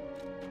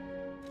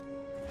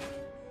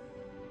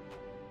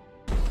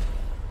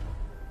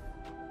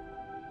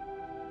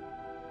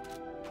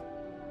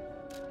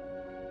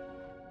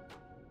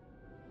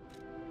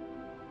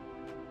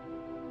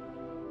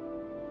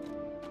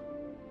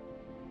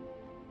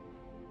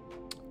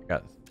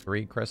 Got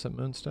 3 crescent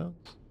moonstones.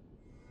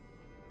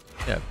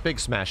 Yeah, big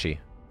smashy.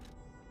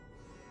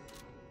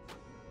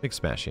 Big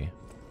smashy.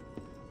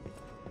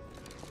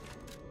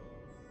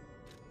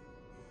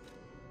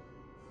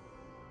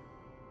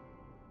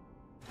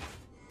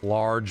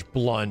 Large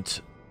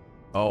blunt.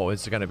 Oh,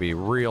 it's gonna be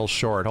real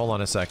short. Hold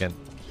on a second.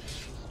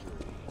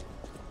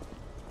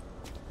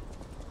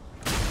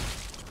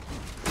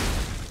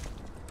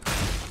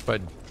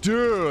 But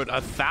dude,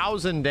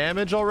 1,000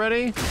 damage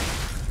already?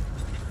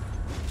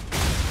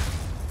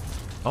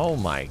 Oh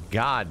my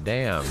god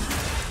damn.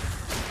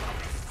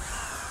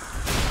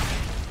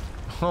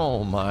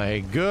 Oh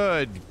my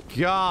good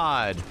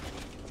god.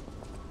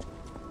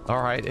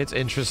 Alright, it's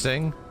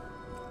interesting.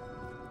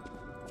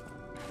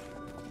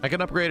 I can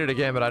upgrade it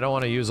again, but I don't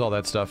want to use all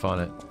that stuff on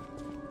it.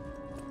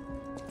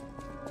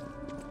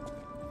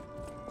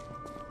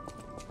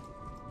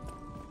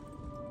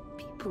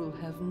 People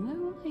have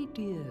no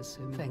idea,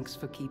 so thanks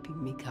for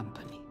keeping me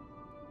company.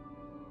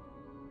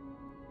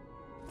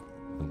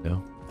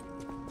 No.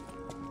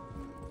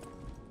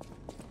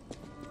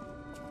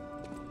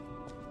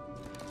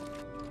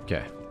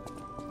 Okay.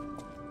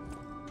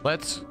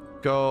 Let's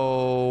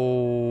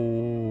go...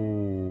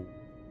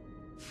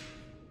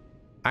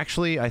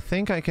 Actually, I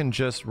think I can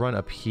just run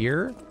up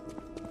here.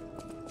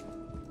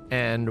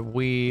 And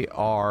we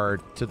are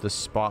to the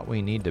spot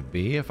we need to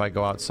be if I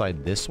go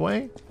outside this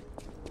way.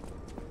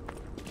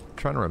 I'm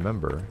trying to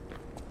remember.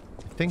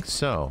 I think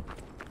so.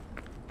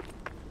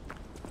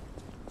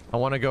 I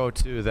want to go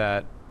to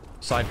that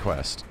side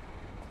quest.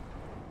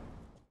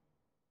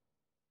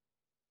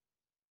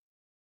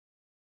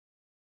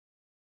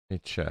 Let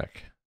me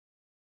check.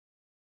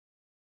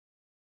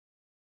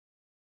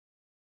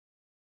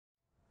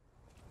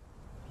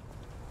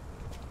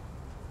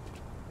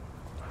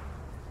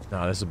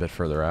 No, this is a bit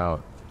further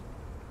out.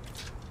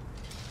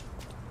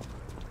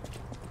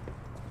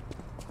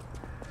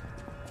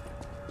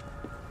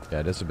 Yeah,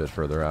 it is a bit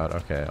further out.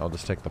 Okay, I'll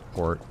just take the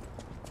port.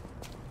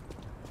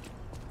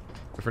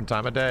 Different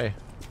time of day.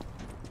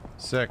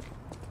 Sick.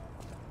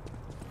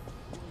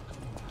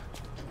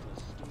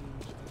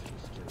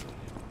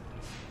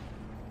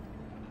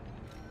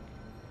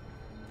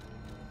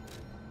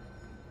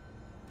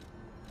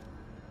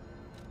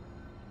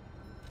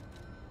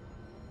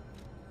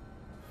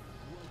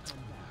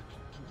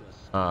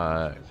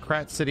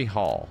 Krat City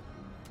Hall.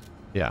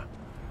 Yeah.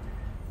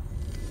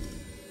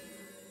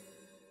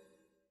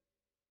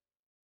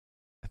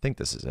 think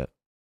this is it.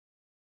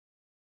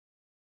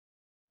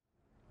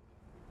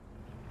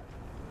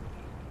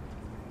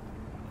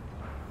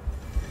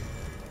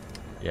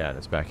 Yeah,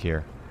 it's back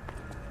here.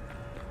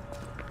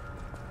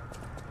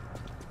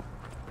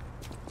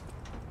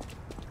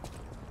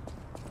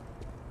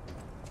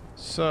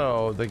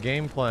 So, the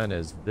game plan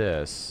is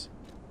this.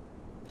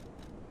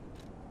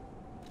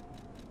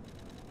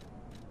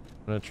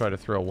 I'm gonna try to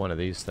throw one of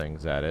these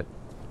things at it.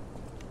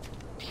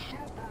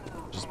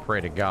 Just pray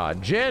to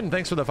God. Jen,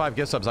 thanks for the 5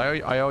 gift subs.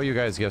 I owe you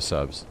guys gift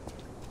subs.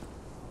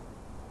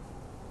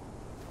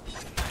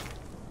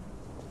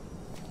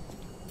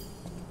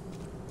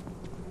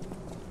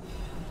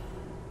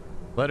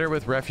 Letter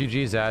with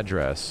refugee's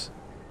address.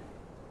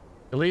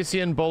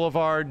 Elysian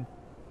Boulevard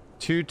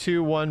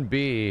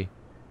 221B.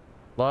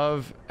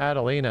 Love,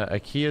 Adelina.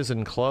 Akia's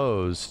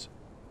enclosed.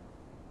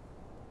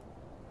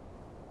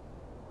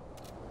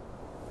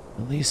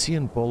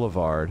 Elysian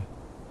Boulevard.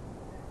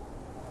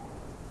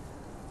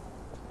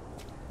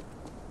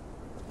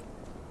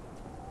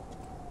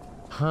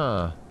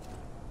 Huh.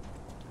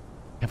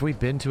 Have we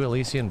been to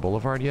Elysian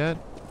Boulevard yet?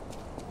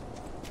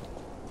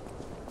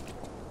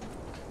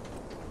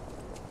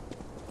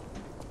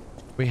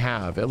 We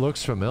have. It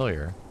looks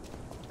familiar.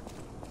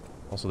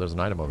 Also, there's an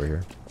item over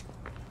here.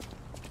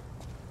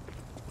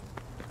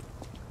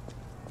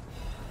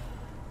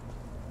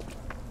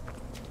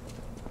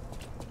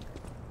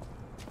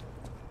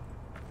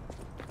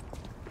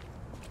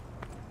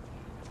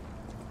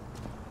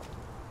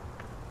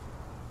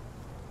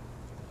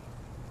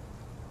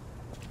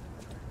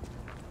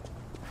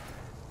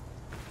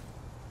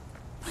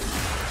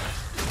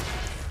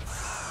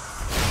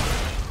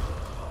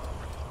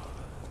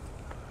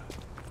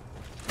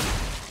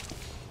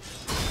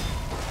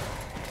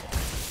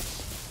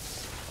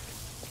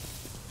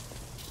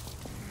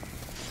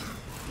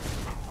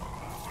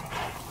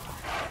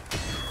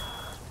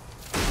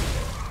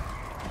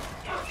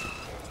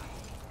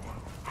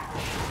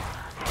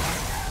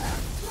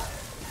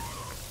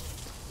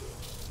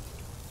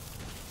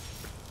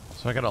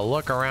 So I gotta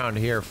look around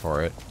here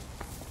for it.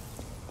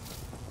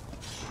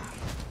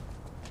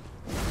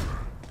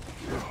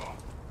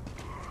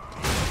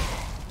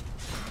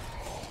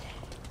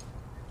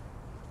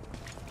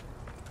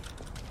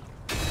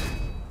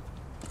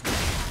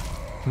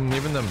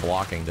 Even them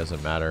blocking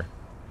doesn't matter.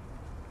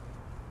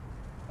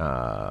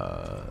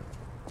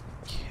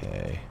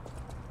 Okay.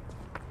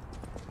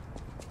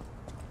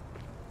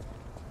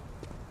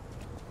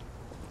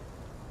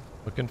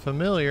 Looking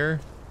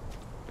familiar.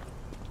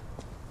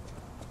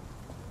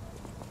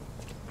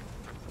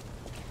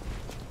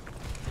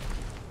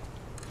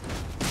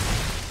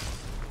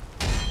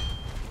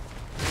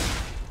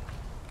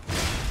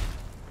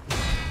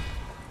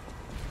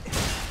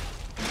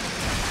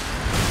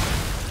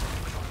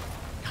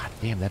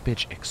 Damn, that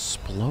bitch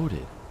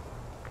exploded.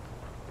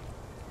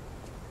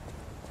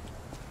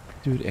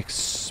 Dude,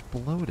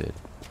 exploded.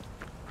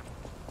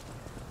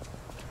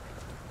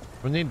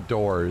 We need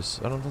doors.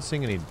 I don't see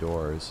any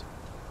doors.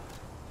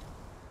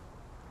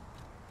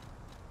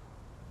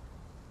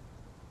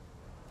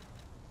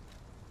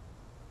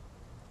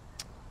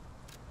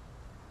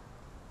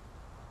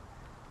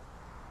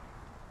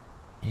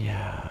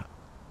 Yeah.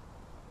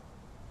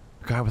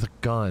 A guy with a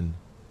gun.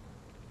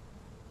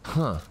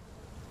 Huh.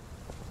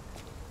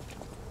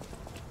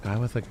 Guy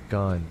with a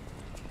gun.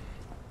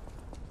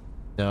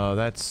 No,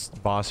 that's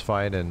boss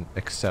fight and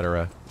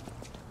etc.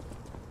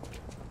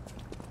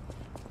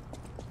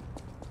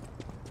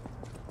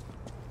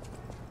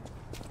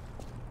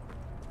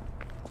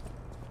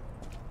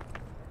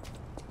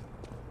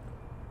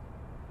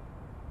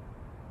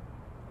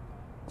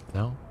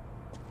 No?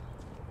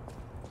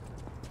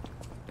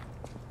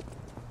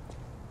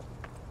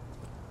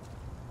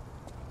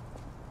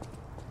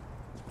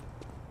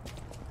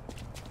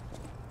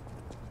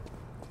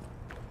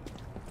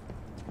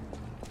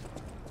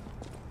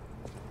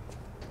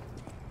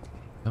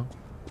 No?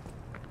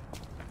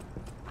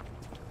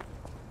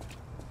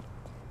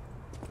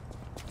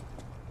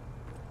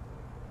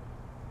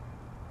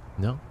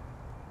 No?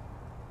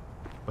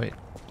 Wait.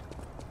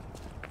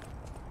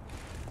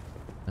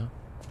 No?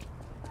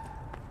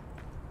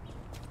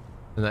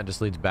 And that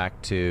just leads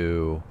back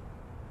to...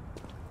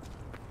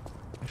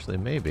 Actually,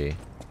 maybe.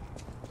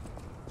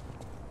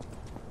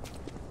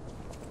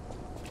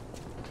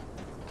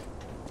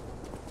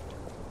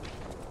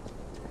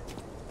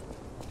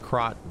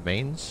 Crot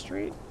Main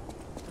Street?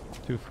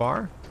 Too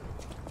far?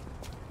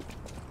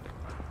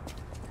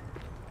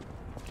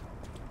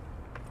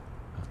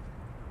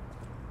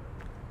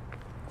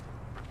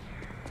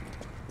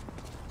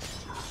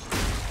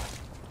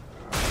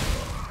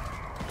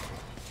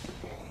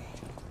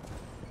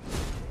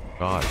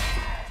 God.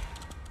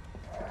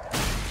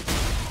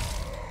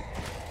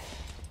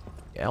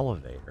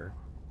 Elevator.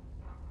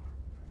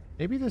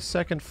 Maybe the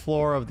second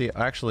floor of the...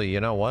 Actually, you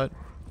know what?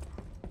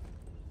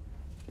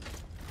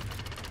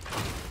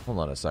 Hold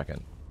on a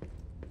second.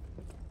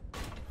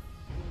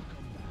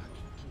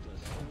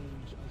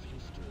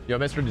 Yo,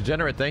 Mr.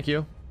 Degenerate, thank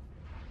you.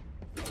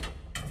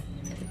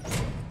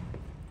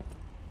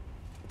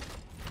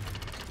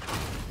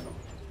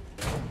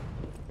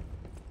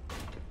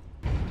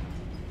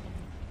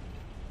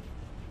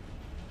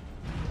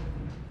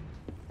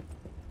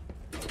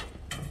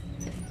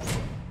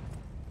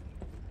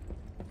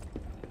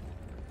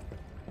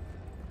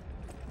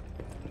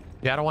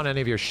 Yeah, I don't want any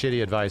of your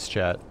shitty advice,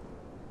 chat.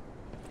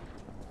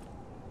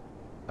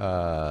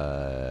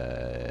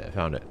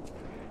 Found it.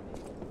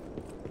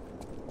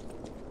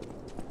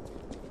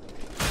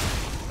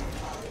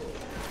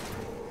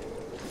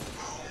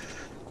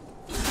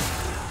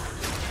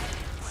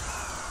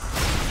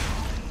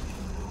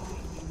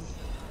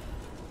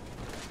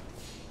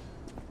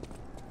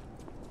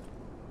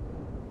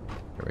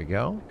 Here we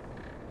go.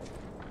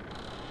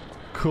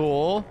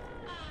 Cool.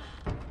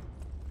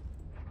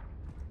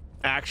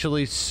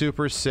 Actually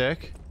super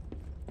sick.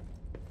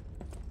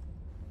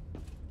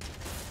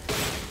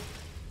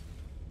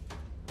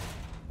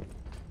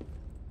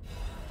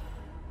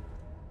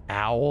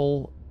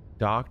 Owl,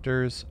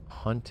 doctors,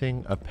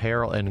 hunting,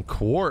 apparel, and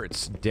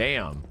quartz.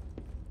 Damn.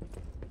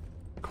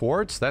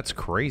 Quartz? That's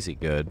crazy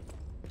good.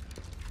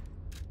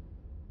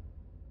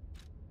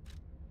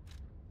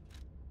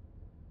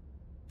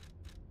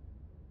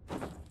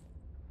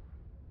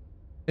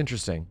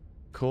 Interesting.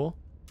 Cool.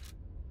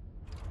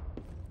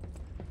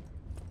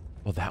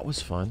 Well, that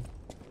was fun.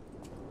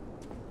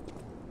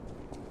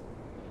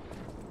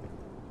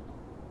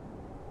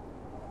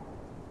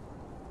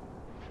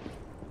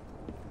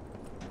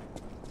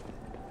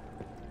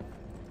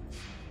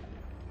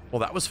 Well,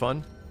 that was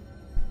fun.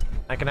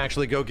 I can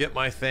actually go get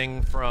my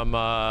thing from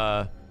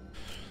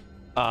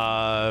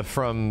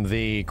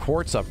the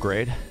quartz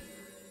upgrade.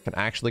 Can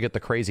actually get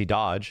the crazy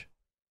dodge.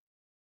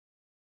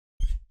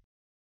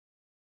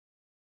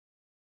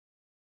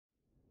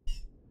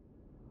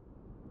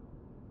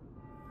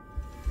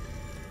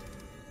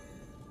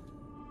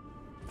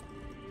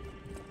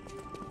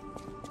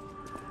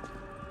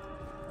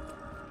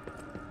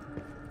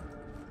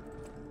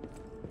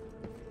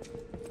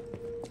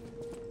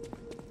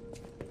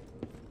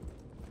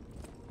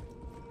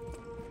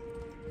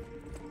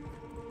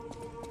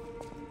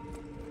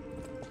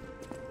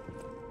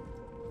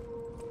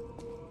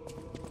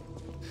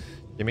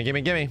 Gimme,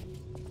 gimme, gimme.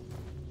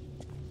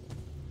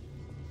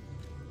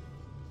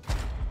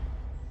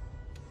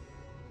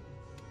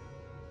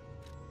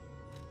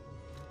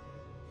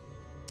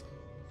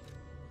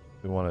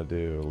 We want to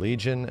do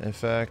Legion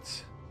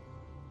effect.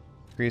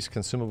 Increase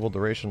consumable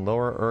duration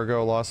lower,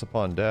 ergo loss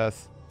upon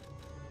death.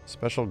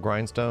 Special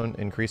grindstone,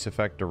 increase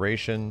effect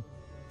duration.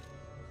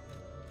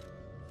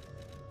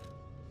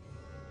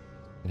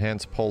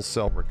 Enhance pulse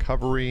cell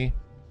recovery.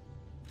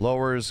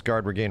 Lowers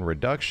guard regain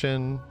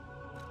reduction.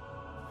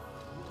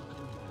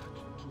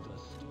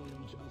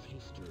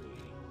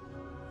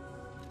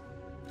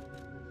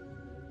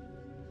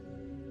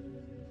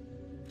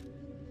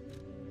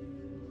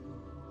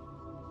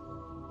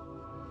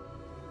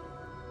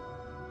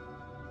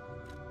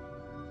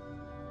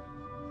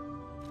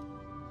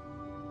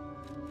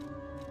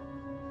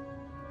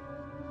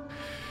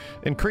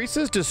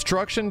 Increases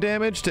destruction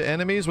damage to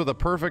enemies with a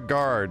perfect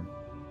guard.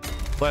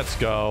 Let's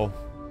go.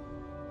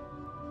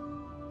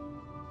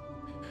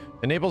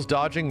 Enables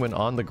dodging when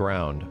on the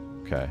ground.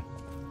 Okay.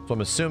 So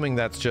I'm assuming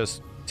that's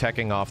just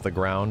teching off the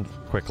ground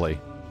quickly.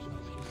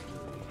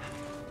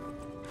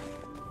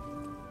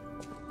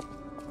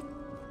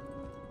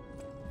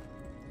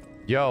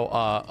 Yo,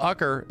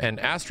 Ucker and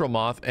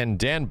Astromoth and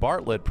Dan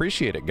Bartlett,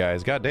 appreciate it,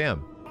 guys.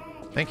 Goddamn.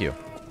 Thank you.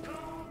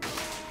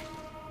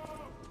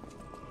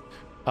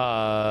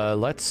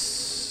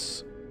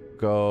 Let's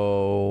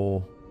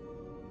go.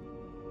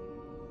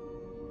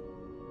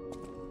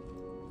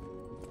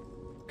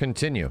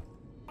 Continue.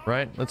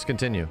 Right? Let's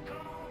continue.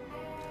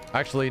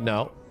 Actually,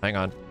 no. Hang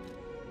on.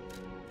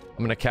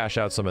 I'm gonna cash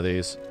out some of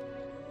these.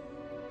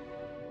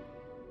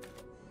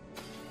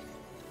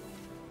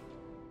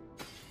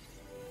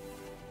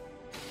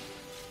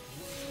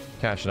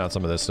 Cashing out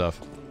some of this stuff.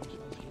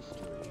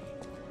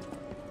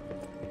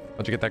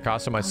 How'd you get that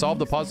costume? I solved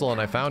the puzzle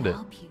and I found it.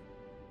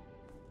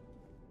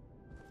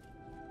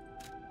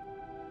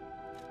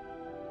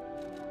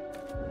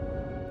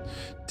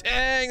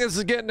 Dang, this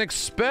is getting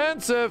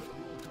expensive.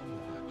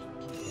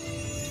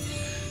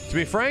 To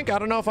be frank, I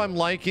don't know if I'm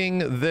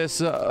liking this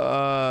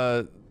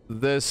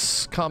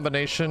this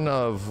combination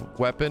of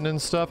weapon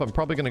and stuff. I'm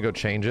probably gonna go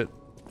change it.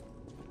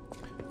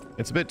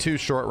 It's a bit too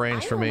short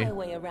range for me. I know my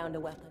way around a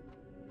weapon.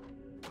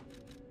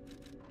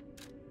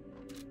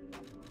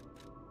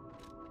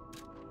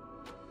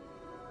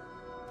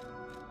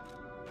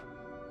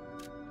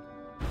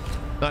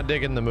 Not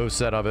digging the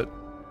moveset of it.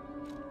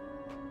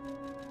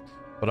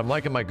 But I'm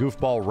liking my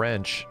goofball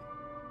wrench.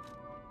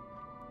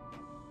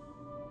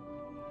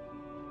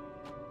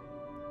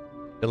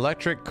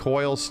 Electric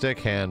coil stick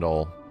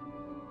handle.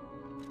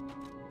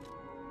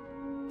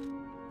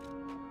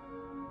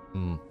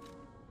 Hmm.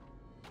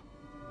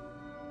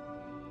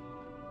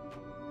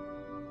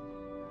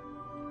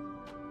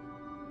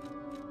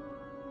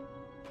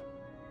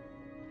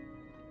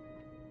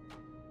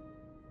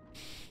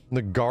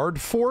 The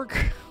guard fork?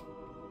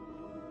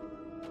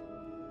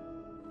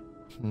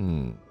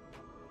 Hmm.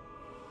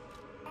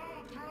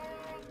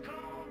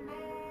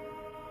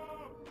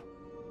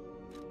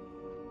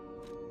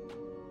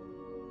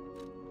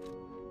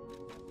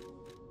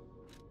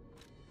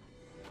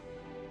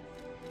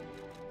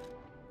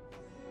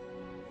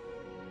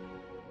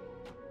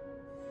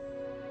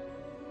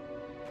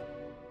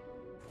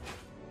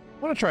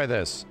 want to try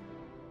this.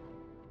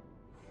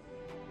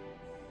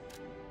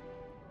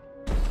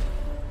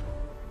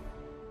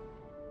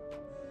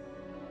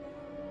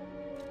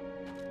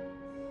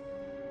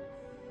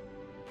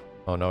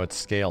 Oh no, it's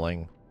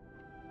scaling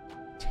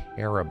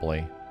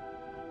terribly.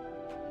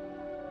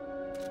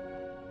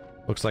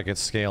 Looks like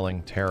it's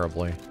scaling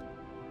terribly.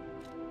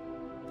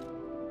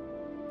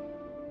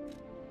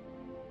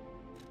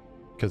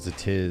 Because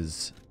it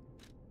is.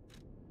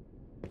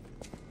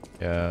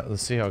 Yeah,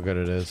 let's see how good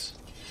it is.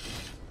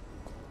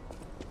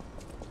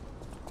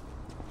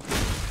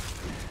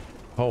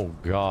 Oh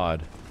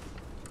god.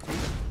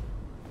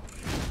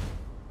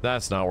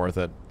 That's not worth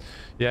it.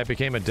 Yeah, it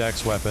became a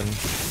dex weapon.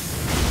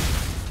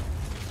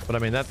 But I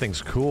mean, that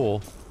thing's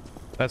cool.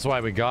 That's why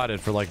we got it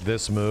for like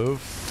this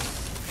move.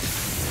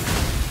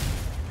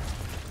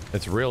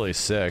 It's really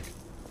sick.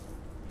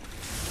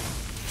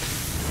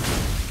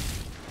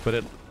 But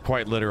it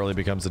quite literally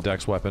becomes a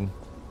dex weapon.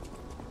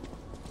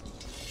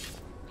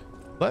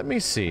 Let me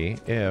see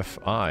if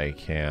I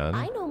can...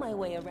 I know my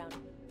way around.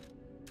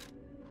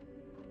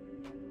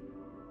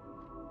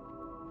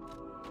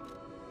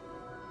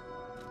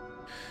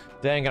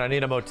 Dang it, I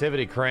need a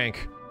motivity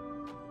crank.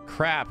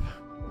 Crap.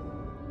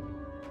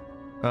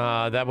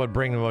 That would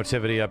bring the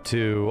motivity up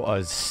to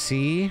a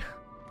C.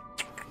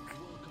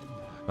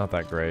 Not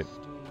that great.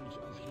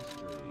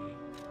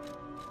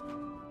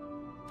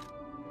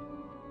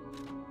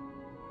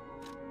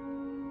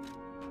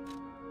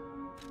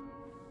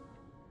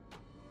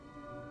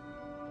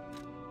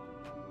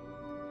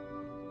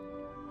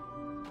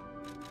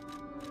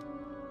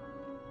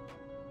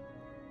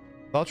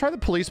 I'll try the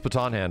police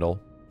baton handle.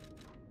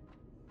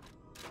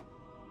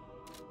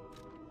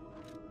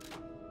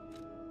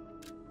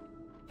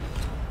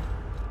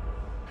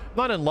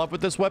 I'm not in love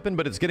with this weapon,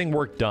 but it's getting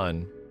work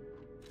done.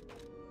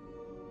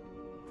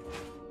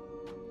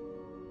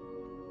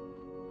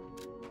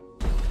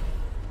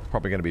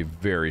 Probably going to be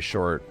very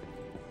short.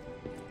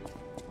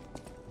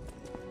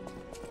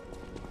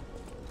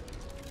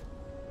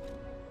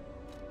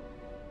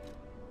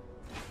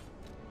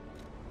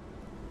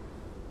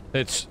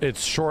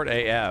 It's short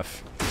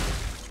AF.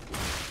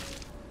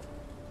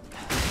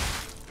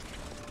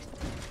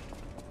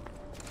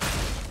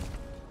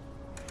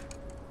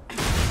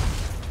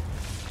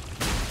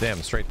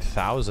 Damn, straight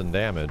 1,000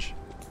 damage.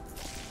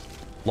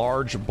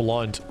 Large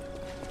blunt.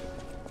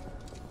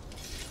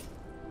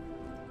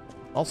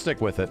 I'll stick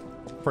with it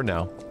for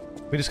now.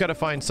 We just gotta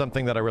find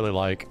something that I really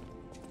like.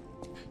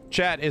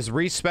 Chat, is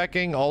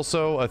respecking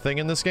also a thing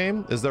in this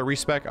game? Is there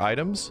respec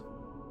items?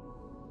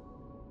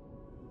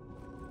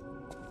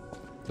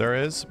 There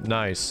is?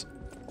 Nice.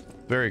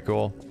 Very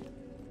cool.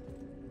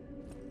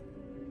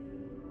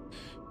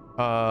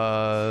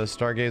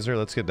 Stargazer,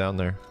 let's get down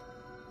there.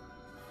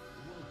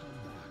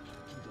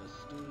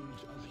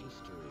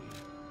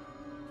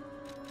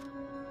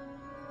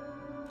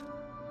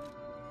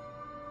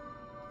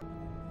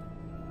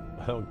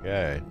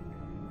 Okay.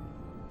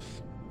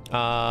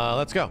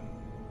 Let's go.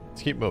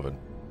 Let's keep moving.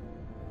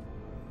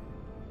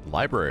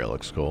 Library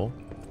looks cool.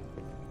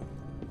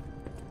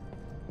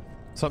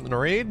 Something to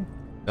read?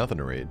 Nothing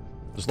to read.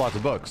 Just lots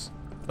of books.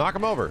 Knock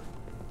them over.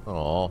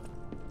 Aww.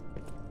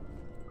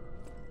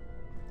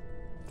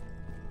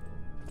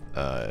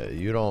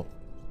 You don't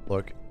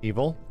look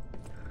evil.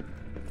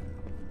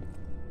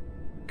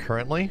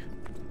 Currently?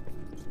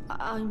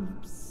 I'm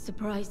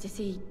surprised to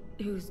see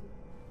who's,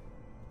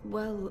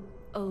 well,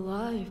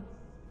 alive.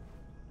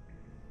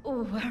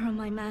 Oh, where are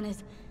my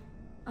manners?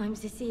 I'm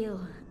Cecile,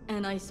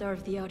 and I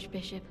serve the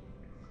Archbishop.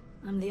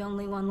 I'm the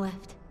only one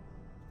left.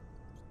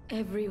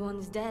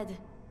 Everyone's dead.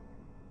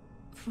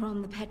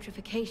 From the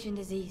petrification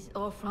disease,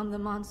 or from the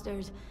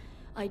monsters.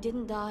 I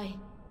didn't die.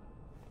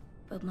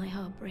 But my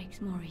heart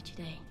breaks more each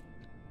day.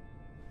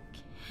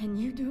 Can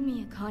you do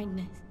me a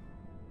kindness?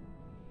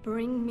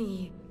 Bring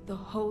me the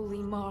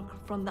holy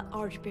mark from the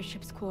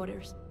Archbishop's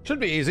quarters. Should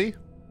be easy.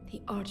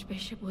 The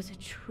Archbishop was a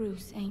true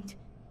saint.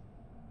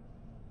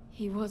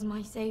 He was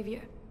my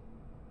savior.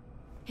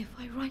 If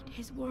I write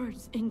his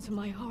words into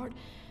my heart,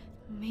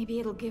 maybe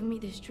it'll give me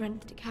the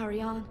strength to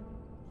carry on.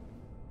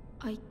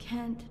 I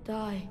can't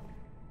die.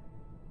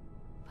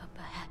 But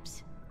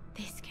perhaps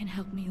this can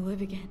help me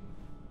live again.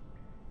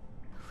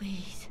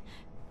 Please,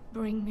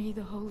 bring me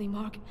the holy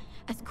mark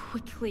as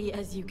quickly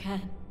as you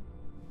can.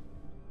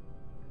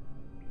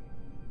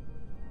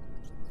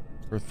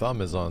 Her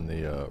thumb is on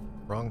the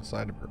wrong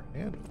side of her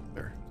hand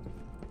there.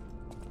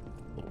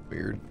 A little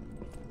weird.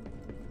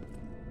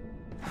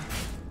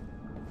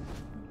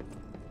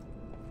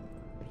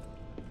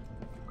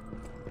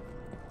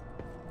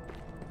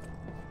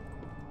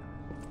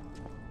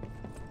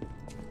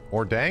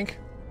 More dank?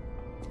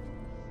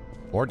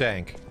 More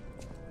dank.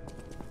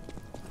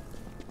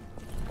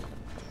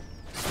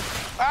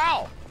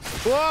 Ow!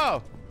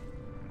 Whoa!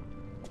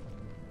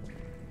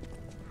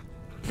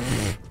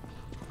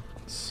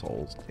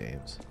 Souls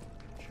games.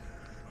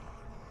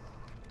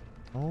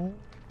 Oh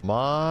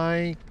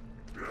my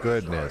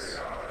goodness.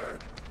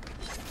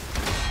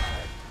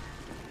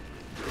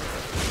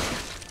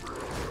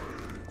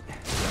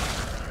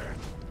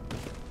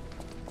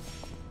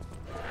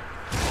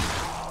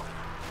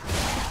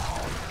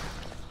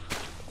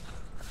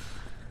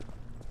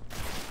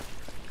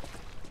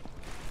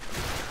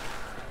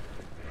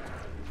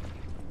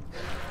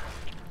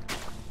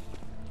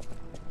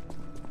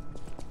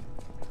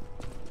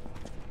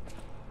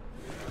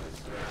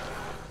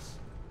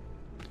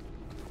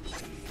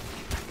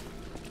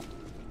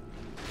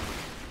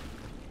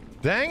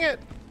 Dang it!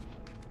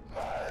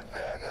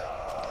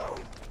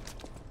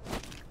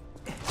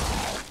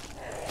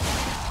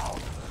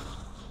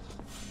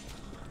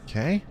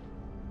 Okay.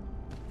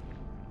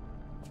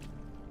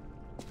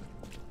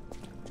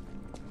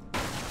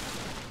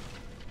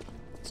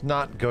 Let's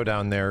not go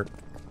down there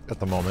at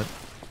the moment.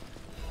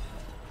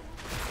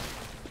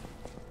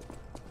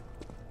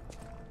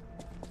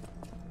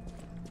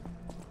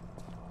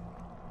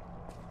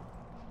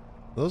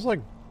 Those like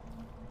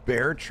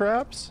bear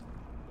traps?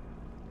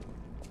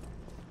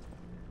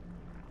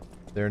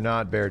 They're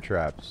not bear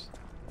traps.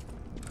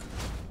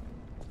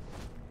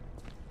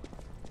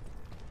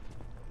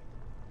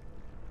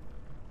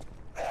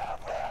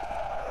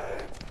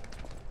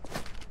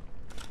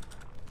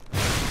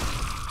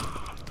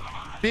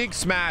 Big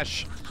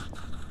smash!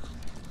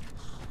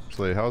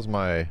 Actually, how's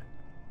my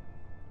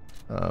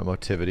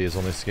motivity is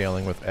only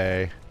scaling with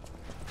A.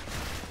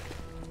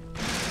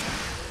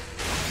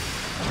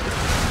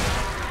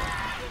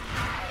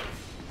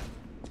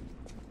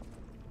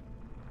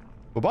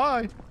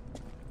 Bye-bye!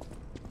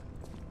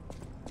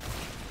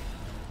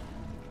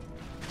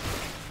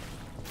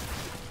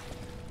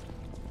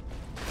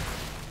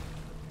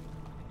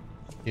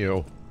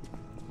 Ew.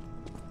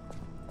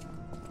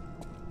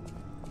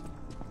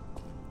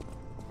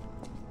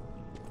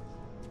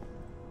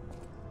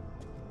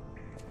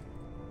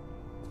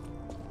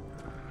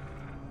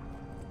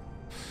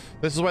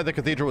 This is why the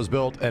cathedral was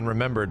built and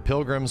remembered.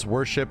 Pilgrims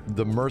worship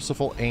the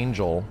merciful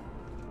angel.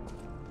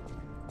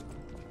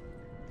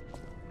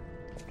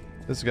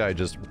 This guy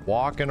just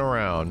walking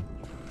around.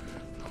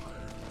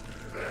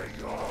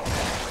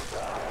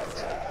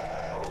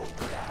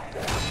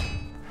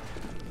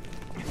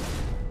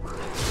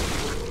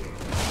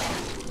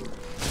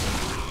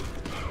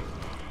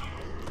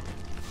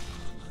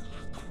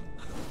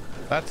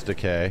 That's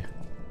decay.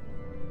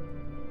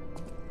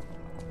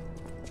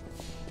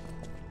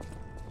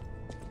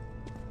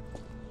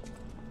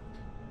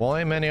 Well,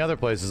 ain't many other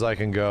places I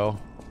can go.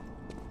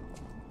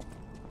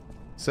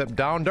 Except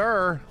down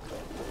there.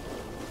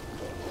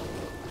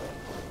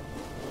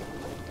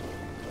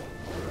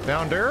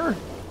 Down there?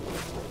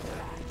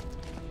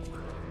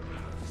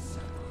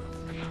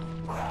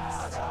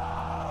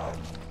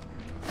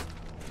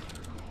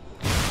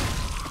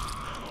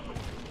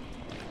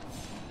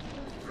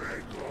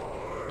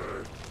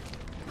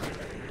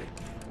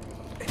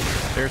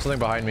 There's something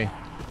behind me.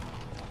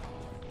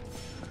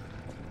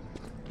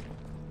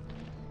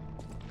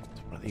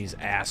 It's one of these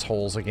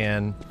assholes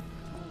again.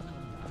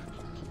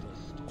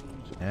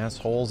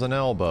 Assholes and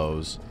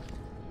elbows.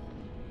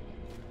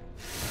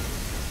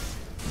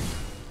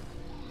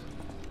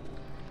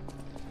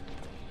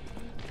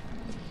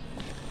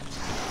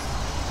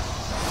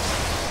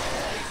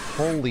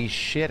 Holy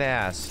shit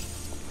ass.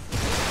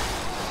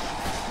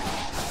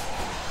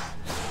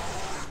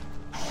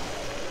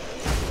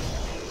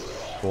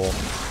 Cool.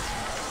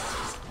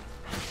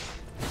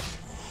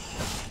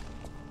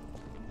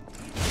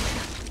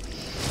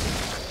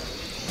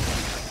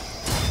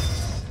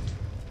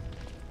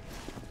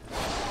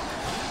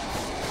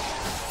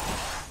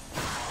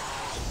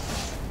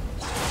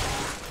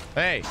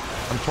 Hey,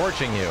 I'm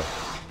torching you.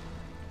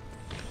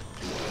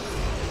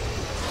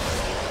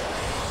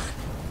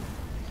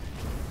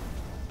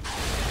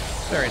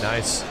 Very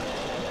nice.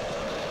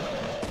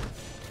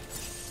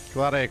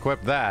 Glad I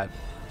equipped that.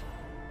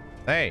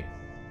 Hey,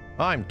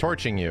 I'm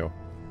torching you.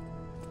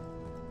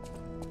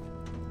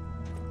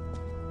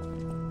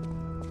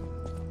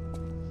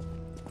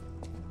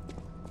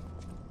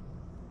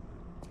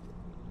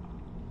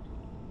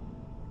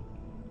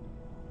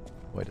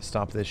 Way to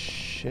stop this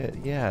shit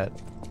yet.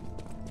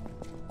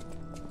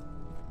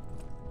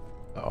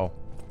 Uh-oh.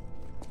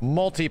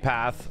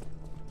 Multipath.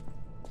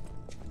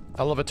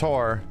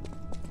 Elevator.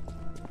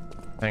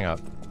 Hang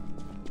up.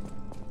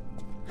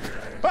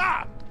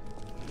 Ah!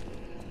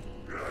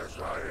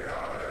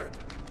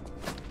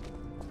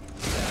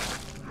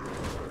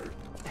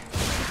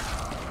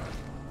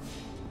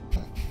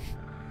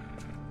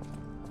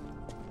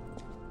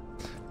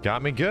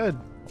 Got me good.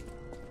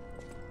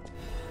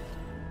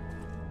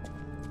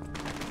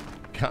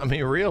 Got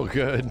me real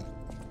good.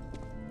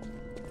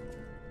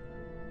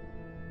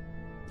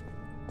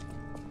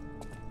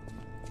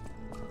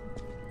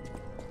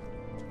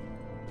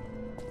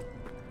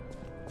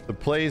 The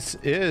place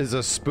is a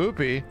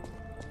spoopy.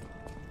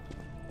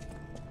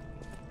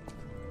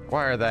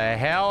 Where the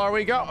hell are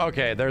we going?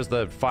 Okay, there's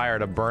the fire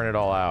to burn it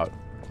all out.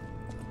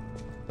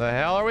 The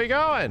hell are we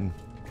going?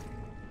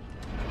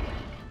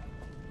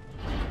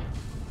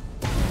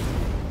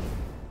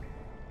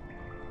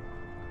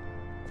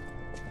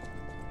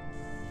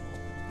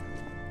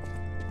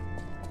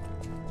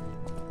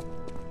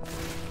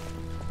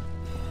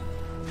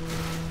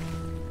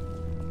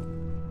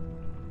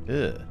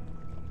 Ugh.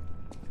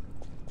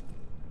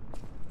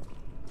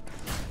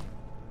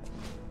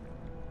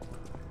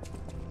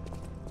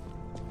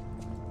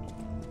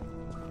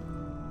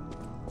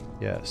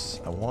 Yes,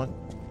 I want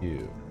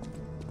you.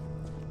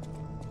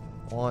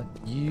 Want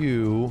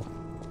you.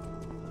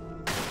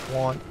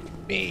 Want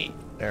me.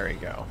 There we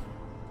go.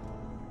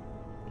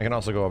 I can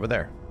also go over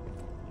there.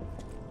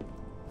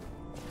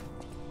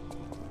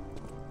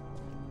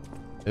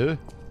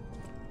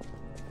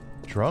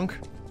 Drunk?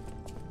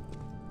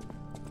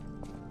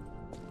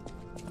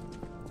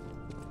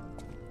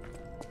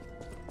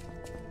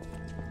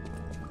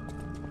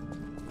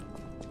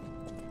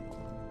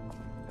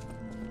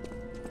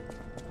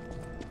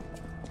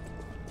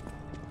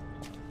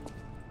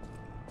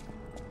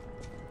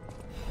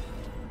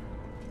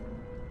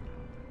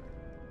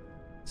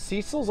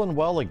 Cecil's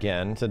unwell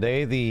again.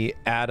 Today, the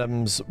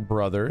Addams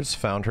brothers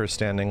found her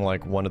standing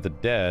like one of the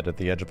dead at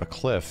the edge of a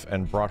cliff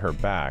and brought her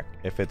back.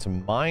 If it's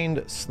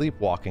mind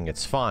sleepwalking,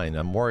 it's fine.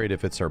 I'm worried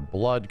if it's her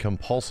blood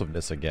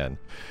compulsiveness again.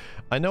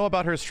 I know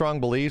about her strong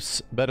beliefs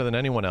better than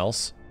anyone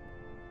else,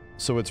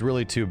 so it's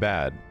really too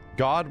bad.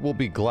 God will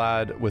be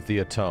glad with the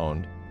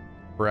atoned.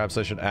 Perhaps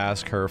I should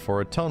ask her for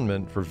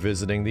atonement for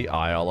visiting the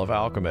Isle of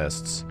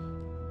Alchemists.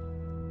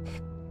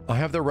 I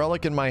have the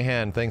relic in my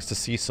hand thanks to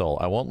Cecil.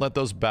 I won't let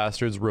those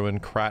bastards ruin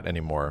Krat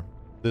anymore.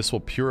 This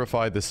will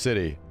purify the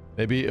city.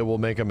 Maybe it will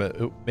make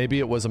maybe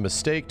it was a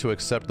mistake to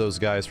accept those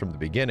guys from the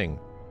beginning.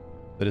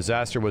 The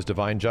disaster was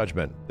divine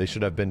judgment. They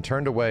should have been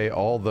turned away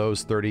all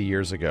those 30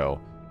 years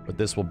ago. But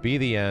this will be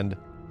the end.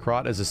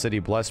 Krat is a city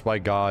blessed by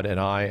God, and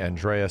I,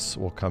 Andreas,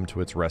 will come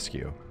to its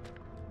rescue.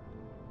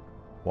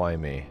 Why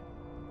me?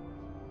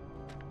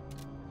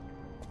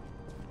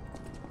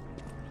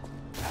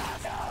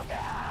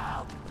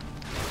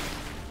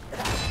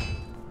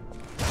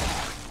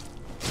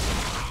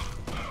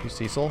 You,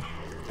 Cecil?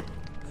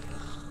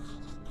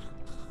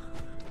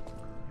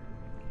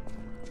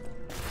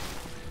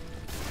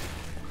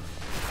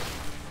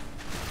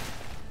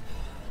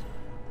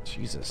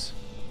 Jesus.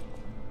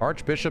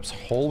 Archbishop's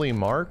holy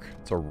mark?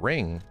 It's a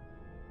ring.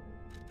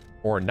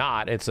 Or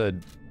not, it's a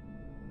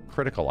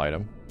critical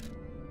item.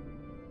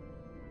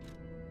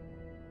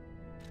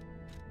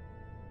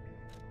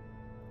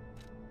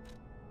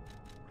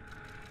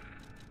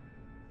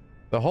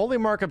 The holy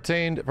mark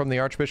obtained from the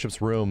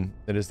Archbishop's room.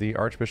 It is the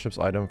Archbishop's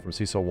item from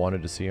Cecil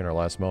wanted to see in her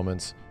last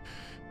moments.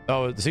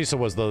 Oh, Cecil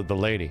was the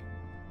lady.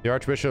 The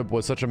Archbishop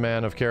was such a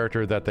man of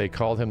character that they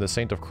called him the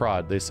Saint of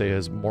Krat. They say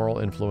his moral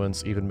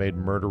influence even made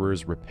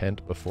murderers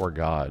repent before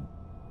God.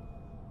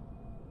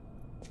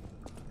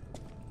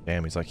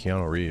 Damn, he's like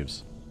Keanu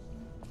Reeves.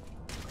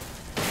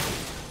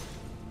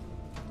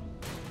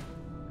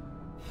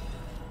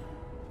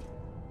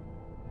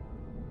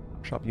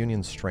 Shop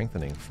Union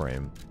strengthening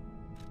frame.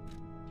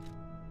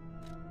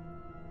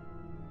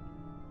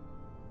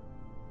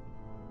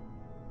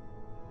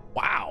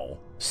 Wow.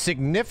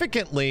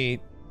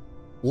 Significantly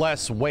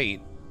less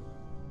weight.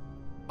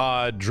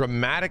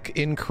 Dramatic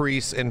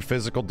increase in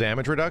physical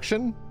damage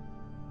reduction.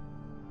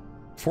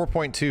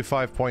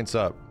 4.25 points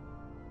up.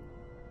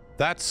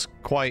 That's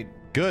quite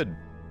good.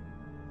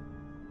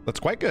 That's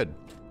quite good.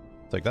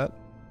 Take that.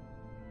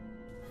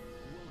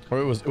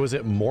 Or was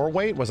it more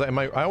weight? Was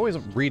I always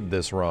read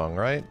this wrong,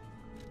 right?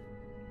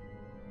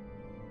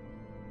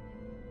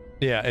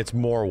 Yeah, it's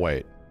more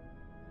weight.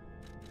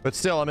 But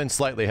still, I'm in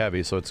slightly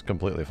heavy, so it's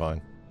completely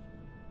fine.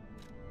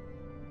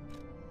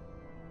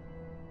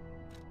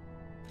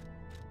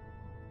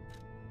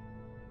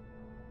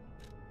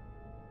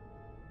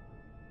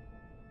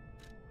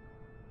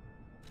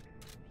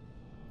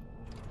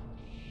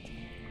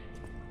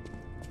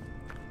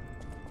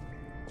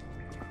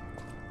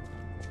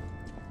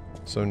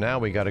 So now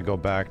we got to go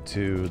back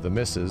to the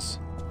missus.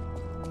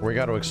 We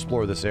got to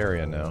explore this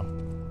area now.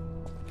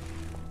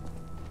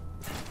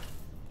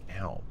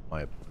 Ow,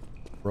 my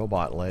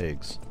robot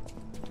legs.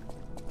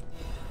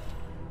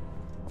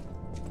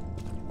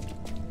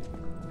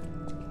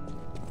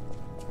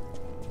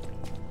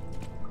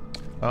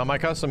 My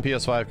custom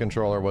PS5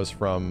 controller was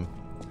from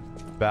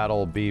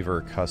Battle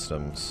Beaver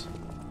Customs.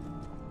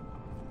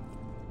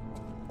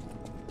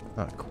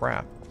 Ah,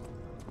 crap.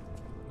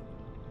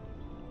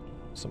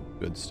 Some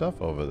good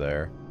stuff over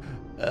there.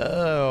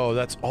 Oh,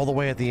 that's all the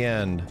way at the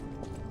end.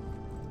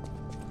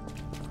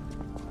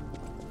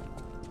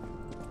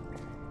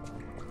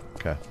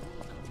 Okay.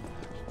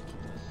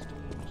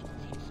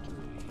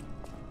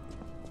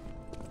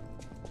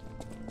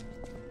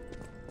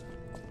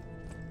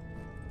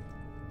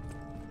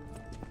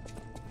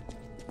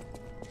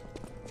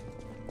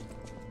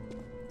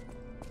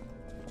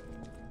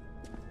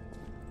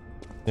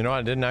 You know,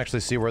 I didn't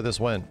actually see where this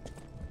went.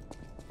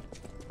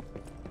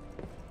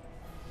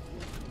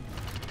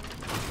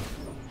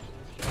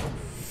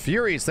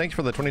 Furies, thanks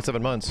for the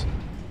 27 months.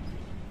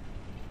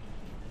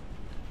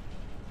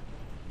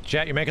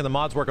 Chat, you're making the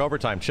mods work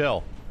overtime.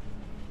 Chill.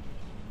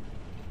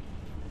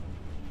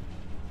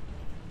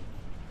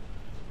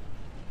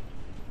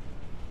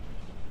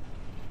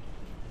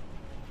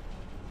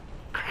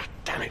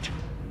 Damn it.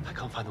 I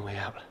can't find the way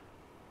out.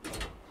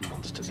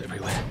 Monsters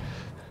everywhere.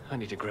 I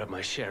need to grab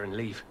my share and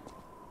leave.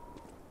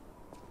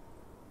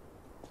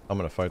 I'm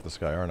gonna fight this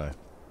guy, aren't I?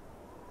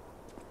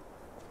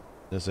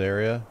 This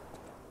area.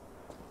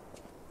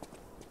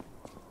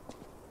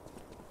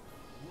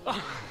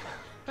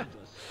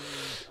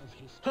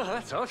 Oh,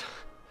 that's odd.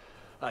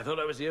 I thought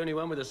I was the only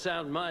one with a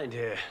sound mind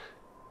here.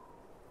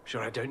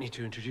 Sure I don't need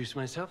to introduce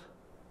myself?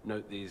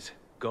 Note these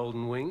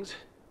golden wings?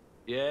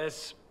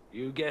 Yes,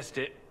 you guessed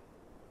it.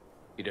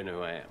 You don't know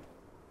who I am?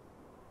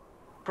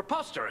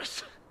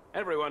 Preposterous!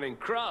 Everyone in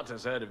Krat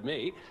has heard of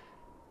me.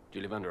 Do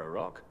you live under a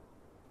rock?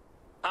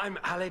 I'm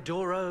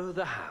Alidoro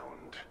the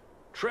Hound.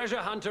 Treasure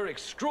hunter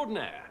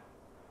extraordinaire.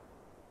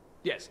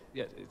 Yes,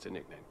 it's a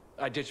nickname.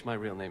 I ditched my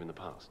real name in the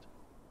past.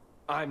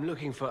 I'm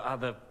looking for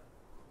other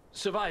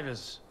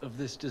survivors of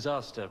this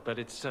disaster, but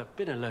it's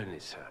been a lonely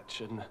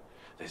search, and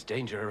there's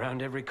danger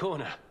around every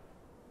corner.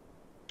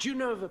 Do you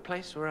know of a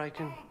place where I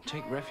can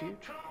take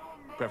refuge?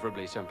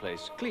 Preferably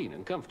someplace clean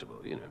and comfortable,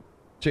 you know.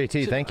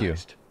 JT, thank you.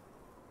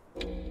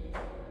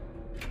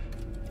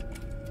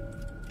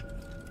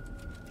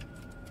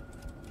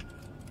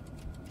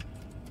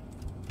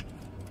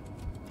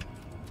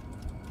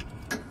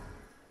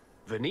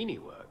 Vanini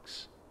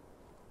Works.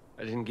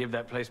 I didn't give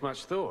that place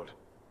much thought.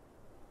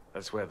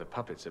 That's where the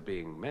puppets are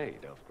being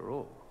made, after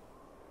all.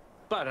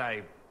 But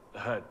I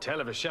heard tell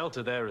of a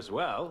shelter there as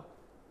well.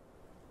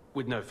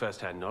 With no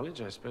first-hand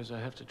knowledge, I suppose I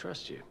have to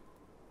trust you.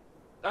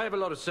 I have a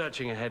lot of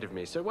searching ahead of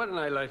me, so why don't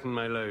I lighten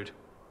my load?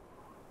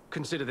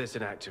 Consider this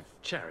an act of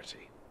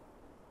charity.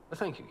 A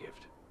thank you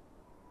gift.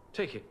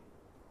 Take it.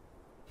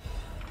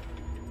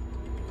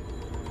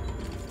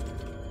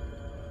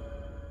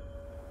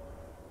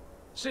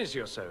 Since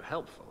you're so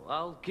helpful,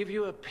 I'll give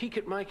you a peek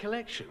at my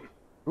collection.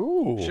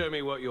 Ooh. Show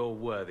me what you're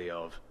worthy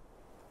of.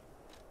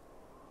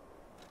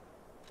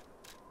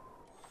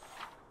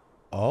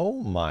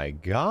 Oh my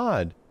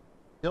god.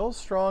 Kill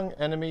strong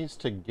enemies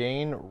to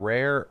gain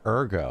rare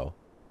ergo.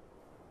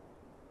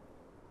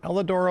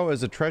 Alidoro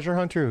is a treasure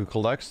hunter who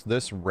collects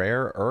this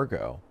rare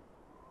ergo.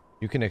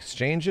 You can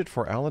exchange it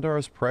for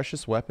Alidoro's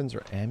precious weapons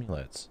or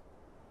amulets.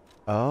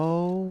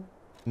 Oh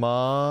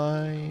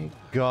my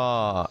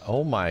god.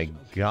 Oh my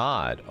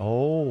god.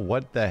 Oh,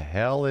 what the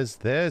hell is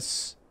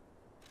this?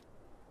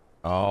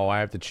 Oh, I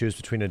have to choose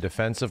between a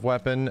defensive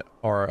weapon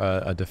or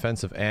a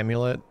defensive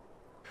amulet.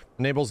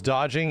 Enables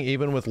dodging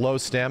even with low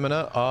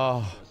stamina.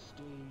 Oh.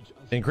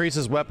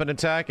 Increases weapon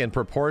attack in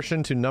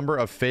proportion to number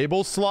of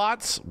fable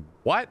slots?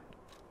 What?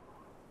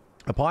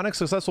 Upon a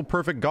successful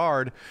perfect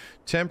guard,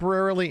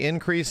 temporarily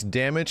increase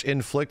damage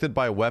inflicted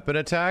by weapon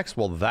attacks?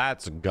 Well,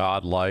 that's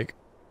godlike.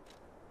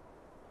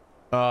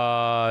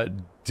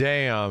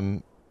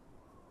 Damn.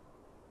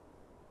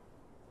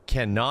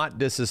 Cannot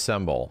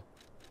disassemble.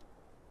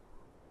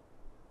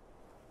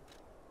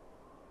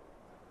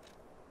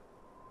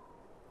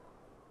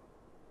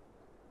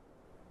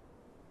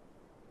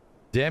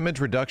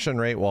 Damage reduction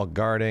rate while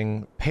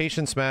guarding.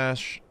 Patient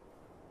smash.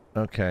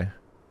 Okay.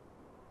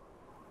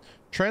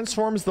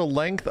 Transforms the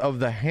length of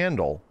the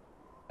handle.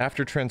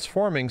 After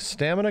transforming,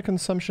 stamina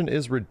consumption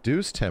is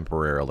reduced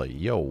temporarily.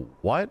 Yo,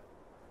 what?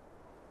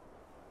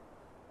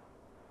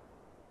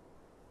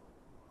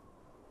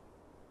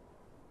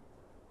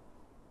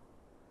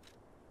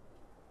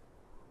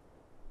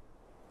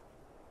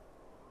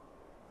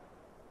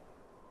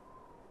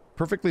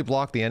 Perfectly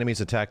block the enemy's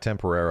attack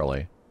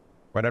temporarily.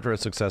 Right after a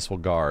successful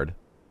guard.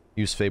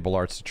 Use Fable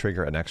Arts to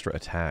trigger an extra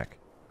attack.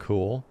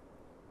 Cool.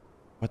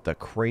 What the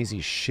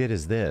crazy shit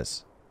is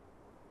this?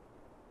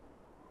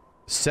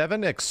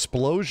 7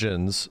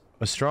 explosions.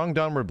 A strong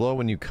downward blow.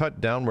 When you cut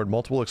downward,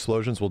 multiple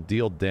explosions will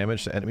deal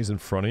damage to enemies in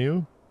front of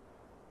you.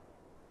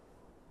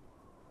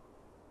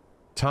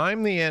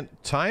 Time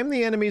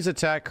the enemy's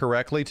attack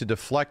correctly to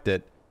deflect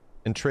it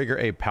and trigger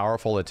a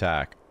powerful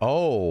attack.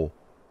 Oh.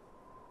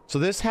 So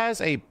this has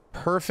a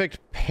perfect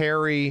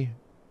parry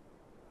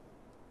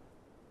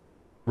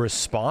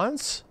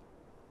response?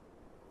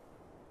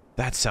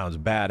 That sounds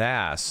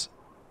badass.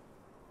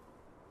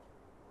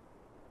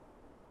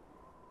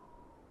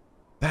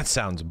 That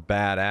sounds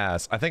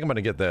badass. I think I'm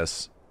gonna get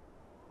this.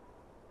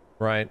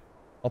 Right.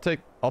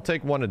 I'll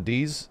take one of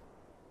these.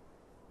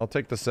 I'll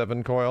take the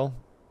 7 coil.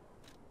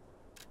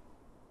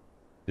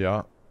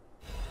 Yeah.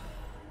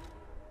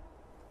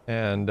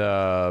 And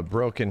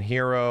Broken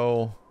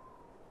Hero.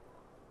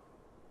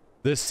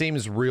 This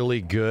seems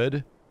really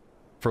good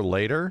for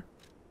later.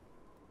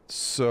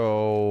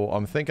 So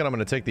I'm thinking I'm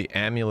going to take the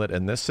amulet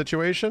in this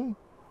situation.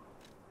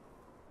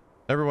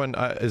 Everyone,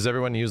 is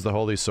everyone used the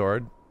Holy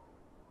Sword?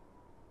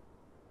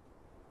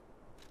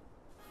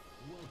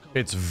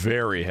 It's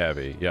very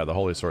heavy. Yeah, the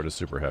Holy Sword is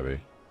super heavy.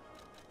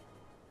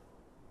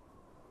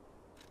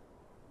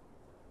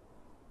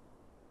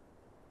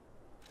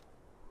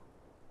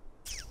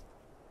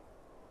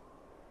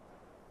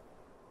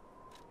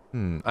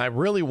 I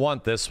really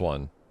want this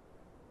one.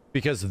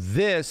 Because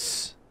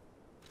this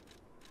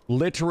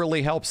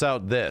literally helps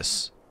out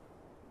this.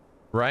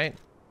 Right?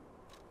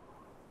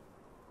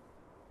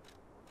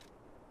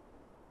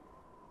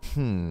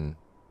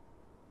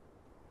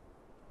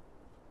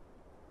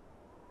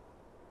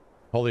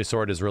 Holy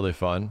Sword is really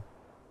fun.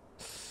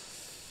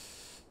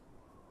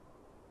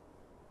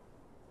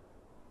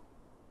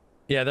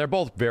 Yeah, they're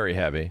both very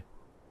heavy.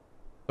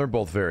 They're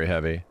both very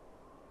heavy.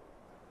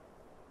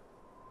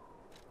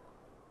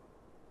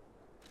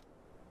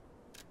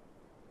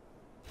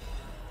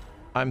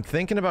 I'm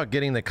thinking about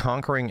getting the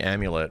Conquering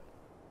Amulet.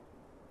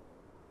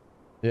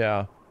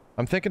 Yeah.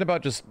 I'm thinking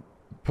about just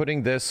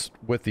putting this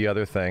with the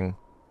other thing.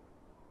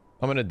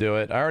 I'm gonna do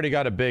it. I already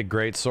got a big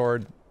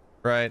greatsword,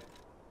 right?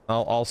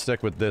 I'll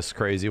stick with this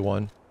crazy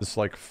one. This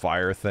like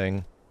fire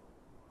thing.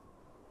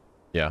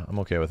 Yeah, I'm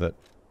okay with it.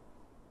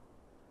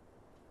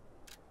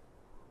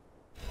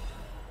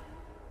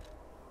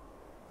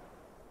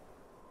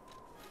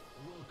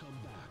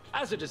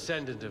 As a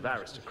descendant of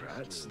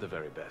aristocrats, the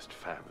very best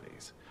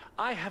families,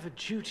 I have a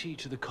duty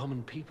to the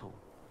common people.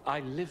 I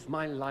live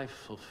my life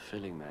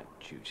fulfilling that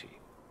duty.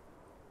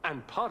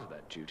 And part of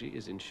that duty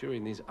is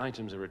ensuring these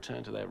items are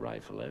returned to their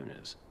rightful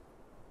owners.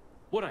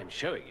 What I'm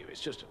showing you is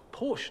just a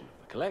portion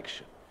of the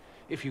collection.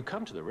 If you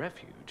come to the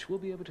refuge, we'll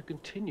be able to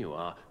continue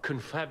our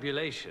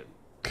confabulation.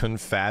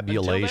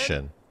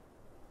 Confabulation. Then,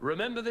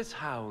 remember this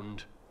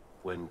hound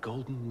when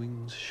golden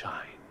wings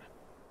shine.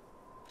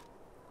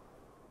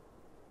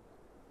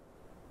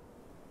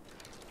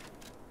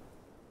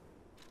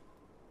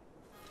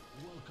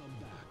 Welcome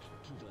back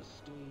to the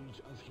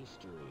stage of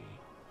history.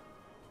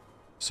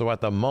 So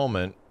at the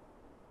moment,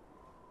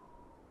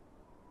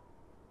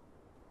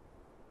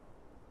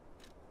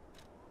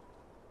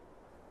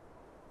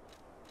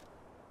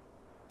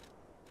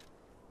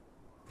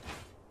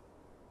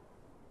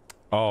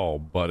 oh,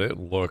 but it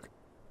looked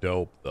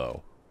dope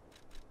though.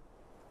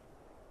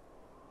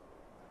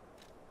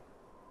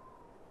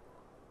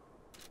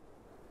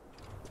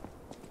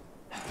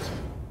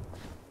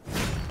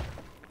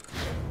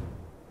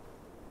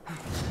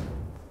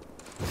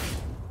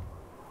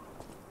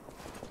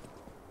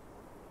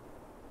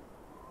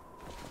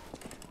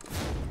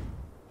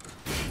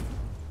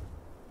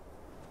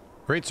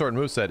 Greatsword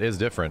moveset is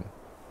different.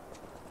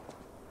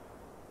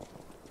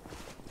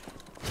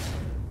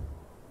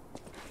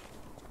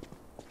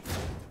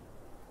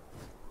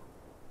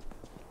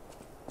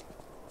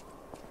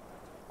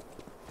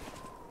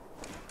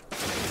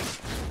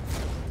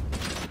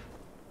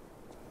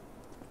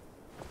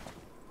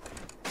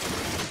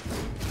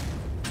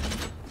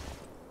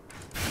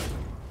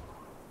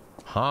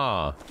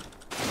 Huh.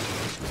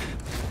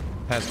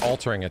 Has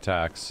altering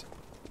attacks.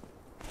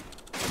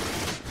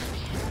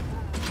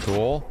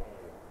 Cool.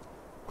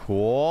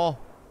 Cool.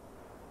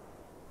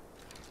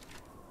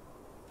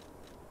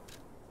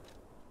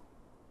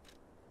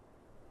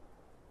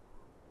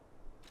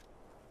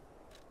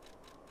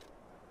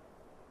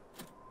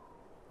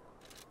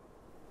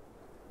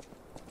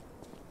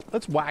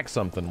 Let's whack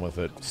something with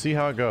it. See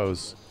how it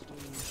goes.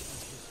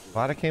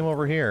 Glad I came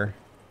over here.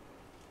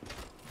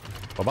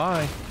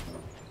 Bye-bye.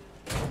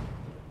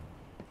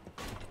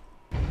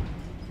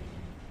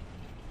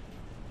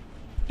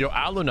 Yo,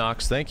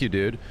 Alunox, thank you,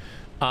 dude.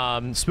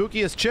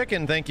 Spookiest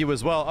Chicken, thank you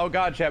as well. Oh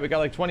god, chat, we got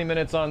like 20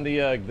 minutes on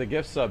the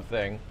gift sub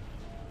thing.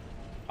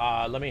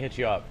 Let me hit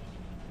you up.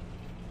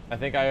 I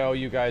think I owe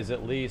you guys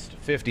at least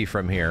 50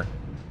 from here.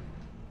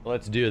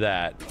 Let's do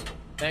that.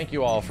 Thank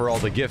you all for all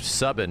the gift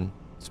subbing.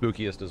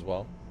 Spookiest as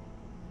well.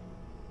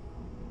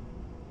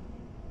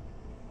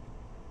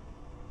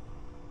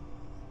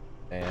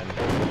 And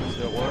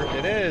still work?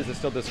 It is. It's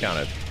still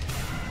discounted.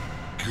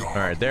 All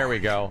right, there we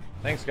go.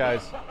 Thanks,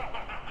 guys.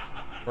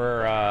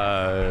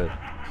 We're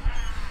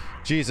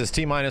Jesus,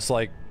 T-minus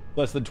like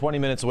less than 20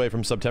 minutes away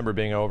from September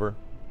being over.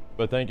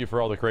 But thank you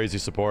for all the crazy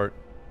support.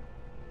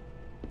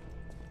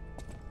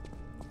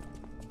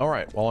 All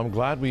right, well, I'm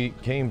glad we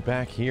came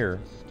back here.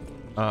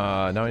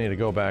 Now I need to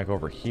go back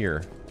over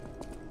here.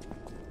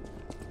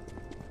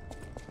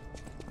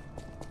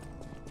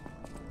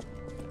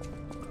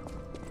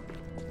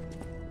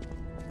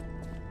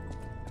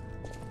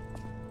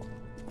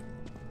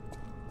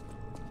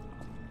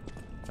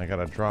 I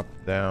gotta drop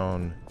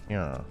down,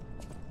 yeah.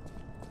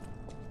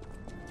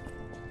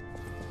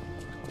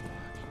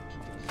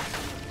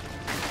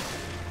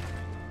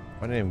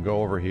 I didn't even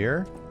go over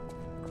here.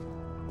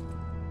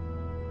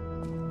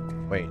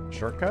 Wait,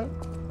 shortcut?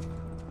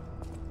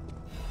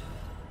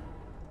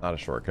 Not a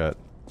shortcut.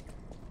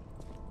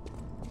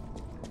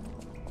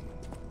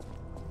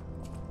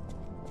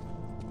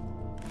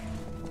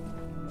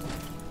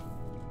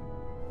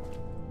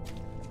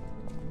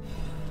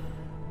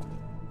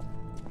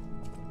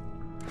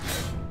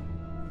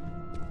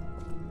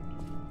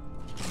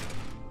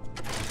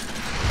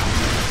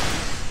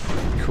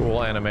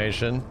 Cool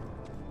animation.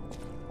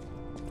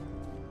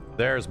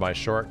 There's my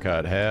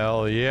shortcut.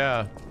 Hell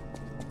yeah.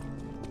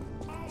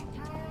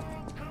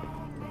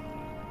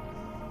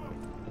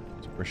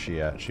 Where's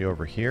she at? She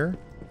over here?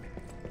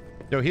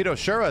 Yo, Hito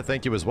Shura,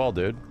 thank you as well,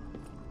 dude.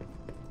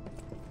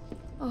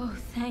 Oh,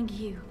 thank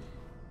you.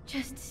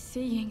 Just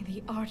seeing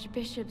the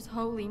Archbishop's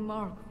holy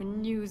mark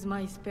renews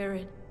my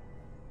spirit.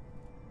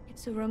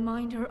 It's a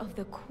reminder of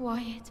the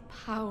quiet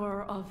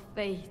power of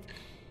faith.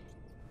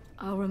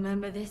 I'll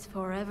remember this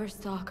forever,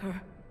 Stalker.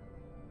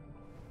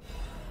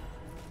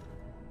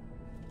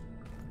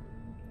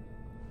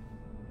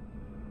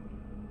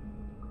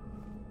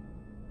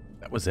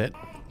 That was it?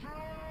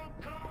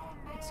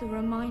 It's a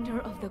reminder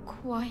of the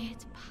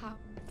quiet power.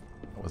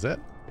 That was it?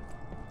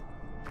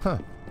 Huh.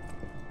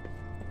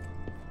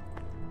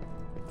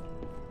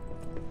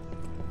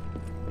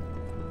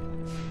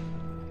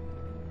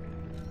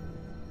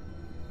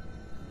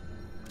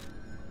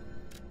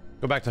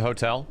 Go back to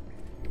hotel.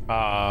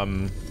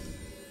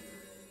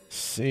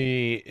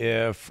 See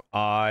if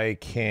I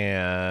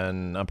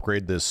can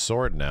upgrade this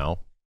sword now.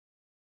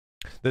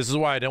 This is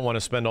why I didn't want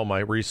to spend all my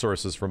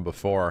resources from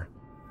before.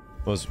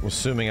 I was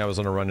assuming I was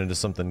going to run into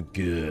something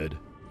good.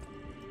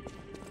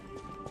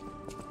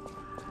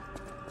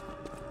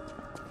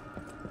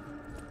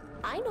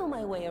 I know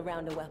my way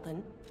around a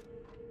weapon.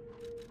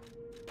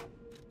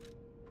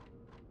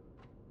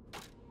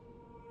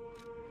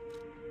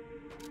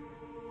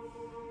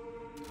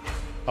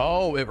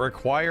 Oh, it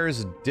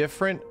requires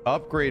different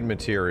upgrade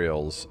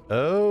materials.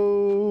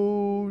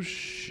 Oh,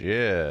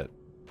 shit.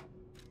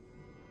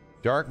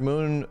 Dark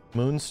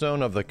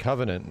Moonstone of the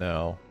Covenant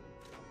now.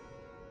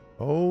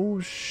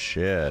 Oh,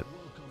 shit.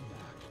 Welcome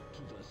back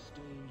to the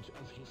stage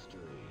of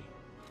history.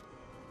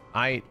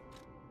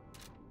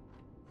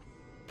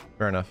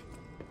 Fair enough.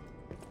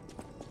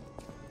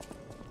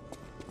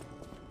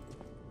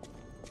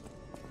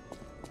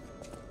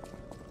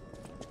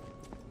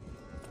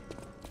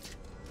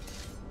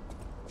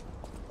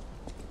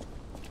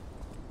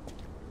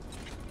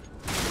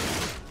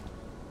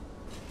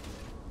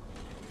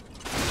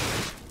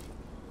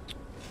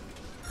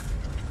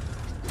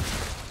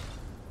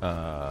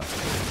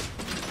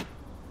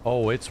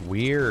 Oh, it's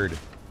weird.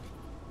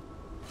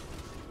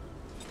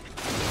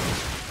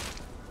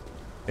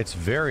 It's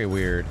very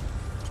weird.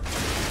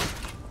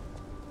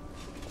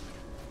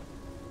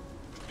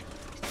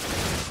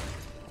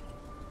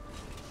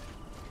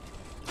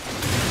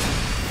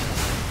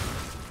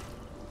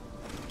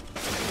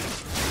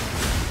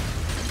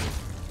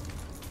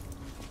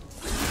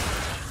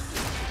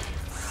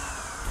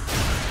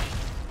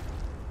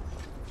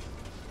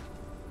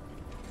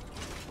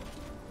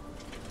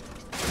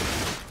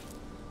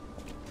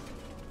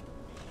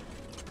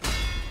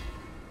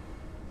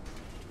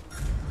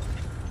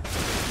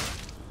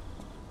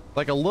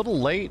 Like a little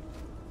late.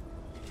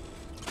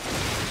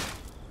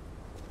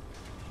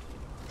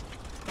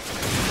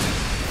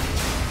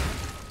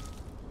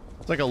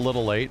 It's like a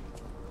little late.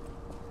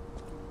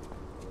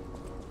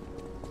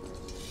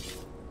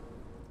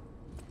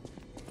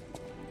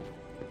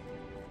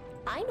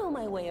 I know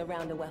my way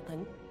around a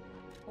weapon.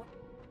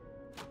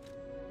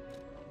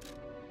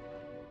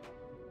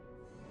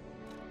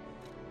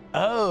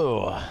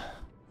 Oh.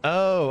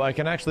 Oh, I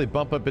can actually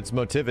bump up its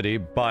motivity,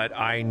 but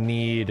I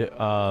need,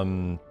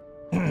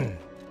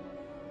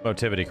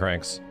 motivity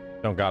cranks.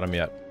 Don't got them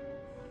yet.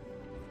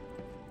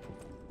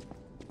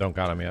 Don't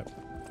got them yet.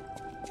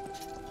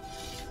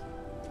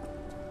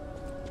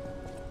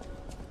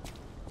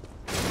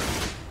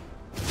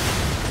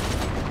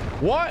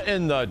 What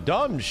in the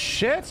dumb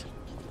shit?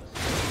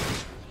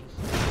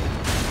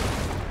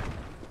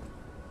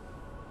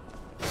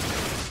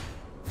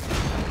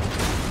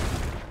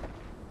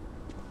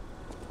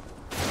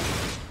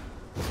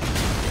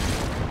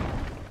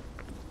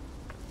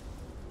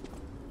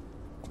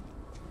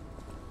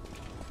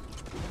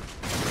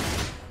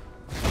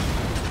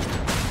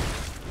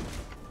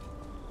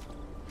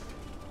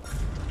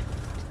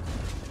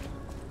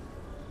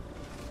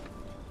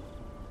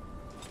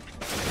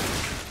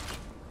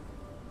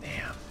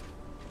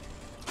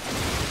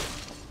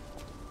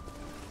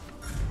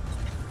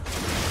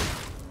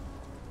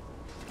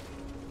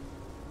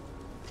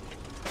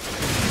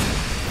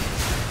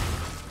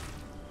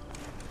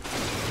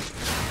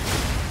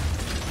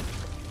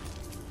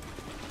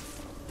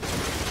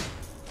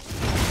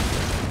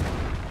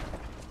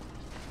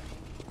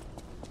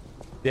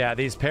 Yeah,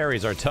 these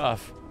parries are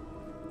tough.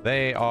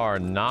 They are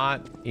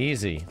not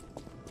easy.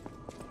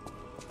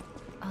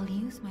 I'll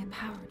use my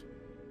power.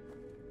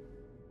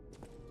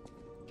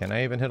 Can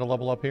I even hit a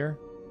level up here?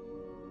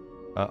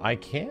 I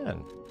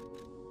can.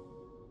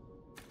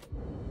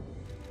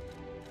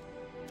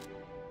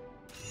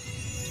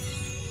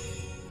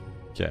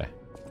 Okay.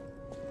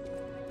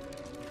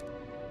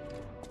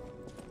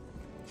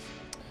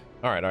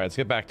 Alright, let's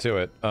get back to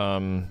it.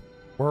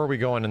 Where are we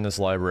going in this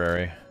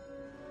library?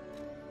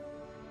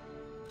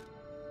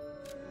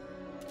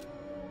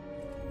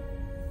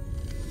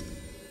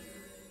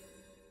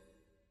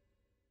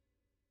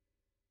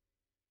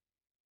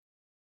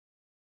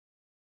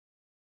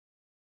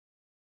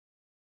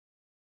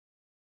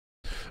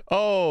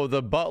 Oh,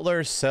 the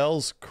butler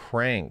sells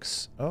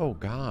cranks. Oh,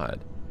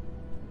 God.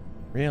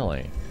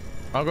 Really?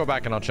 I'll go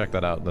back and I'll check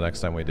that out the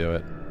next time we do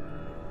it.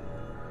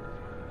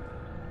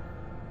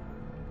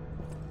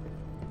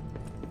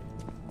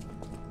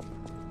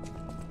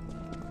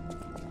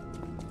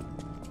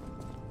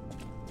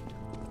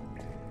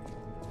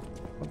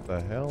 What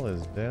the hell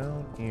is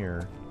down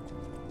here?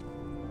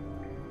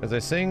 As I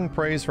sing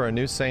praise for a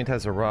new saint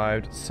has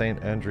arrived,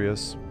 Saint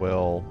Andreas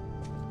will...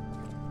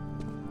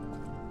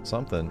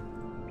 something.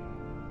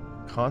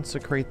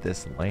 Consecrate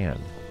this land.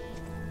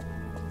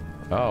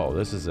 Oh,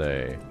 this is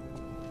a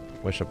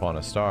wish upon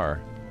a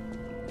star.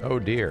 Oh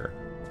dear.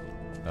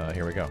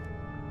 Here we go.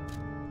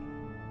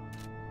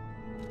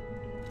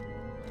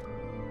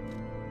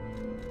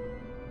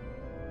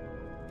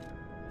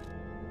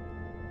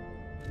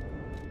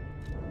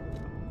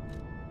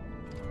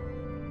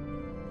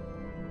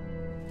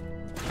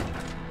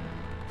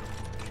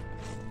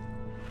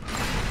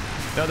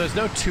 No, there's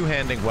no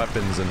two-handing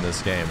weapons in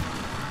this game.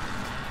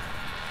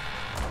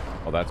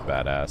 Oh, that's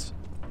badass.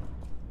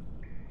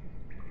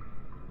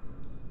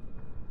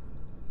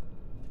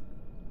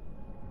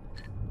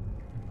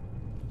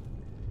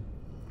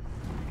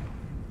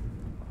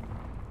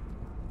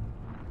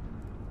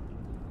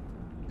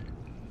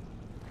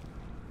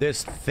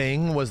 This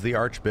thing was the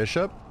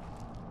Archbishop?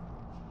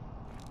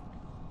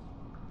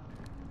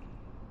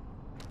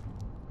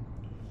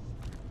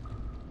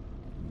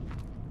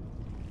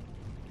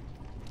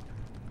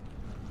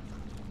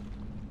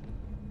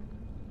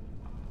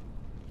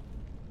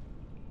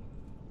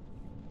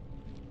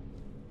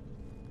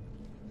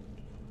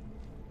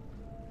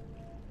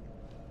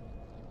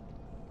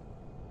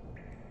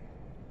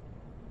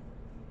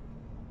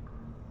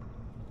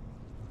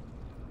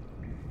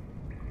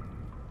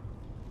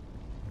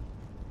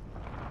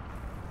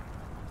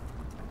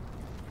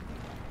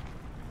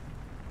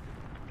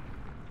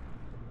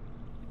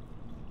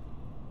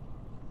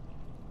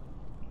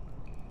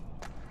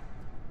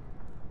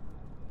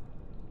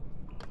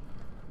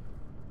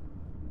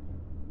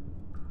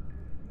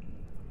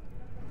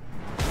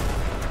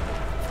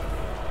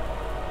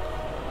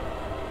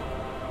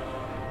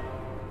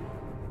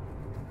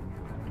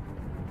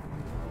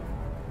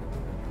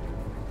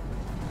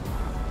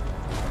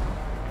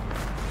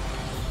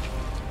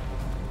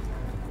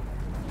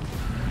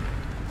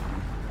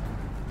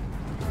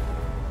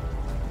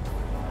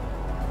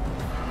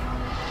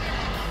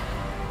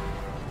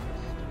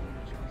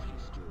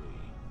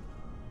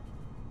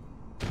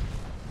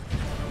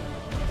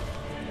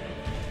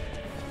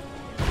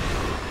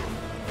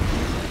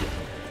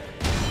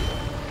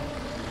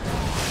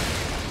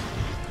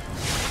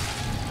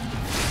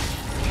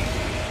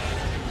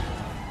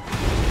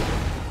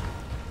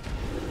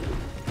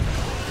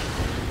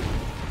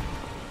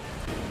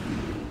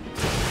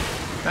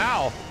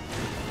 Ow!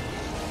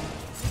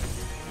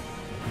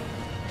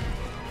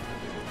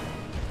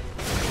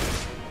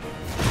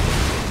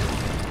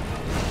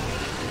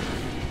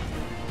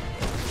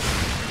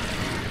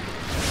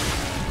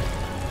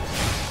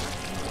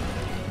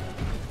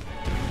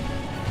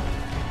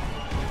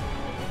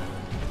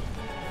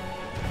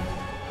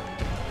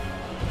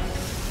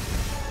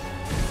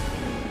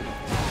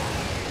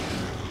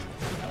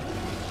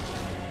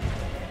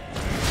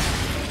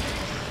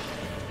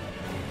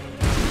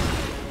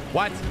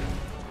 What?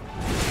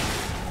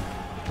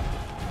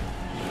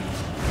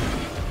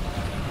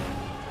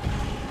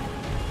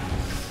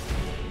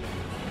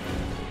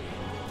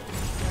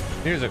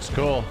 Music's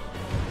cool.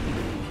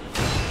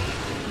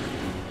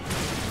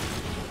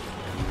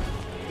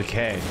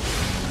 Decay.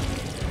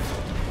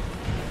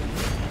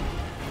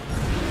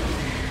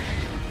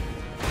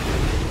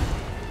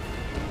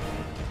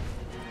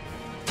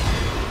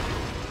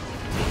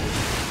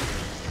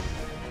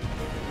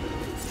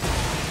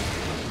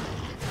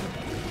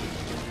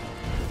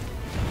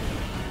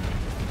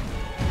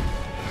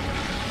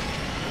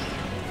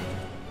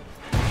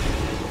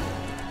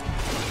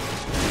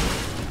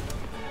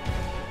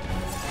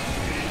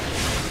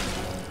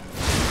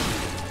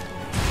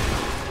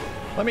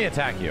 Let me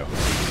attack you.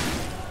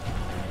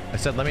 I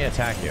said, let me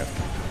attack you.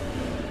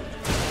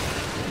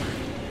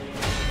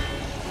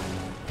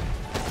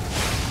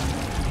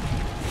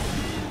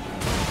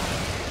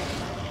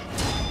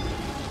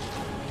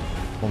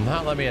 Will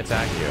not let me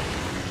attack you.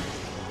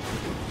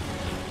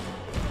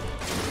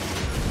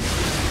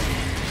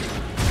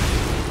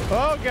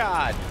 Oh,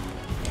 God.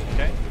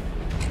 Okay.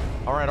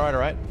 All right, all right,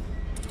 all right.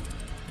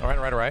 All right,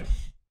 all right, all right.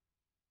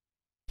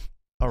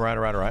 All right,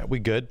 all right, all right. We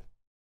good.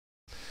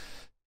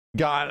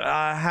 Got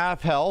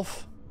half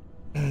health.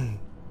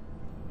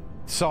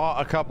 Saw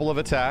a couple of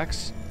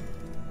attacks.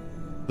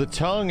 The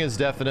tongue is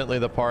definitely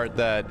the part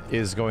that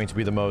is going to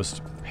be the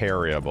most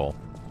parryable.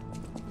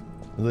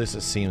 At least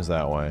it seems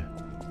that way.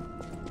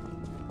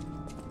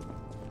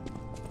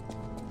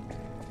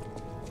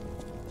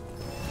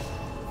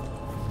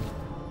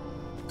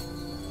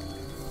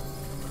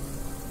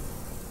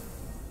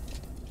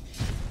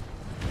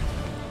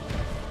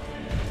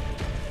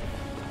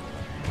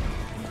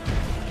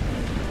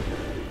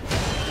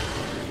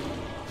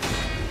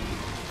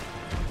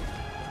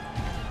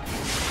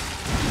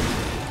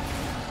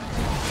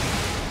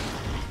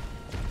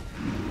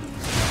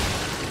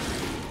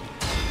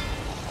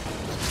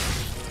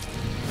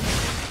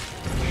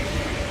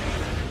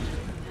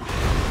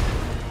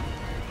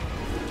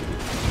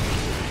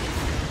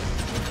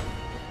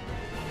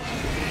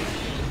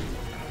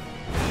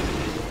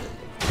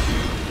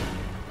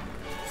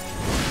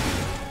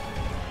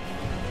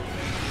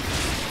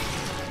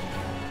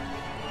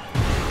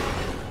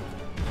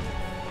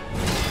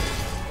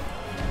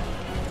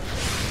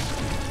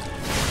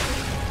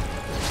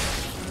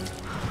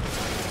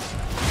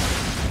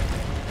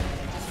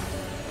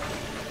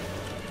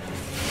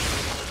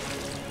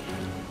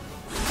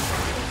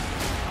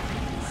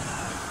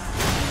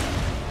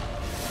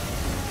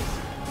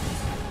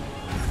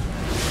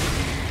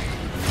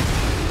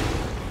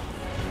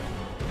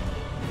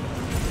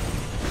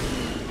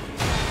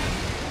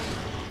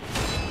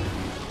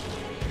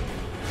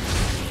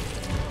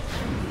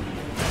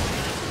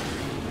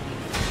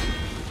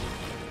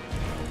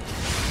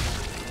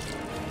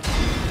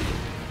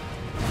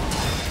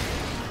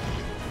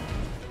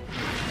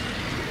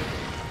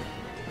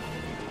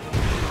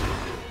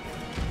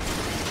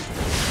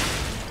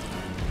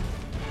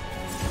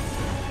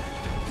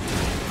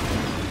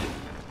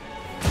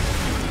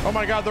 Oh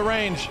my god, the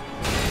range.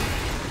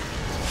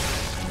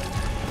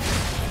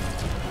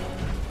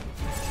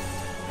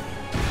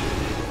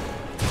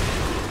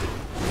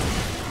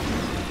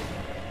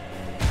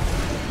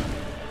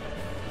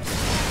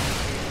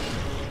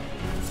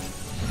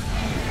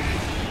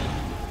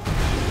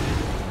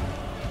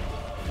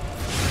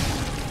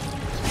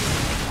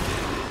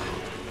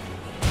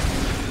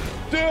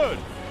 Dude!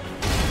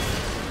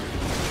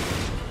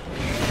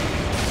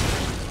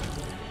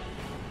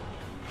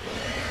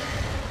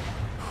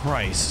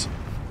 Christ.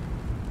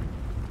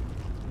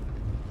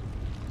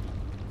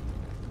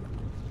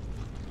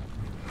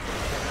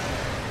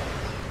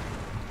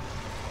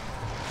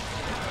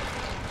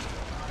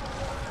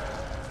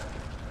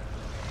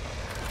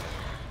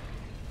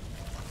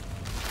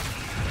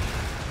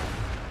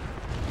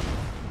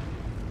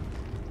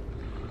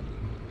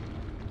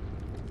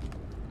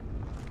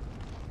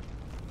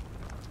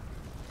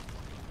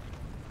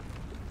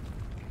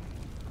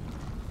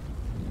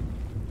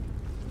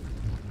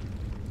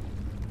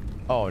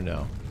 Oh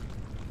no.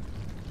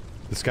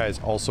 This guy's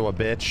also a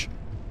bitch.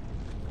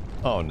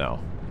 Oh no.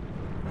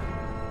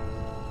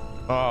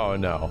 Oh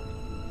no.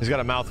 He's got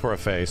a mouth for a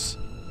face.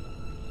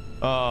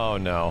 Oh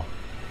no.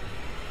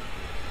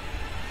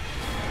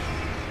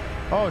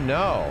 Oh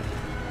no.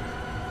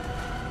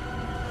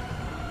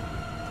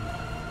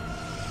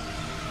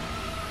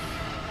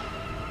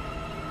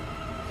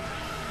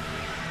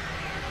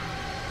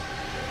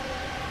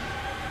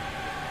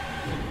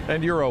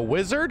 And you're a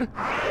wizard?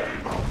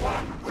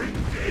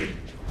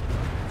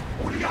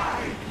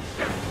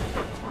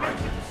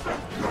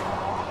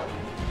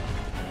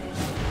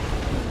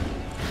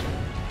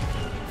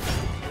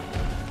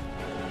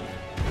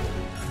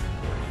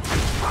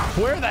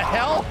 Where the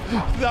hell?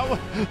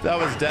 That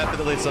was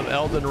definitely some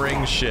Elden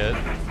Ring shit.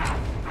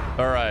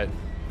 All right.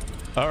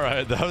 All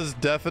right, that was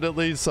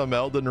definitely some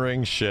Elden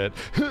Ring shit.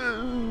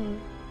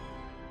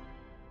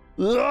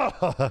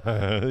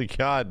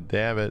 God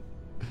damn it.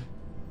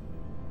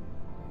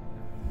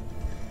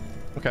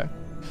 Okay.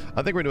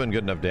 I think we're doing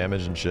good enough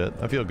damage and shit.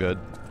 I feel good.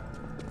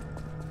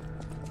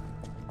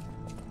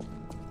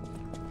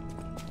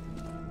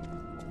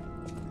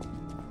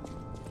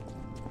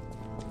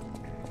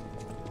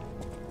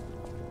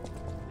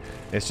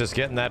 It's just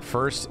getting that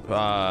first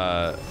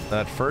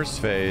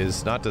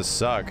phase not to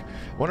suck. I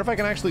wonder if I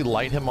can actually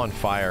light him on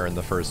fire in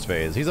the first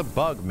phase. He's a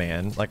bug,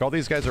 man. Like, all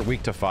these guys are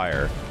weak to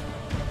fire.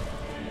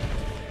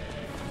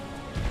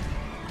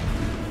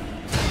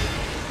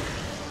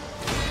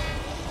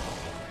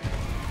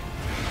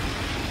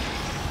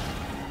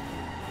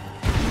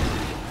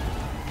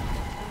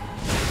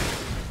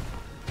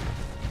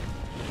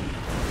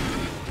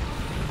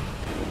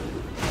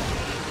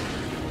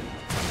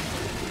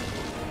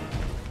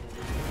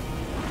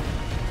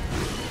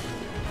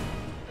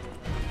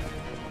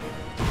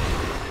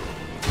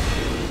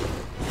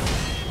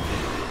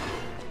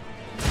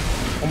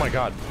 Oh my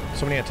god,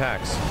 so many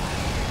attacks.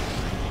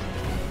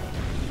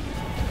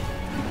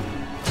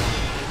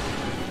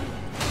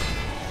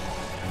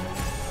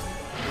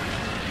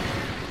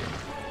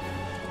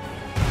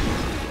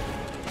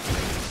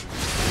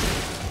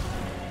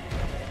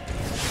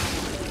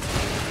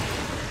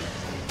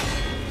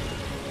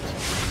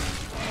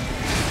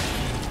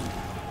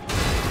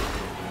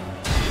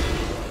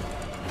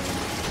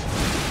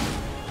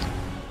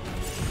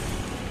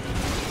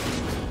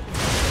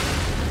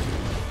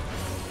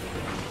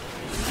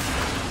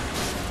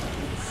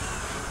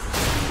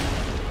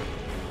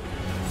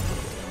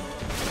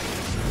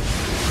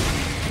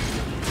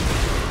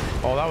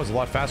 Oh, that was a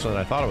lot faster than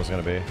I thought it was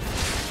going to be.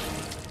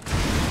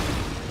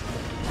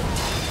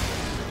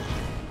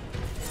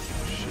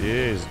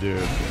 Jeez,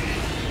 dude.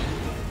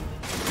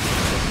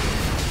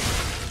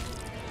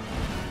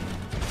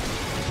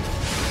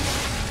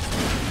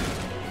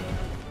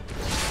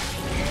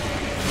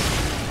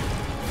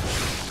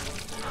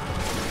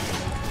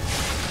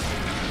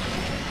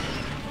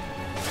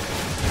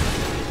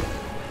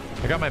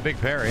 I got my big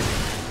parry.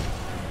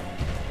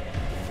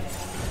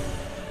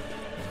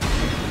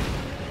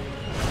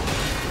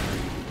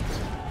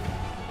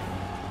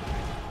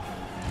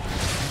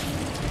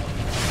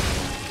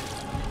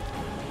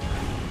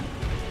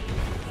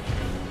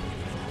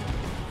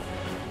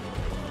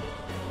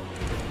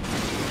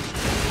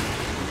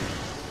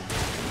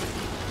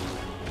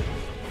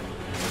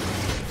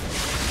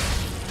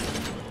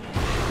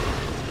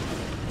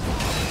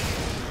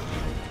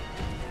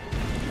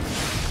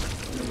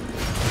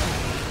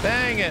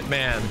 Dang it,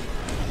 man.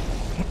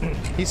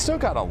 He's still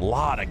got a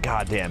lot of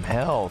goddamn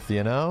health,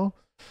 you know?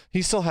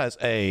 He still has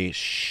a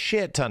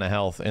shit ton of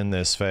health in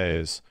this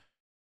phase.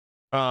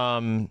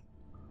 I'm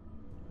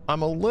a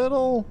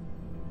little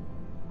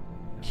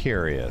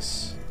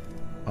curious.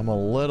 I'm a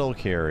little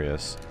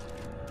curious.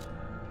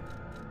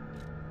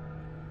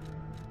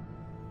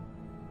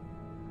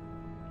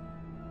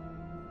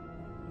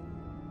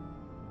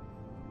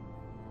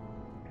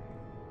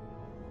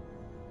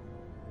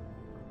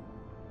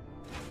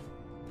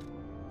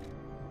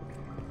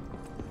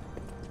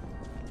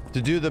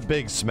 To do the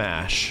big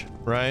smash,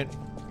 right?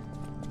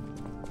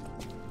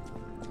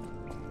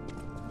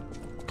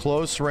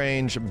 close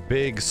range,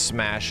 big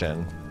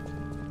smashing.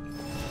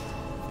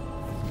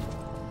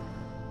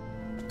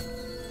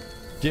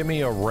 Give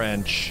me a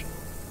wrench.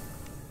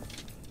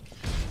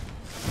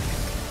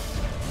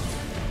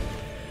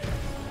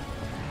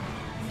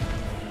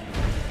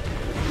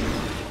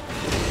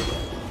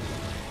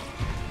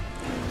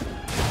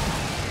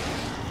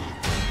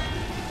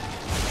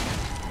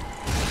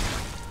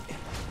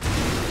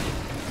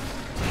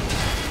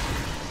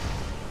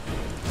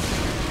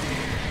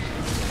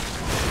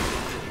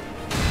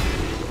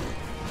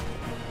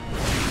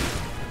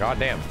 God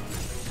damn.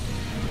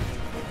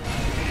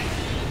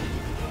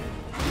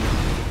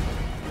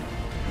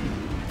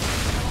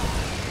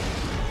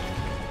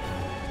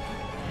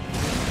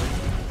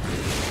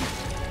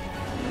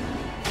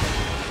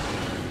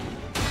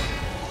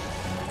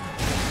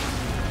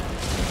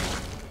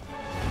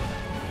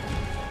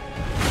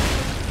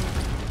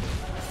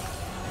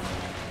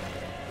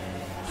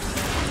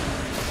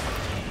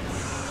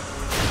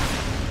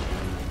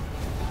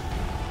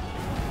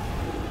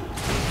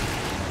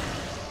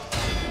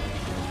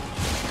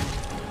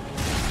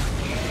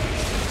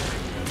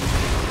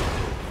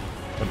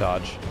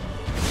 Dodge.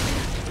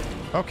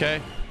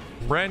 Okay.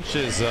 Wrench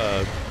is,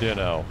 you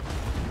know,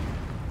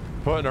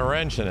 putting a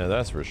wrench in it,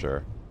 that's for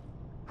sure.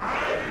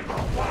 I'm the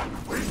one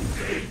we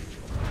need.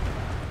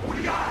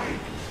 We are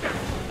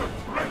the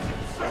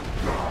presence of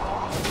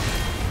God.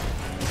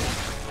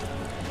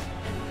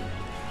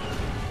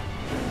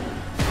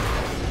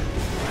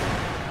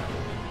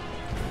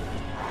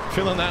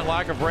 Feeling that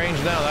lack of range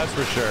now, that's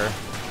for sure.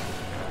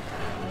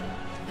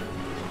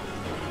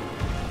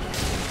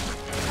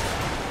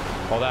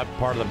 Well, that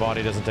part of the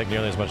body doesn't take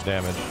nearly as much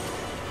damage.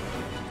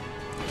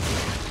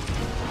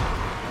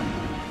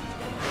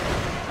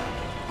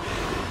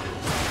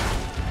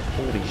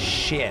 Holy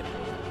shit.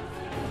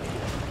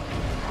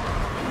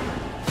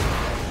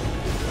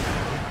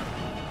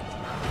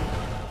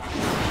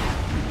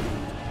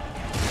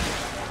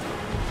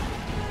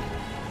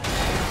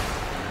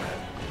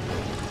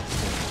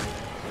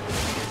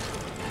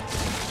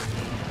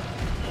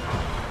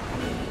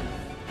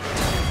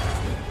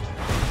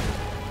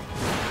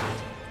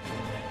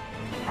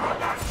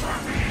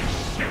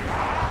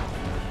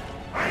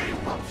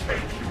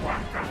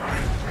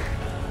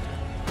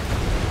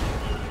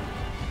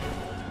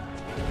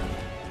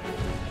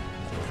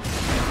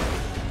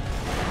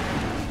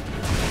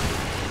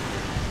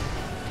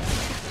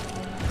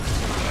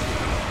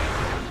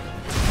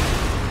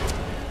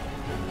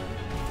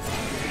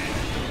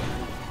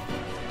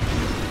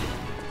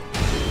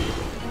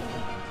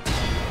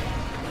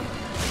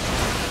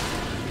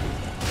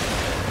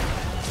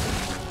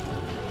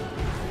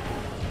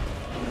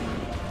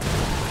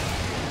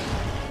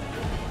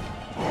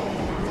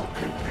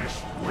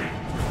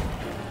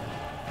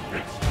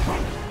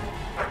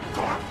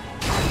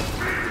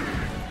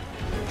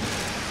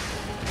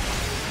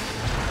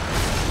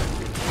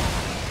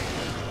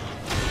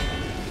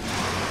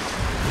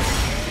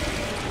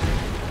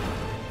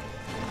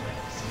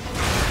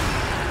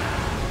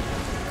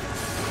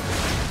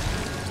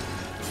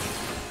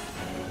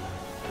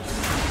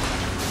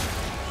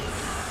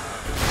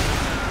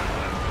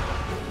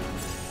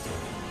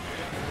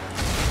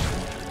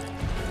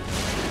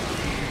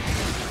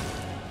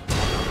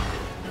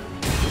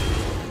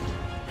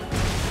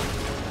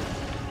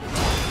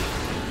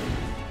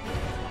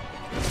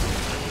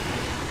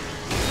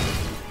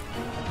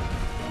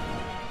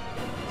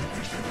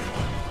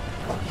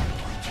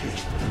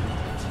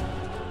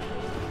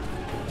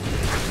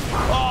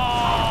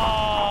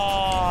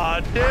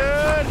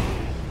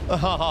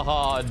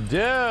 Oh,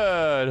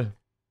 dude.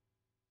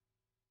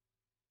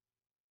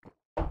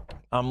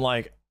 I'm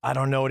like, I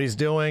don't know what he's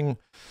doing.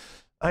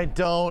 I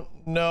don't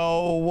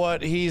know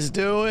what he's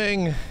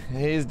doing.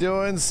 He's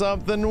doing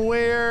something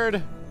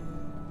weird.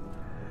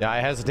 Yeah, I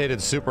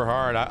hesitated super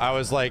hard. I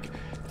was like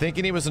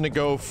thinking he was going to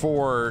go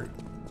for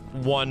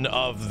one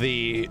of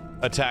the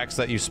attacks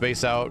that you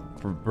space out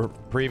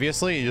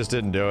previously. He just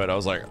didn't do it. I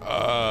was like,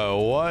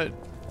 what?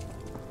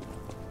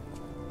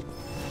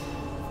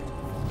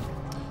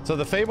 So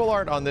the Fable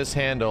art on this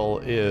handle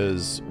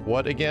is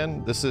what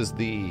again? This is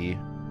the...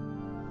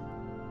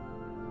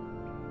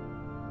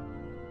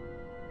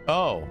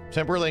 Oh,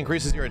 temporarily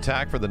increases your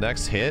attack for the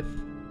next hit?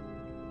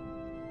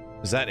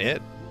 Is that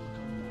it?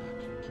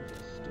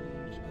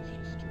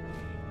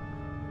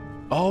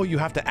 Oh, you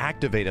have to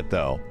activate it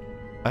though.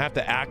 I have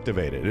to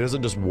activate it. It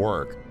doesn't just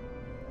work.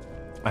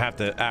 I have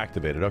to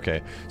activate it.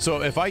 Okay.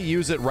 So if I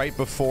use it right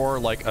before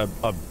like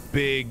a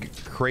big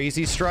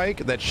crazy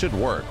strike, that should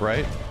work,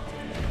 right?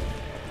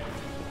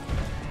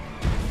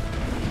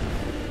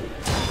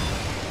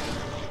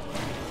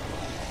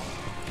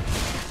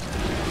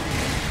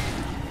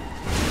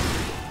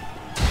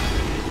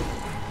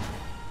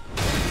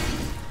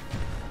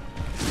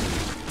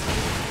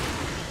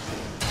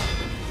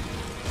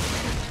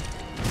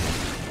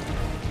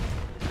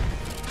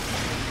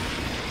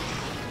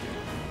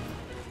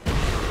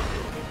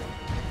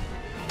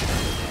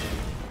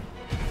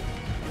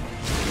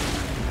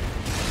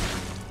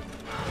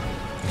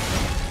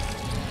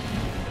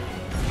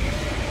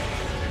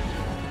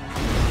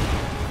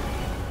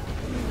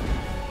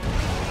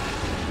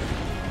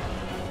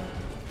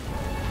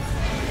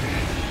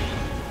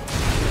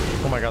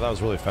 my god, that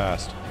was really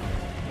fast.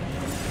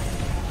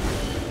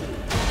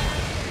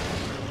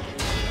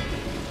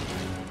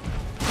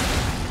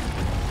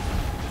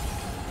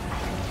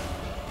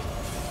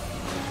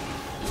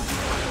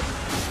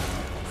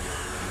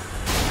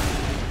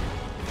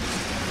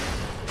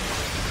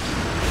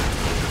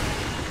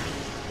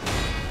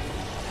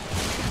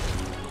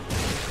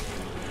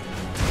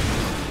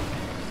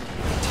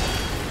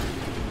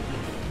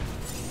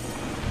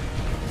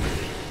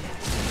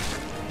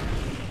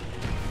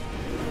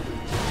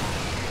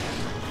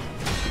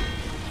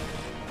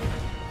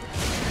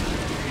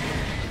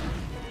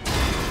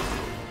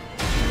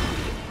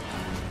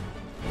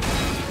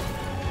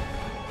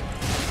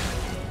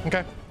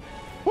 Okay.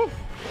 Woo.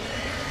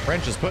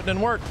 French is putting in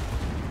work.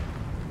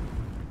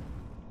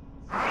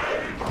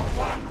 I'm the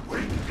one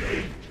winged.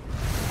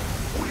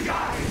 We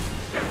I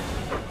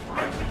sense the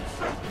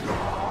presence of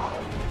God.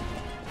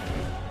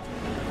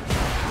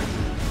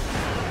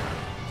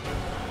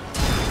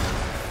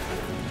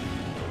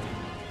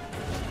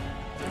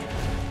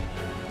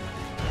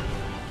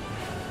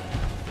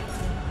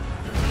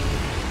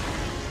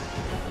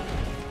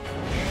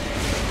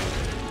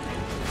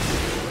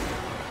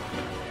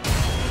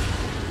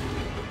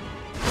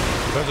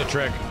 There's a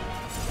trick.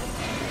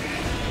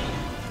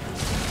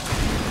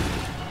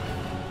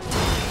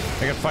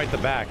 I can fight the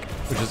back,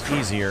 which is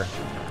easier.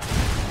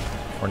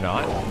 Or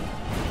not.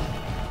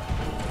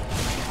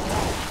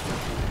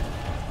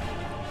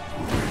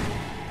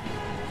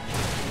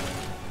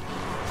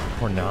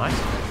 Or not.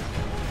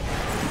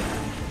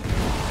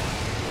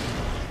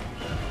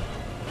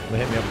 They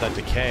hit me up with that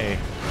decay.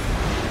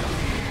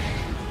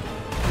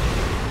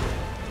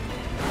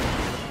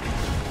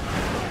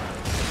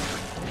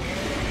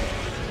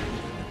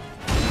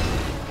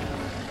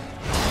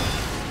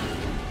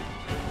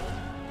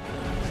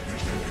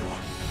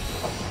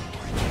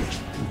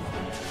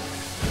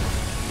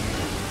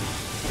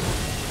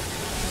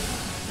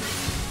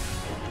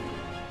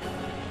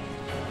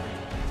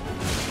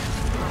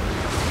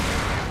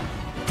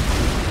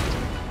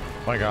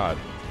 My god.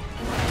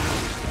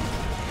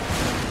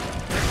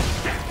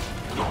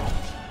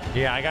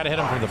 Yeah, I gotta hit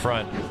him from the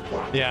front.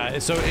 Yeah,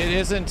 so it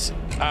isn't,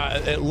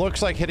 it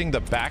looks like hitting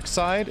the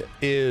backside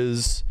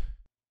is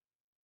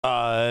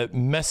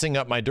messing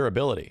up my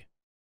durability.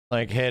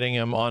 Like hitting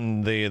him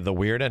on the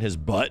weird end, his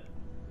butt.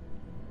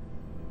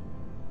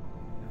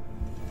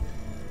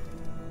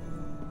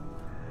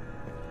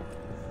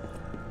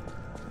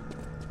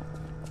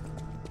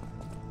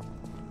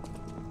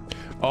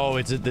 Oh,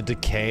 is it the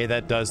decay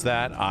that does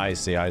that? I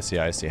see, I see,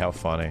 I see. How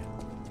funny.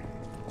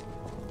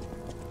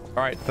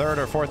 All right, third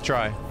or fourth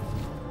try.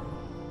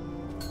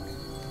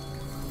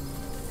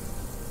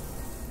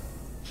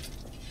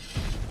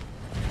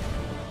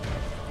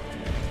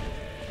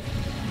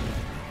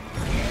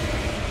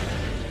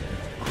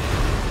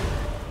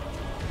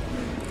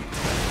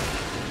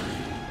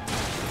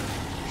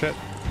 Shit.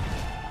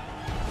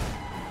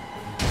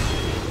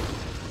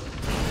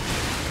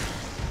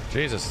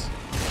 Jesus.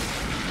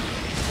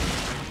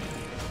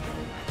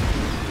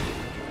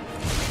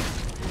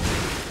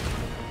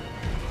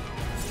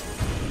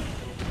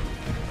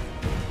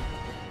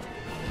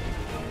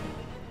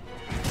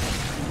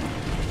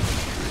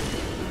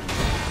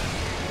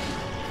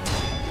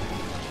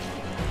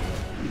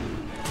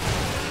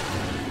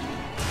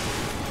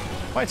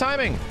 My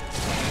timing.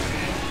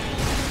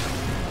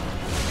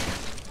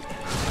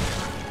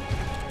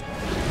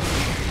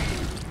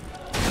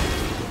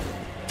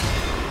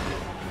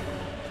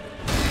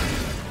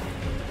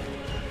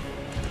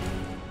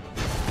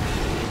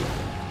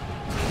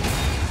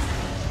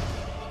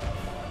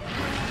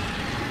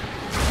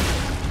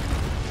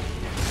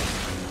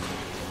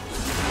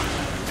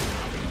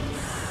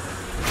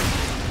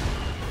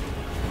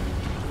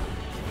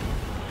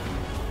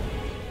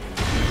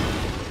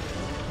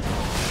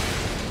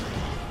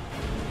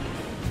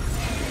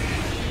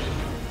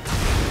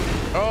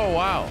 Oh,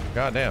 wow.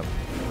 Goddamn.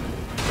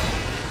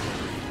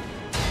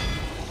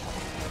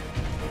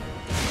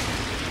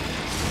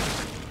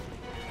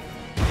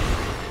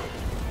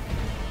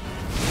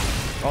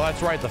 Oh,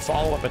 that's right. The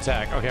follow-up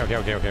attack.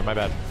 Okay. My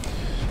bad.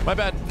 My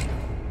bad.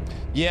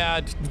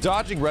 Yeah,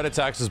 dodging red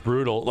attacks is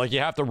brutal. Like, you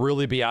have to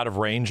really be out of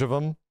range of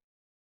them.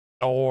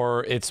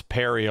 Or it's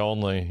parry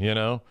only, you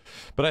know?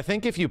 But I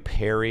think if you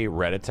parry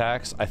red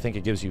attacks, I think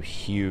it gives you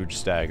huge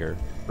stagger,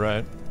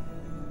 right?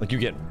 Like, you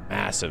get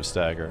massive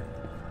stagger.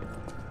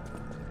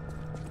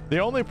 The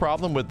only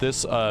problem with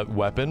this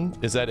weapon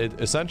is that it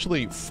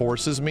essentially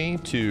forces me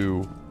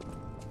to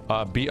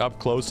be up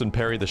close and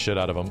parry the shit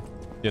out of him,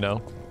 you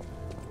know?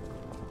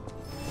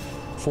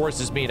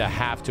 Forces me to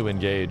have to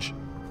engage.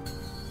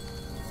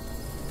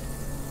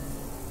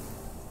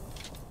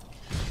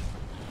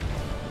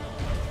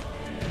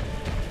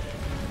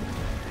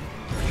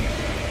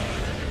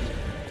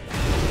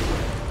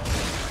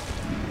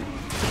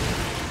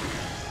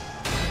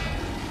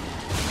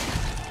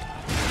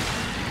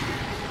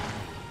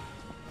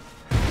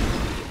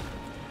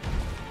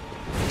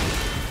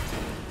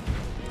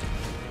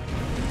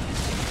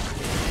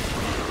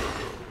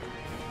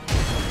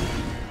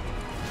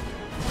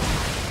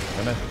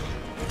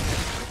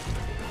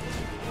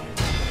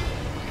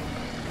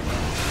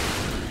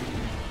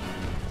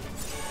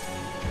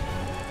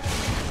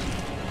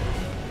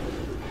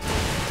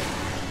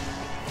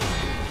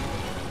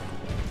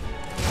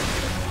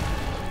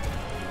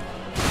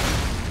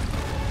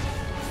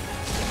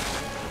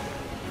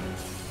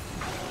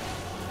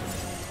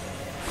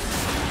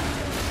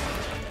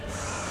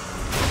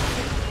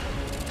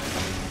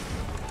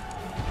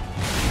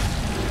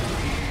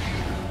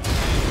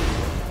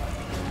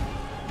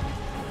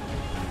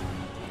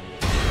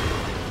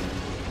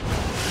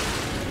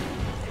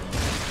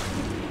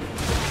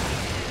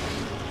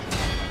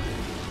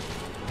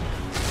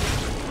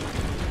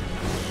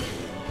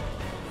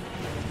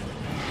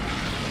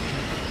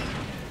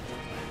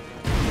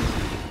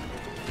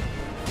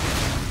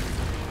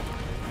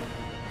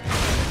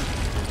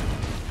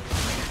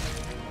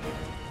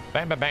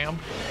 Bam, bam, bam.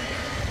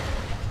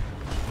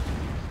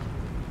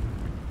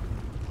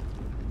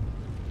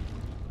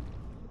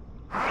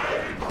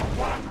 I'm the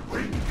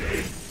one-winged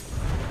ape.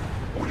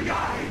 Only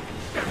I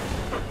can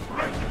sense the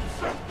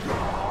presence of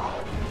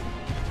God.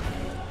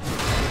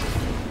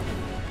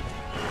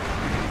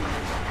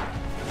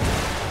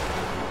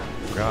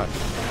 God.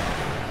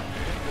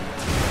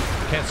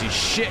 Can't see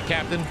shit,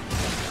 Captain.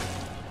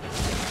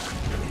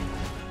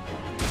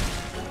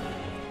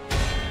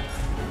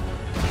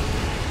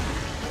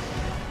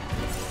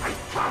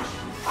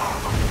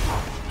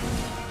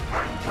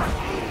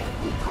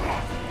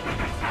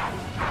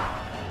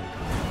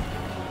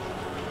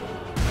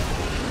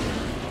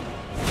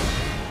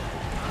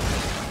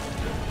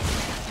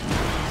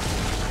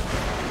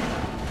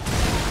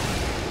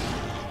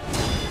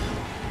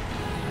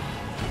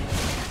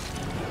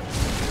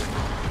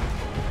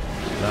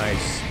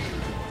 Nice.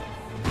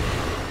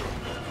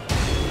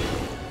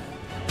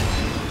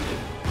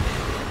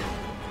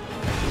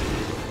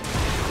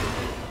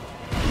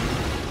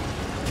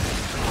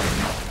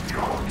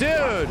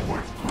 Dude,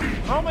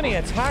 how many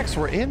attacks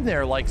were in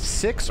there? Like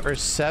 6 or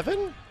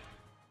 7?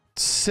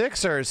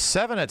 6 or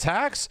 7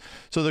 attacks?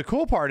 So the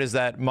cool part is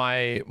that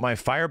my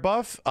fire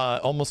buff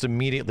almost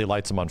immediately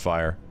lights him on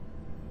fire.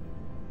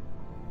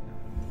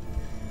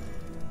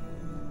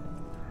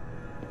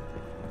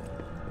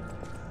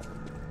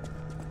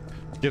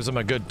 Gives him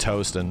a good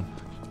toasting.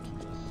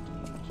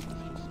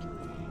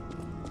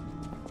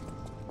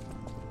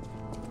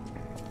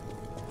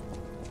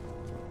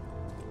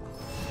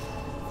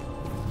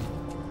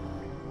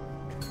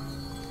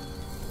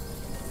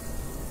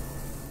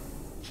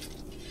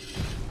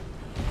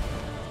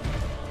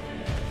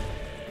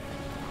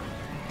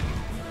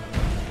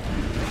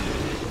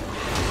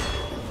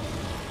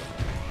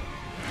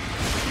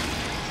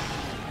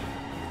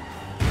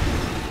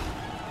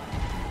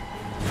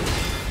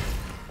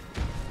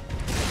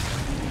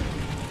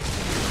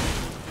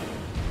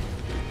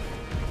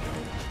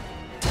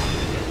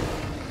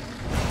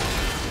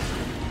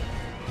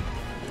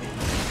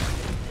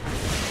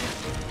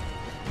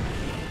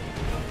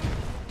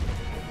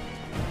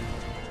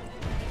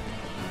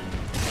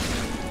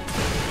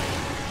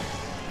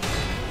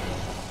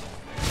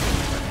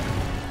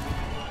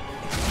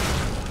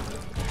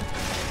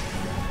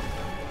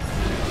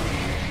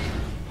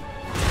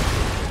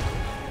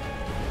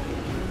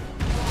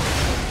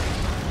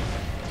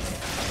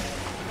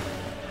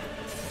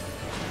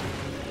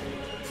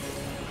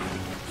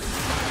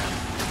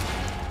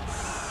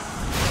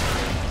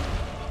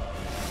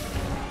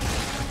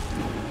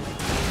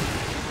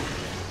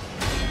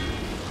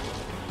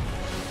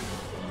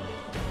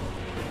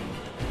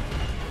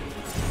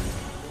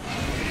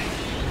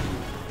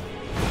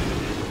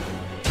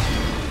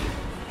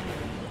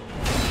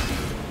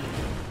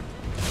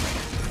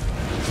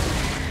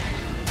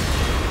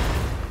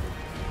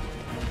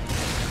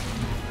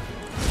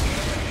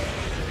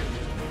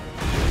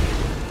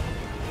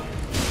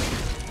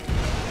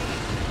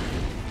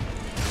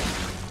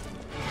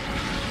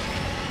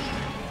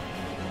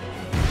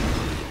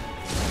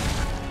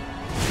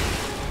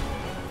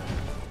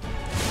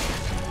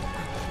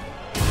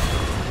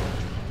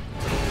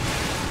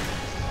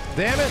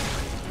 Damn it,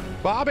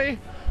 Bobby,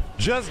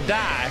 just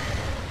die.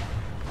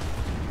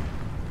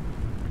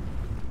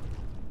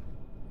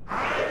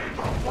 I'm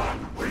the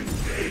one-winged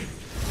ape.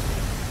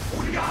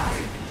 Only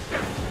I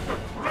can sense the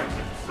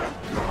presence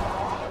of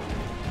God.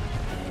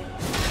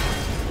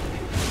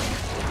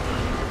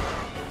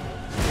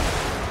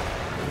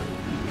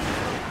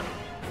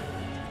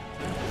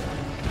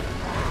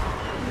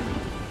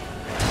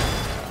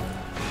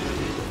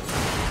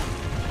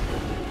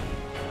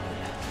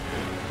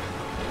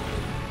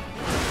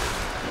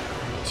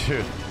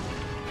 Dude.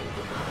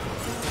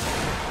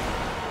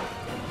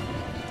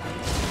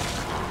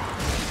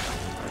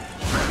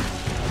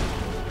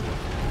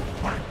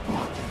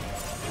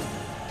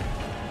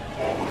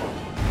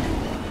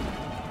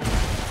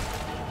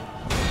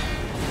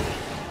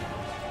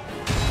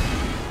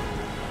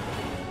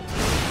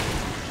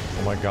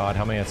 Oh my god,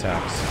 how many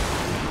attacks?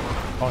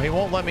 Oh, he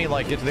won't let me,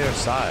 like, get to the other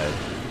side.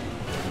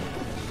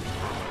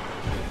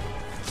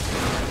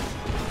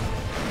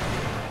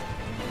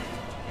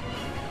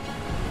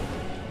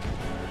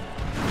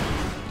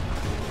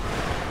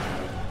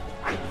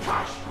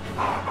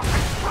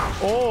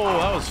 Oh,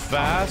 that was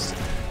fast.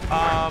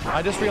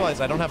 I just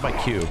realized I don't have my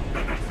cube,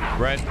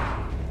 right?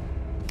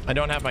 I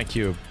don't have my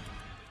cube.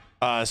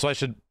 So I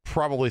should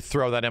probably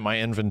throw that in my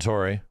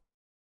inventory.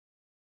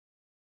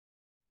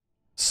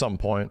 Some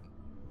point.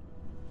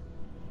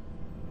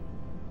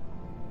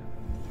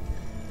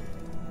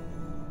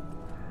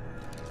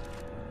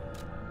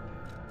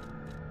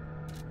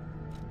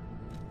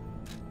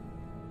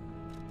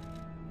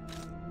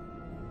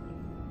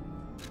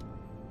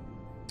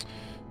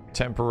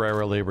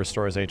 Temporarily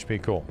restores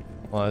HP. Cool.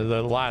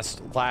 The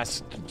last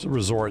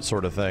resort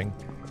sort of thing.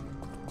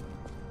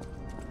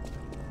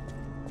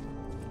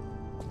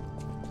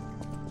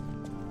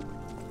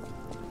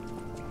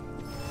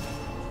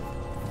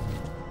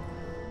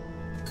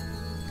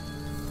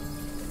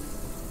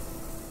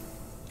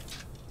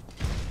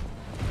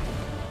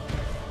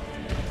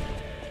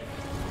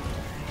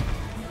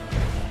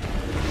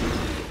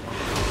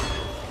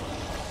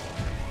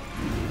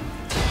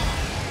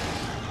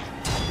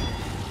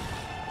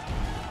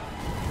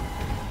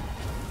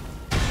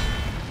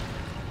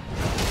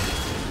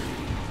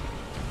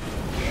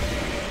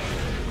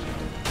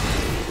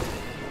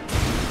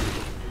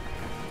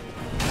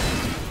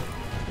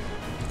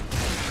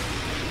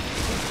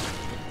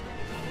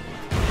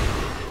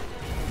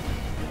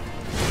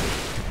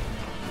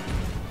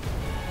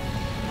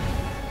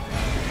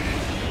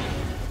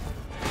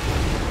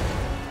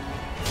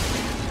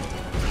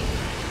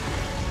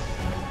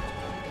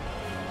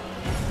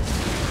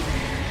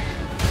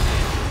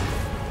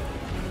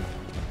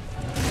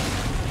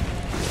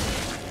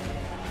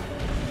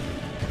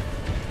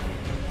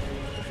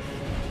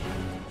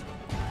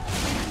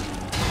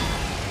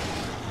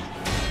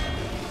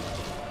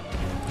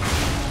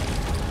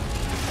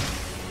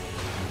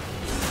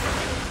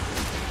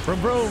 Vroom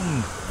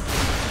vroom.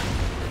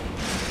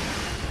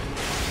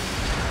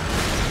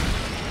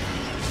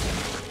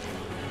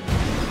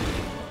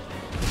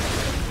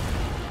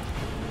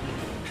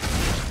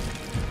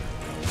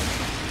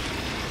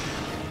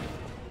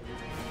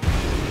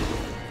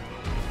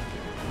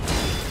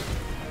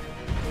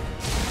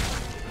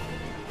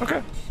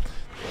 Okay.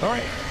 All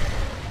right.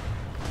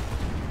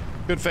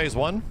 Good phase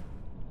one.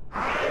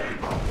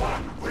 I'm the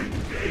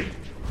one-winged gate.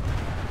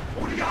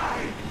 Only I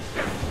can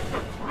sense the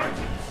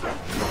presence of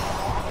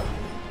God.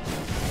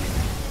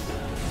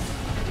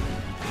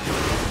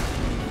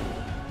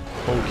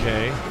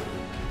 Okay.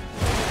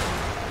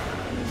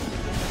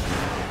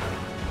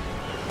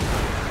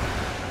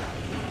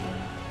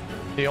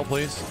 Heal,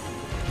 please.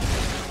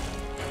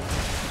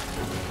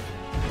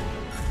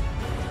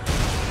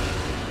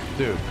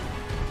 Dude.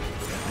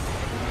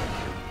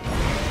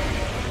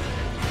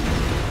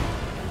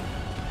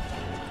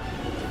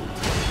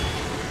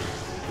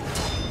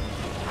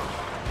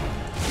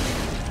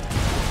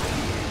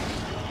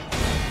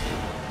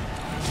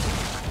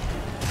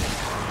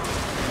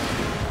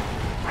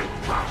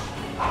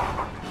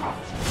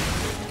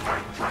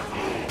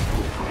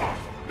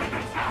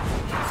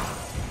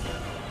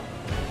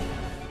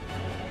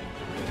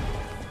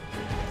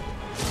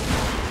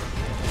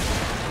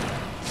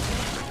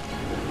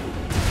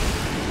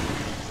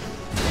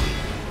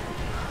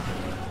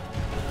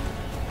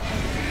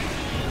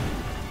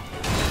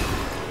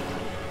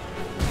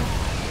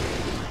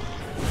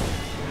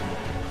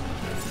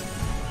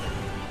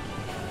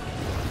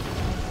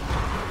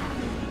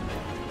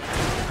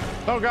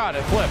 Oh god,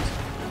 it flipped.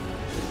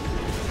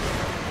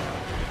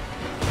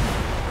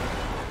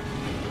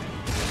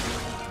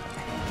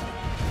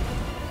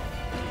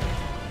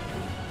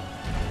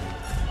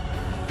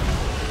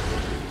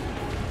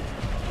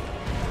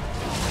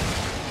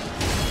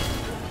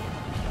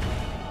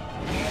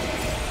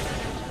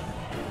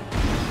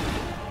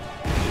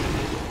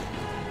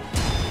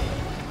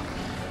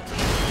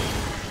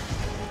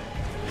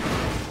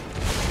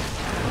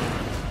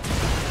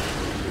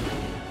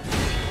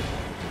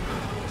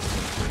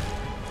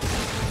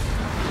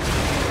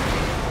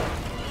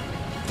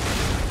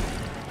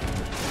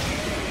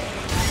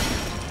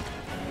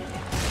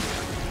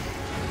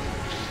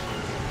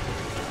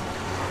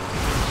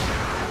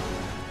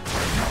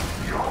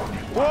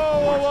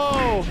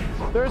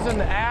 There's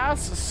an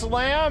ass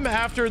slam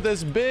after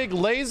this big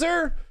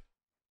laser.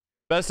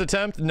 Best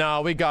attempt?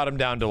 No, we got him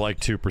down to like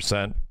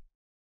 2%.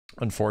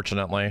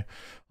 Unfortunately.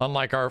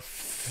 Unlike our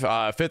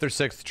 5th or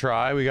 6th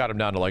try, we got him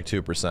down to like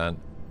 2%.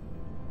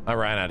 I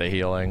ran out of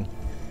healing.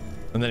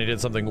 And then he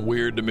did something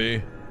weird to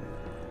me.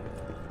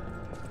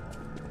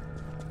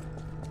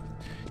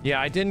 Yeah,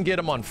 I didn't get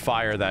him on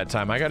fire that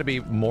time. I gotta be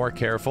more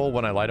careful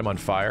when I light him on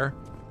fire.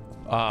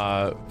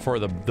 For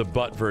the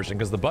butt version,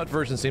 because the butt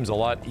version seems a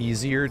lot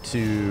easier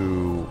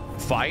to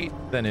fight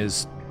than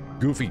his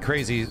goofy,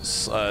 crazy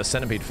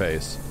centipede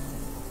face.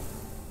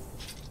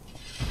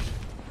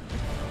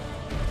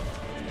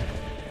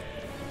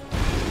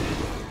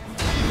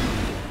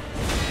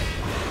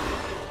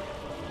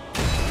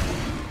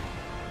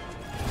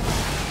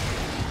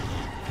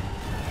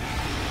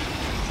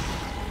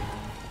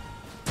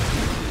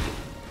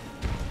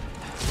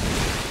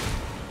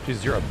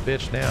 Jeez, you're a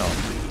bitch now.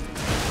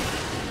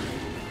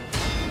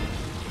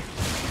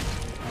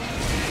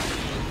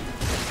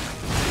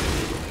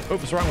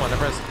 Oops, wrong one. I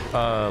pressed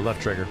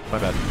left trigger. My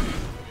bad.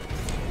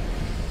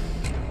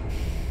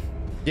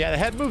 Yeah, the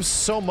head moves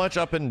so much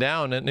up and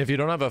down, and if you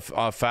don't have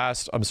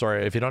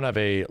if you don't have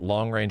a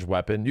long-range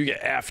weapon, you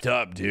get effed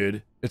up,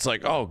 dude. It's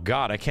like, oh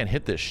god, I can't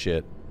hit this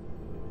shit.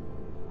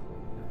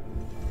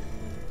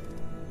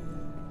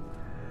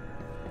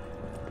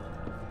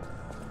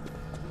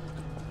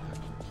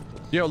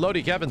 Yo,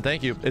 Lodi Kevin,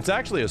 thank you. It's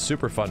actually a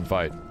super fun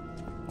fight.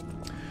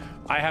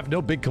 I have no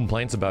big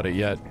complaints about it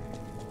yet.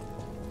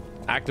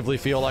 Actively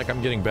feel like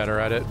I'm getting better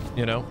at it,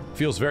 you know?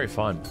 Feels very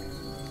fun.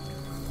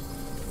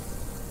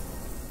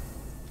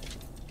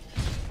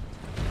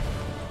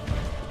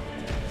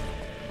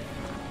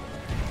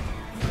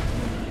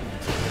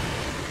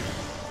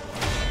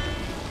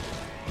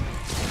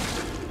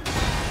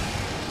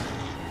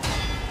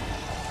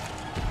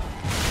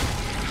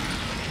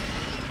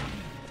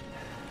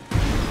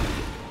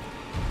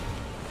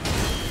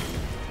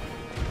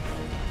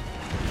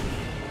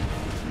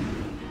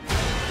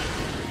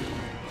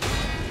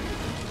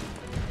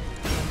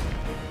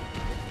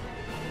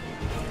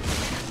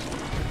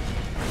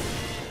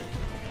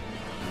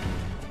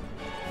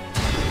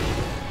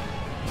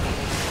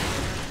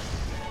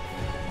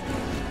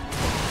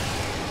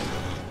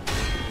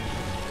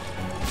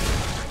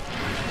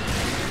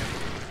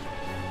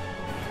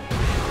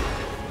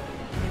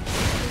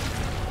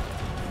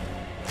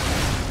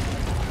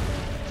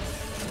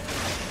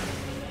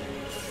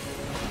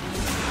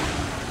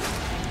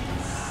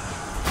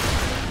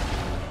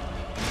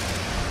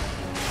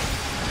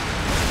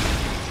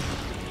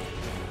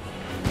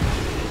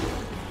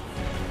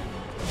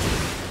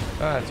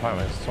 That time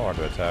it's so hard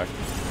to attack.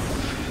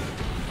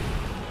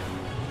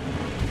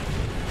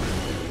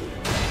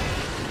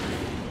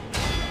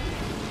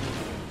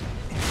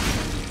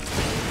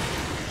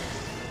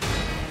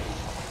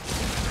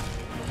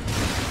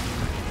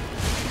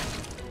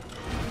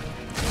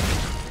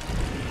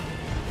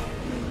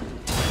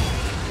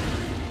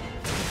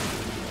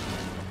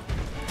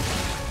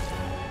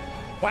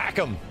 Whack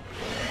him.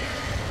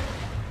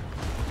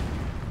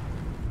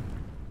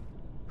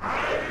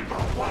 I'm the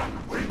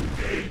one with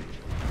gate.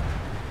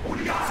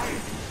 Only I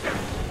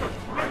sense the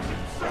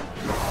presence of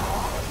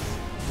God.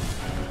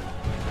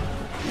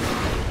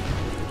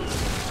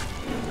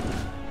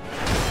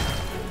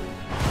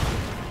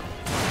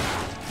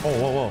 Oh,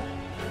 whoa, whoa.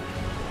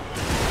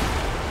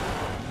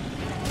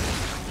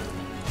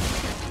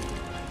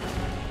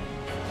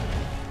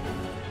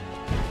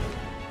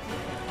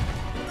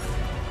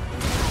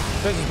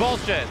 This is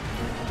bullshit.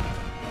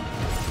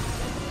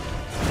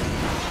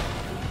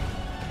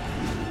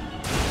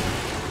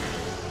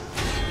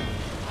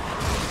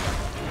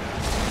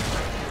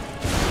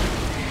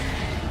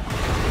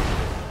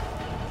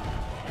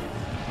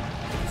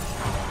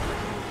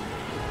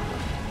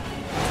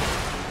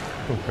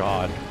 Oh,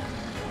 God.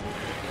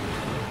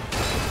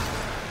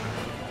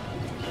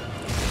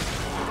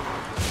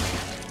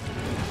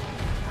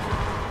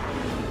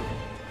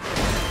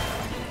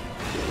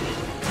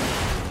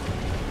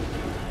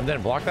 And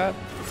then block that?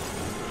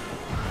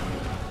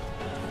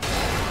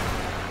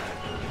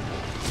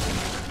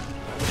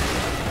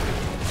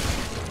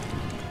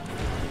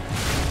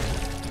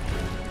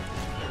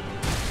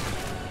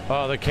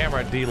 Oh, the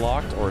camera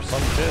de-locked or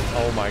some shit?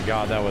 Oh my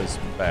God, that was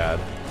bad.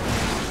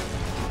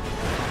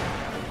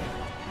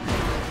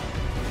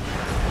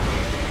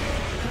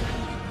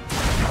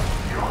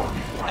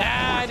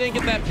 Ah, I didn't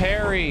get that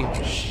parry.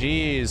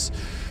 Jeez.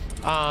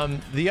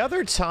 The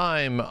other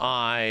time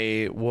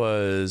I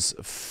was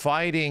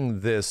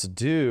fighting this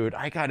dude,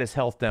 I got his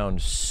health down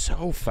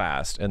so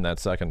fast in that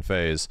second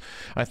phase.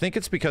 I think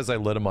it's because I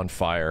lit him on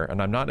fire,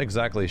 and I'm not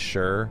exactly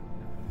sure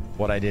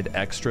what I did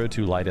extra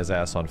to light his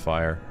ass on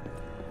fire.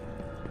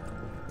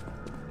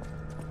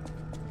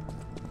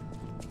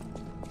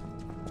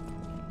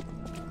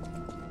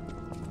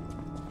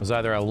 It was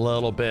either a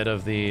little bit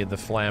of the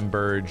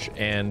flamberge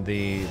and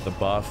the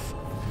buff.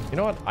 You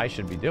know what I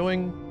should be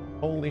doing?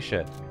 Holy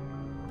shit.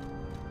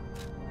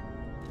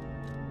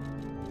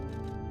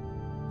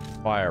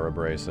 Fire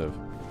abrasive.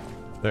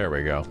 There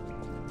we go.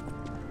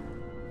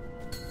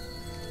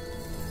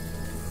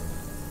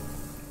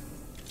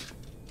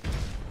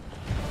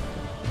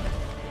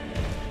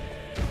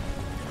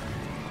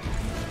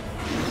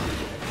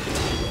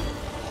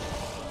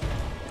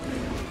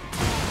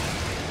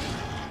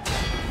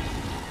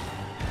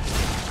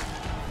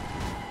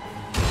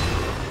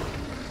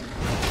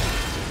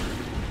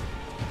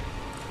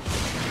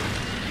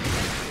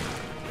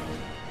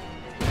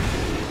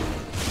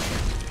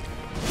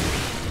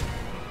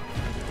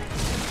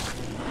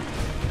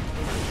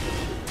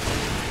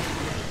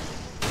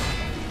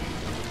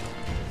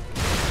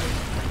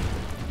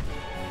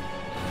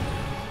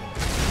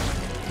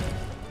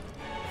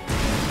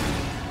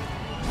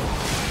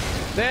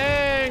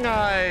 Dang,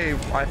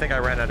 I think I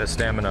ran out of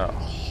stamina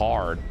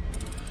hard.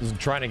 Just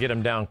trying to get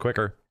him down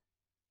quicker.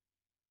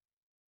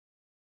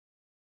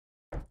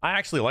 I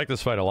actually like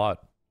this fight a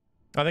lot.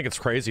 I think it's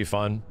crazy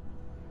fun.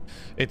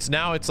 It's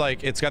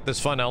like, it's got this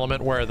fun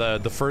element where the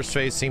first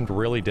phase seemed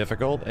really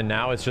difficult, and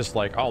now it's just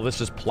like, oh, let's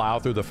just plow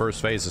through the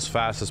first phase as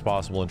fast as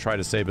possible and try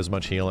to save as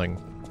much healing.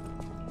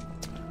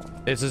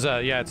 It's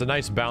a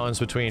nice balance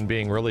between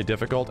being really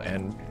difficult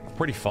and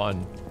pretty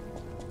fun.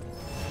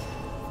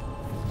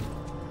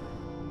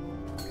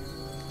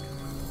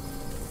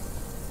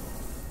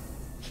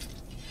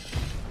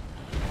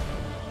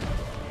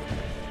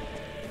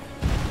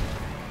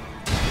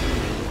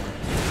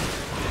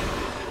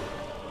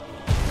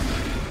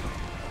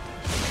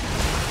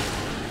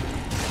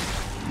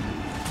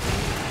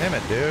 Damn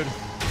it, dude.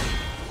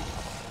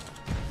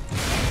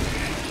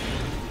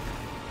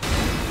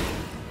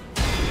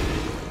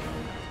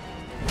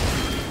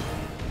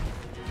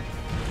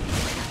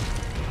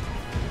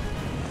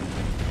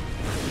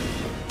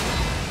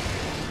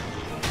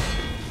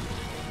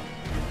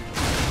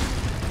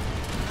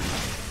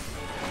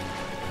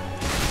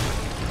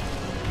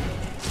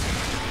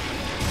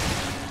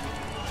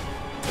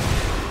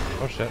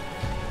 Oh shit.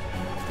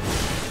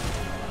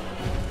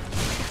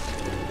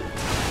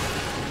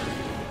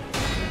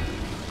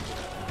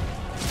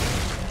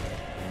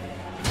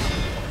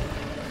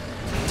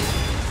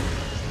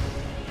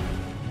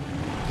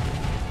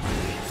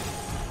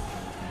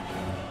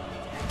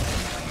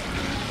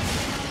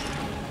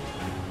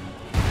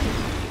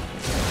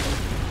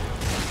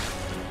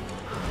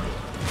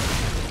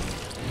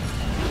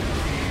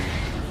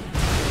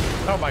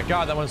 Oh my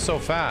god, that one's so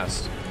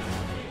fast.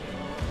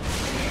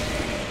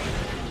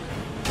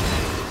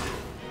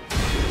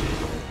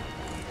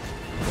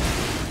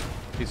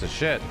 Piece of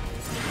shit.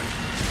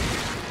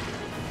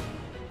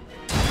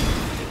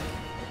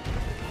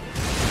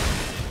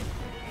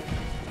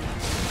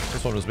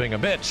 This one was being a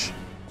bitch.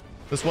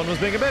 This one was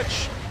being a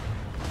bitch.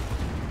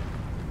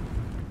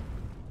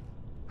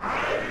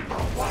 I'm the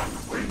one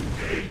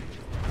with gate.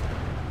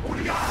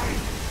 Only I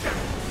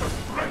sense the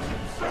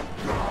presence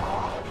of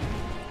God.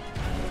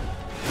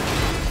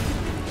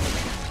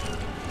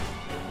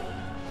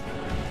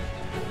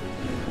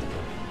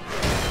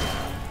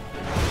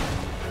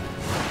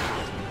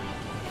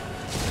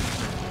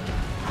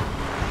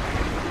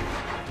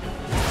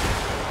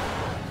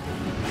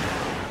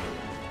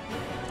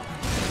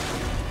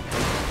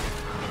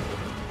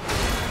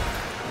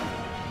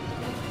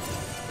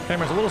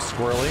 Camera's a little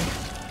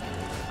squirrely.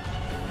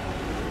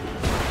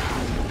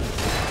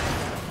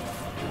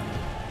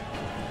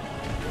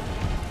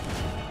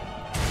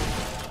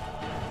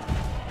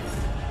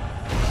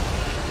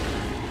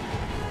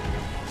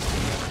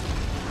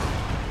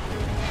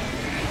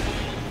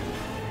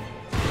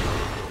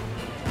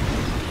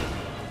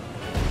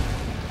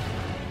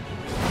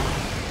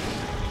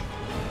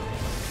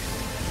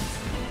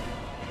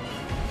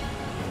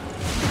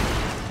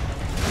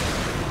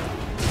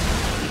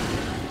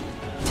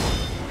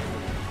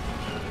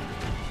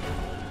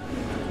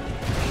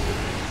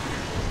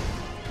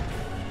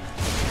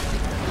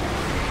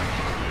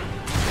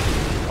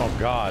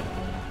 God.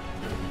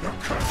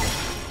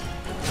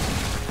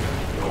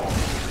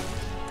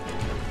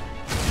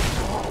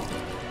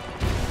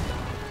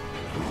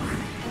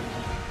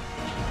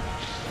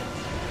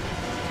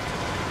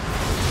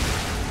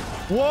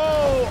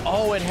 Whoa!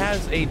 Oh, it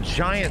has a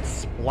giant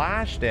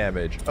splash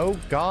damage. Oh,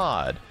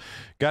 God.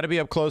 Got to be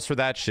up close for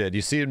that shit.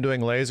 You see him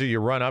doing laser, you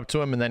run up to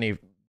him, and then he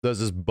does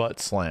his butt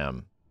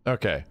slam.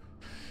 Okay.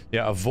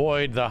 Yeah,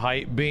 avoid the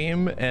height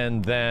beam,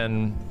 and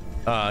then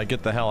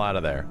get the hell out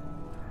of there.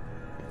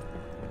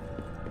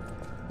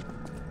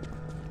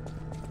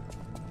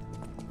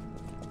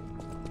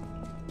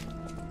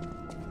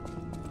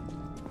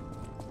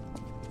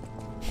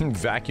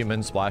 Vacuum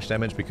in splash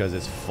damage because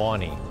it's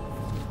funny.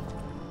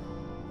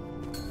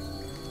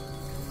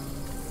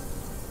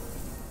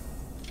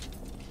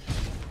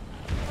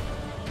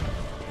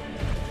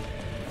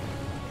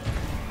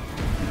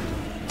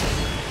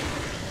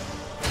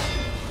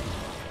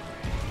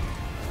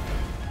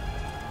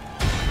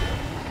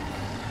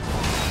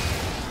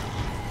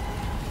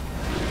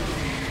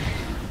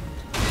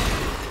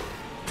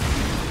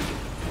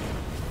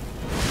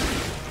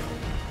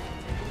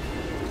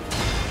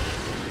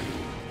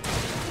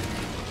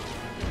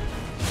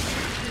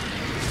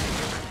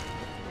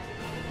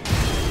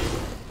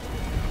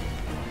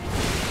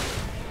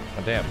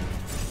 Damn.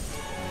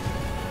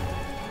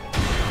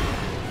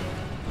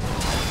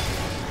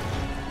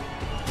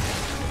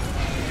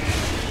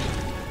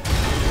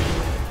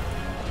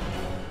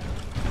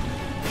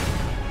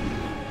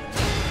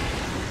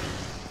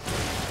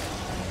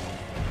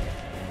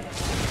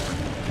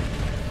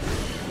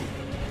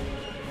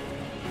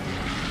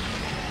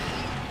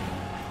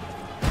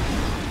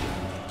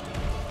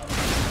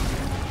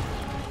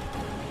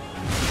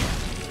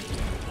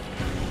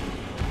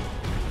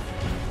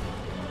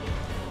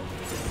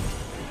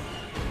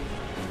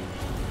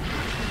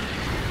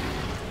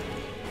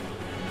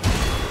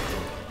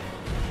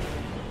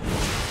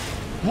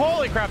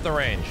 Holy crap, the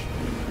range.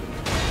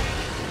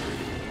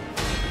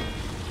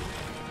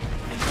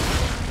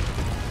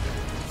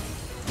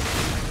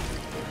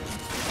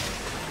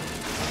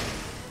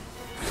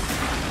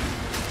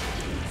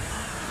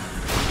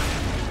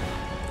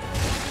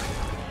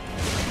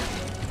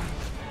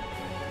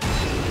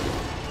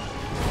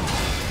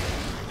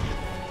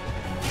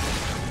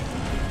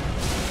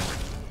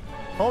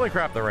 Holy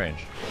crap, the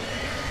range.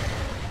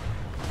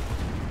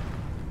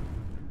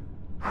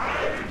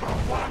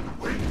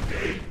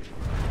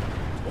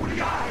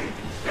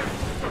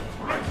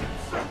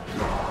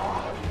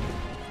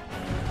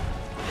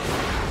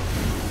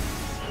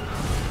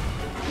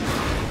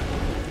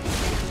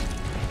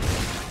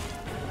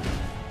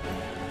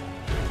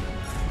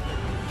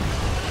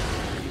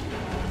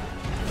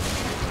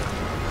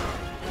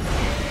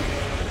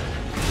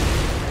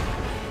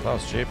 That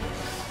was cheap.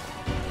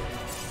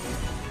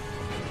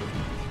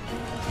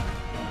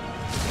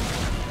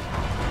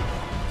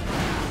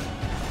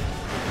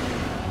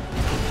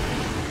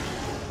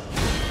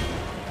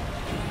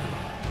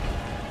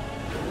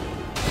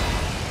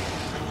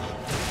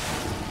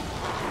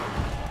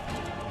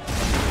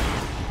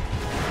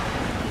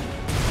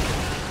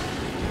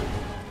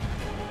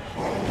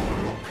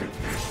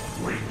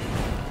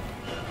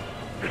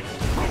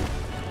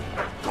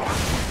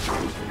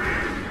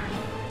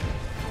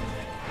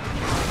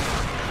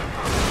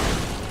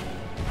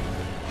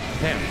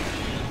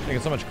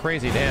 So much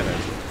crazy damage.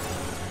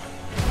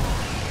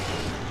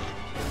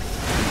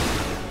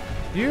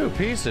 You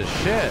piece of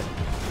shit.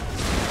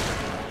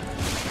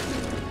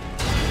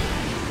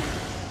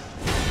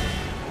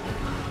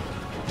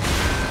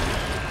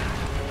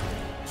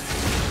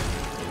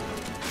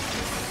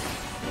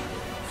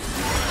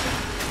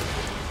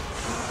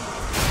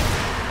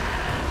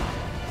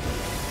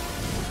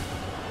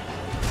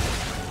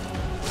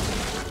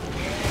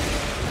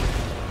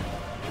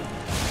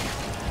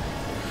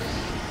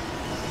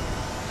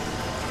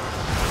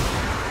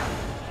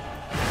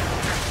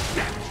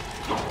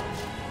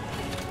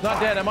 Not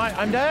dead, am I?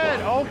 I'm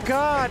dead! Oh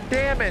god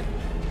damn it!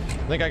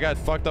 I think I got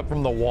fucked up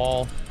from the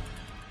wall.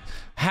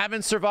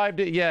 Haven't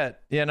survived it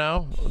yet, you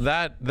know?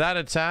 That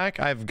attack,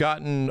 I've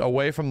gotten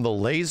away from the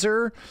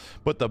laser,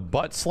 but the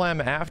butt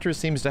slam after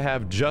seems to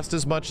have just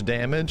as much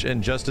damage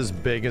and just as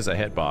big as a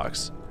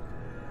hitbox.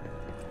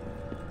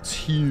 It's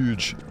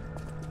huge.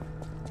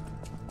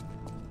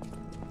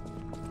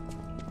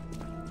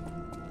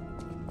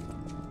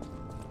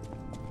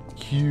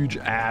 Huge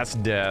ass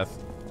death.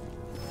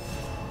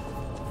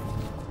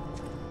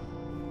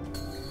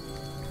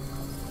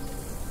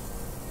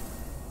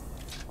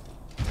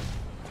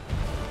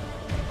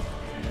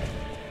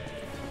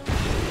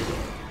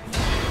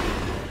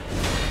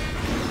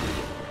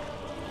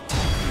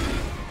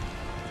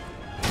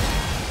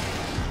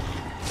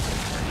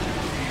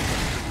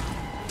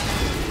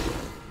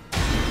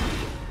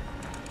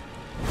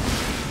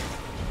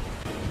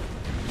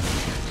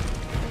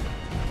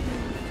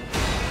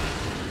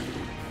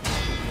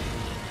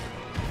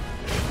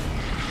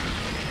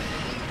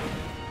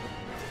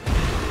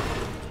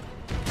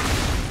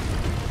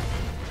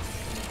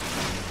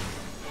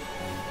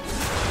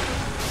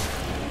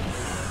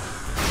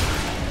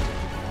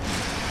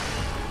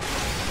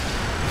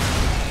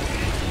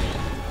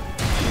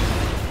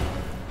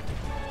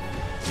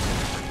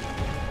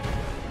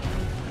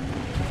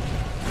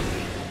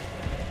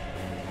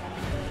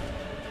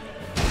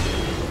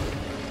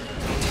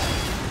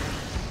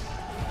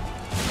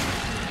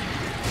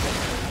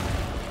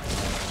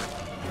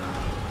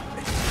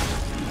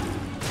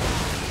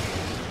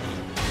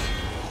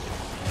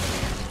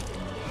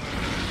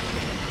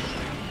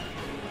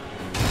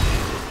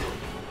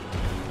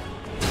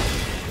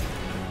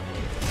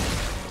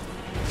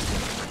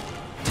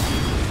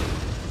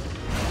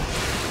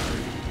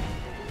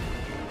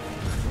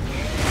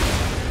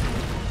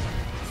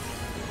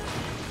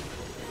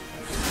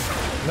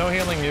 No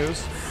healing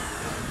used.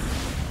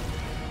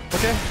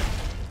 Okay.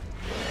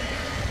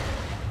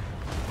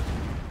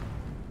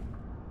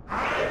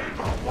 I'm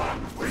the one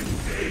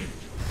with it.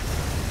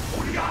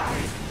 Only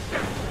I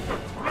sense the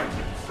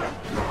presence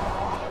of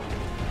God.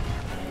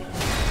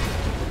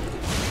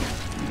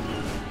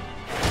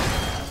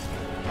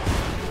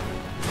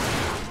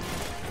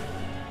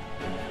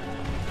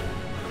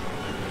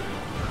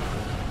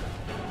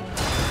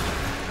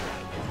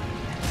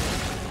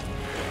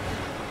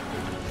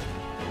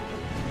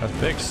 That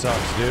big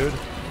sucks, dude.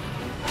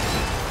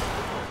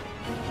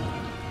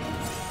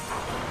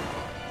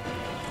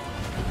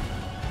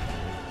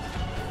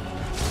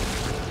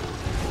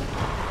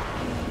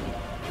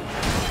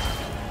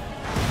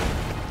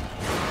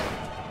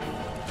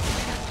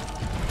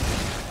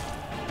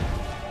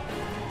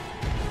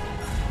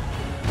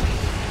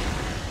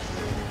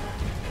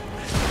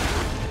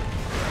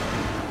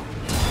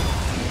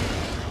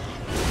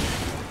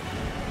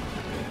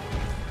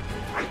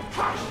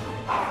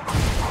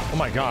 Oh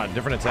my god,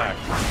 different attack.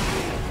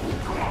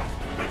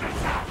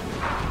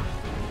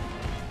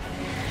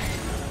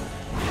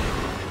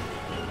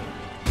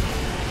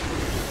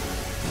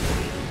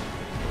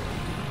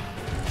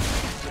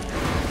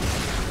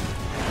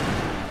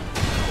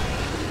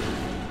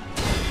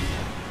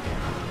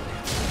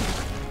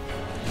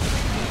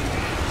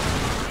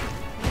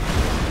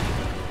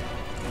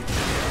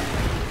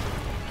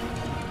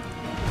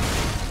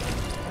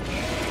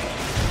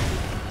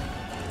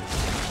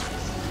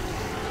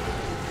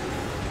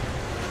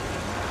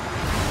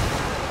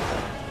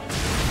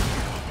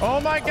 Oh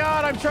my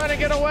god, I'm trying to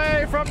get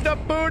away from the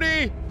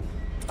booty!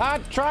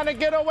 I'm trying to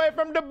get away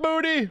from the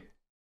booty!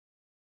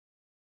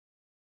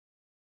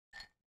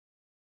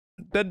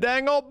 The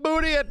dang old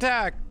booty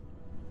attack!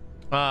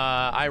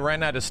 I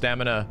ran out of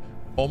stamina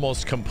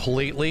almost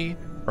completely,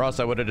 or else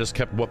I would have just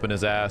kept whooping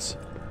his ass.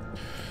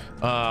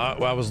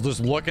 I was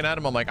just looking at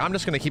him, I'm like, I'm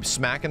just gonna keep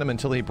smacking him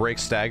until he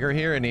breaks stagger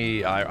here, and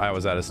I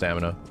was out of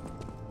stamina.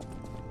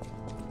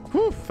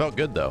 Whew, felt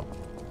good though.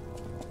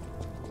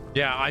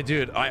 Yeah, I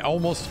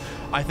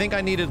think I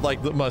needed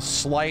like a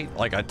slight,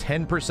 like a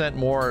 10%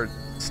 more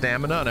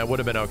stamina, and I would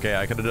have been okay.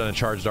 I could have done a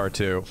charged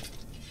R2.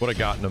 Would have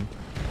gotten him.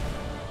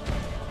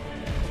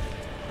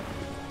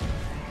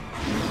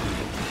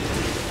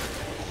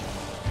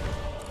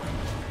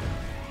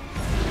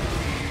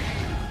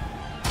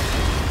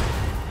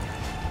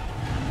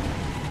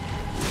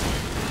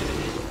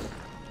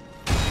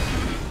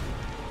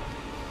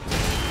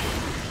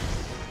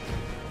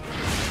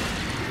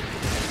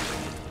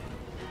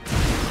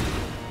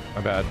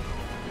 My bad.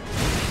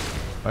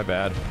 My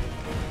bad.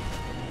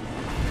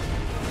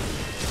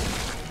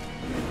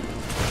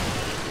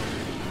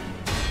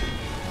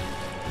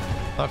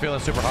 Not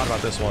feeling super hot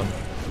about this one.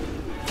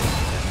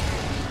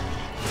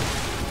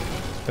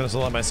 Gonna just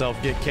let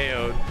myself get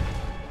KO'd.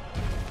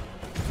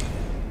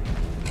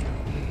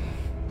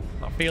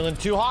 Not feeling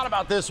too hot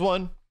about this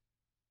one.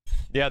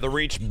 Yeah, the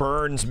reach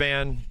burns,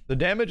 man. The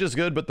damage is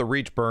good, but the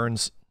reach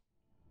burns.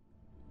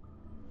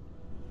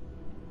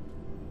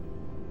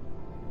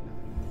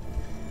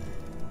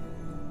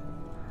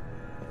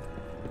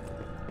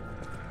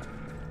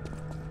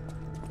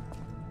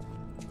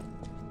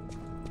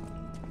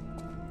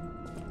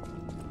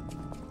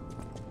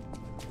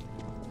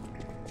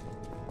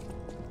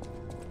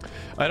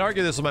 I'd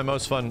argue this is my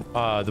most fun,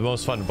 the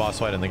most fun boss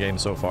fight in the game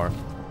so far.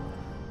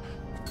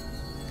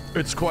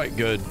 It's quite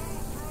good.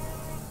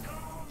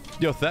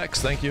 Yo, Thex,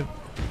 thank you.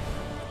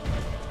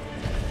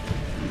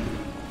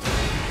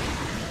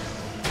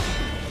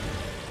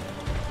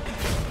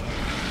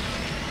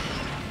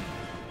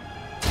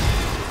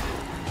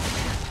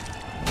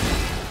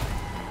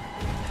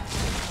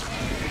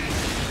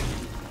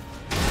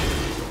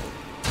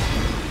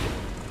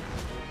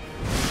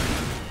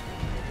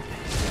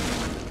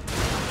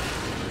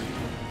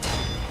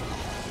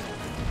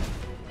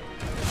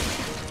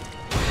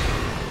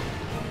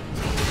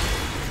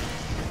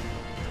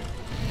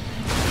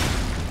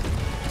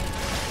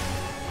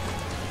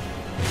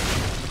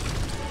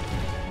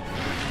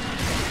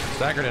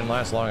 Stagger didn't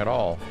last long at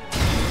all.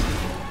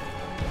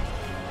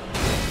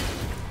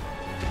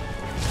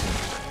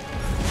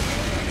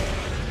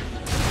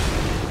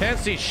 Can't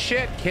see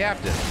shit,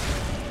 Captain.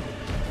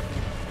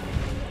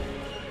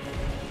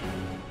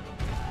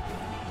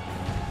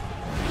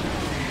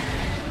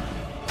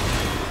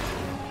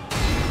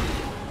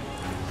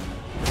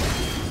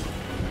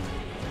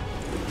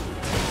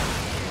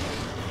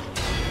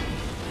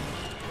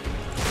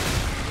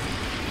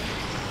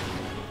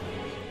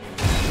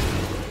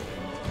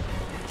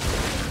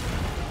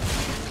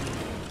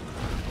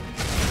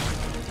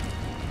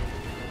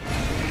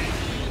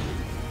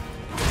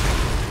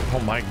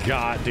 My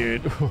god,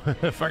 dude.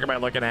 What the fuck am I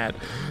looking at?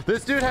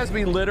 This dude has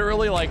me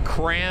literally like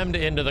crammed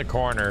into the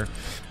corner.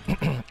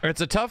 It's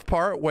a tough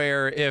part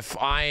where if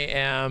I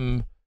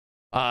am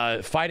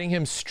fighting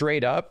him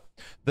straight up,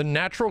 the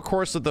natural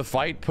course of the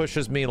fight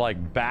pushes me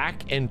like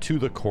back into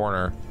the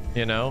corner,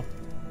 you know?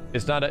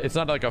 It's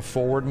not like a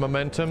forward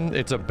momentum,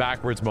 it's a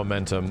backwards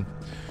momentum.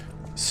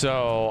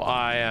 So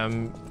I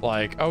am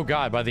like, oh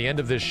god, by the end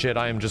of this shit,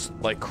 I am just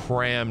like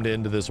crammed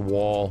into this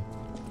wall.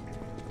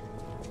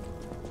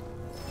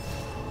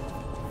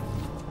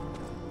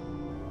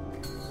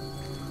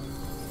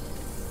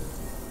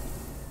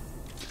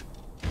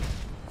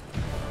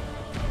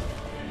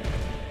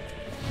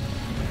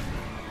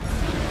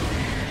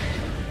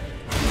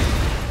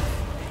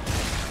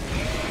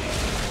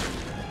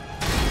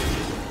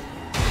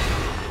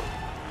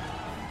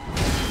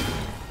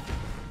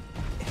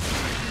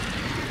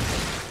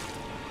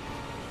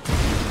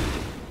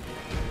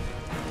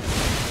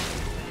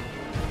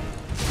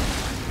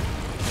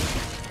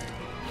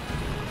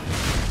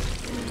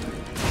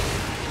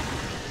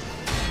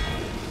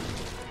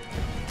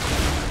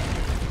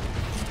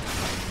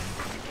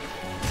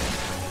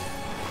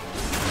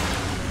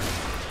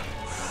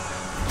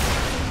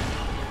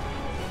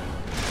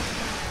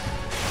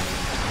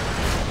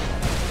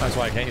 That's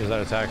why I can't use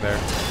that attack there.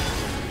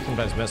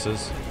 Sometimes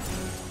misses.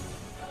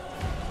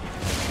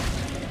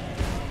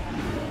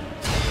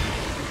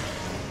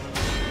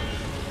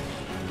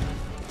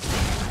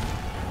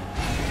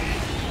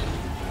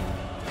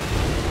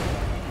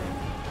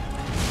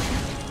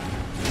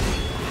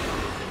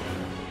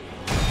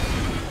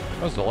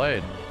 That was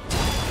delayed.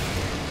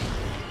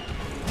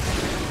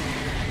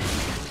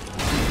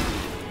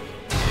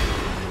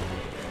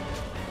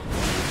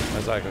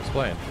 As I can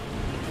explain.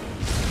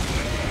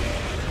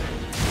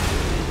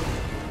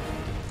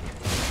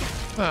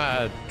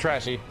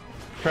 Trashy.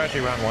 Trashy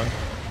round one.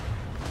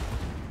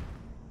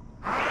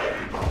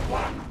 I'm the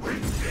one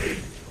with it.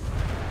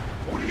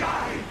 Only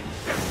I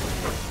can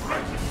sense the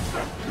presence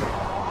of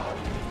God.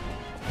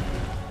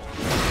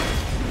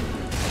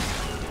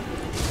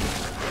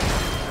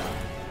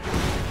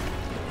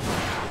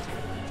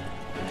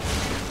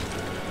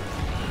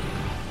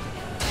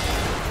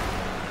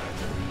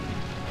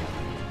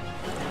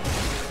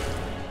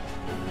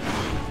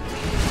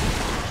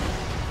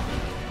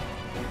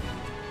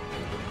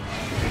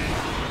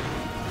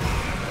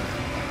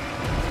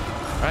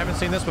 I haven't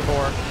seen this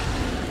before.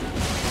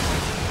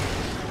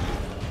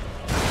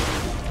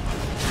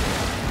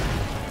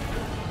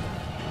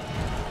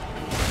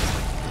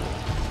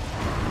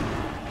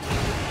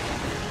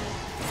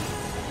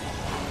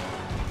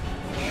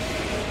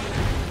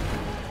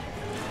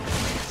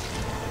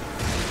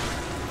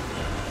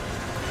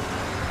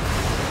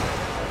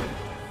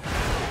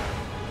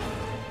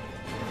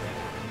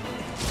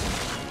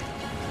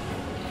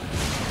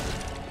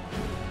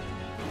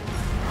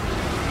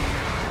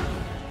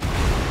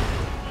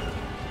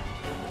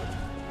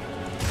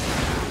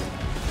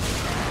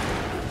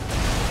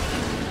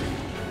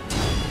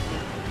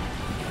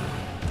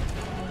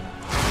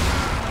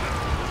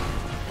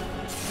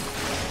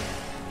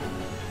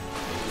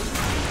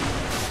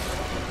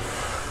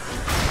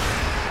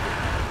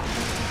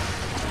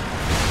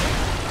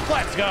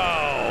 Let's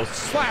go!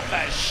 Slap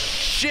the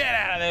shit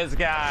out of this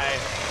guy!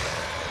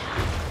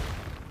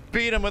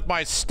 Beat him with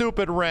my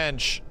stupid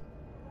wrench.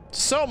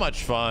 So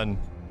much fun.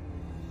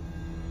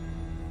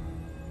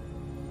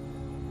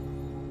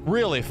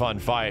 Really fun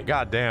fight.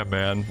 God damn,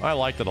 man. I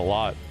liked it a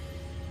lot.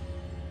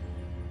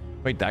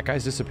 Wait, that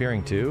guy's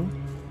disappearing too?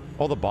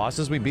 All the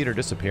bosses we beat are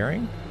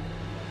disappearing?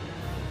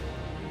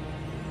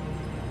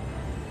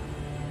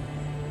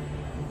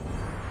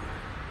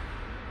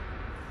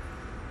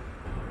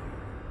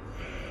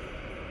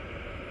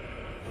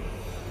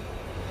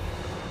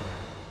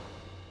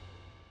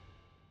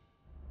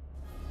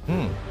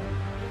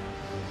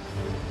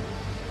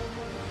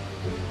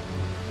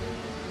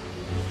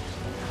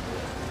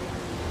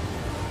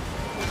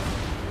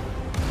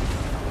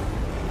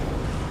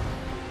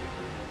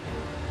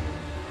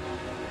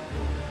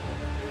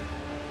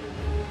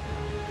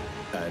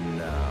 And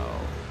now,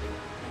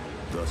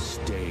 the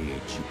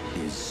stage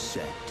is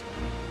set.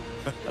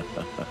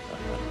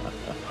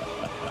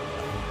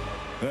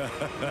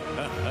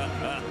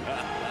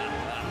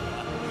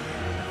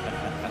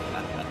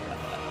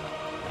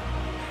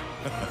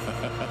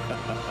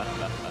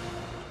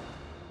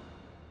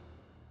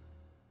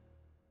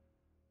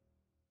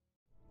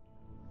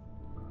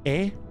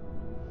 Eh?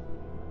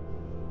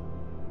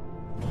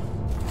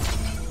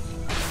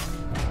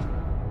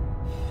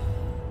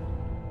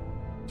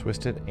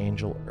 Twisted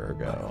Angel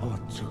Ergo. I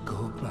want to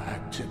go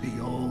back to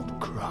the old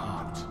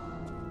Krat.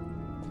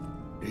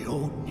 The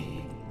old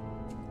me.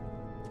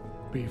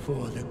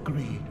 Before the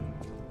greed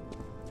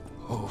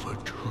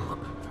overtook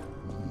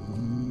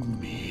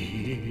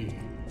me.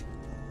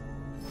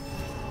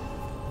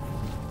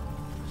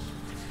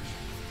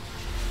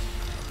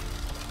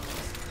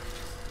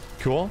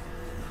 Cool.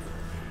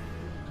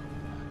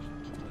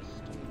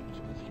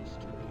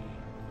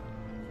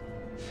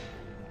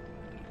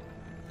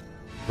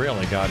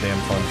 Really goddamn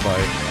fun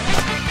fight.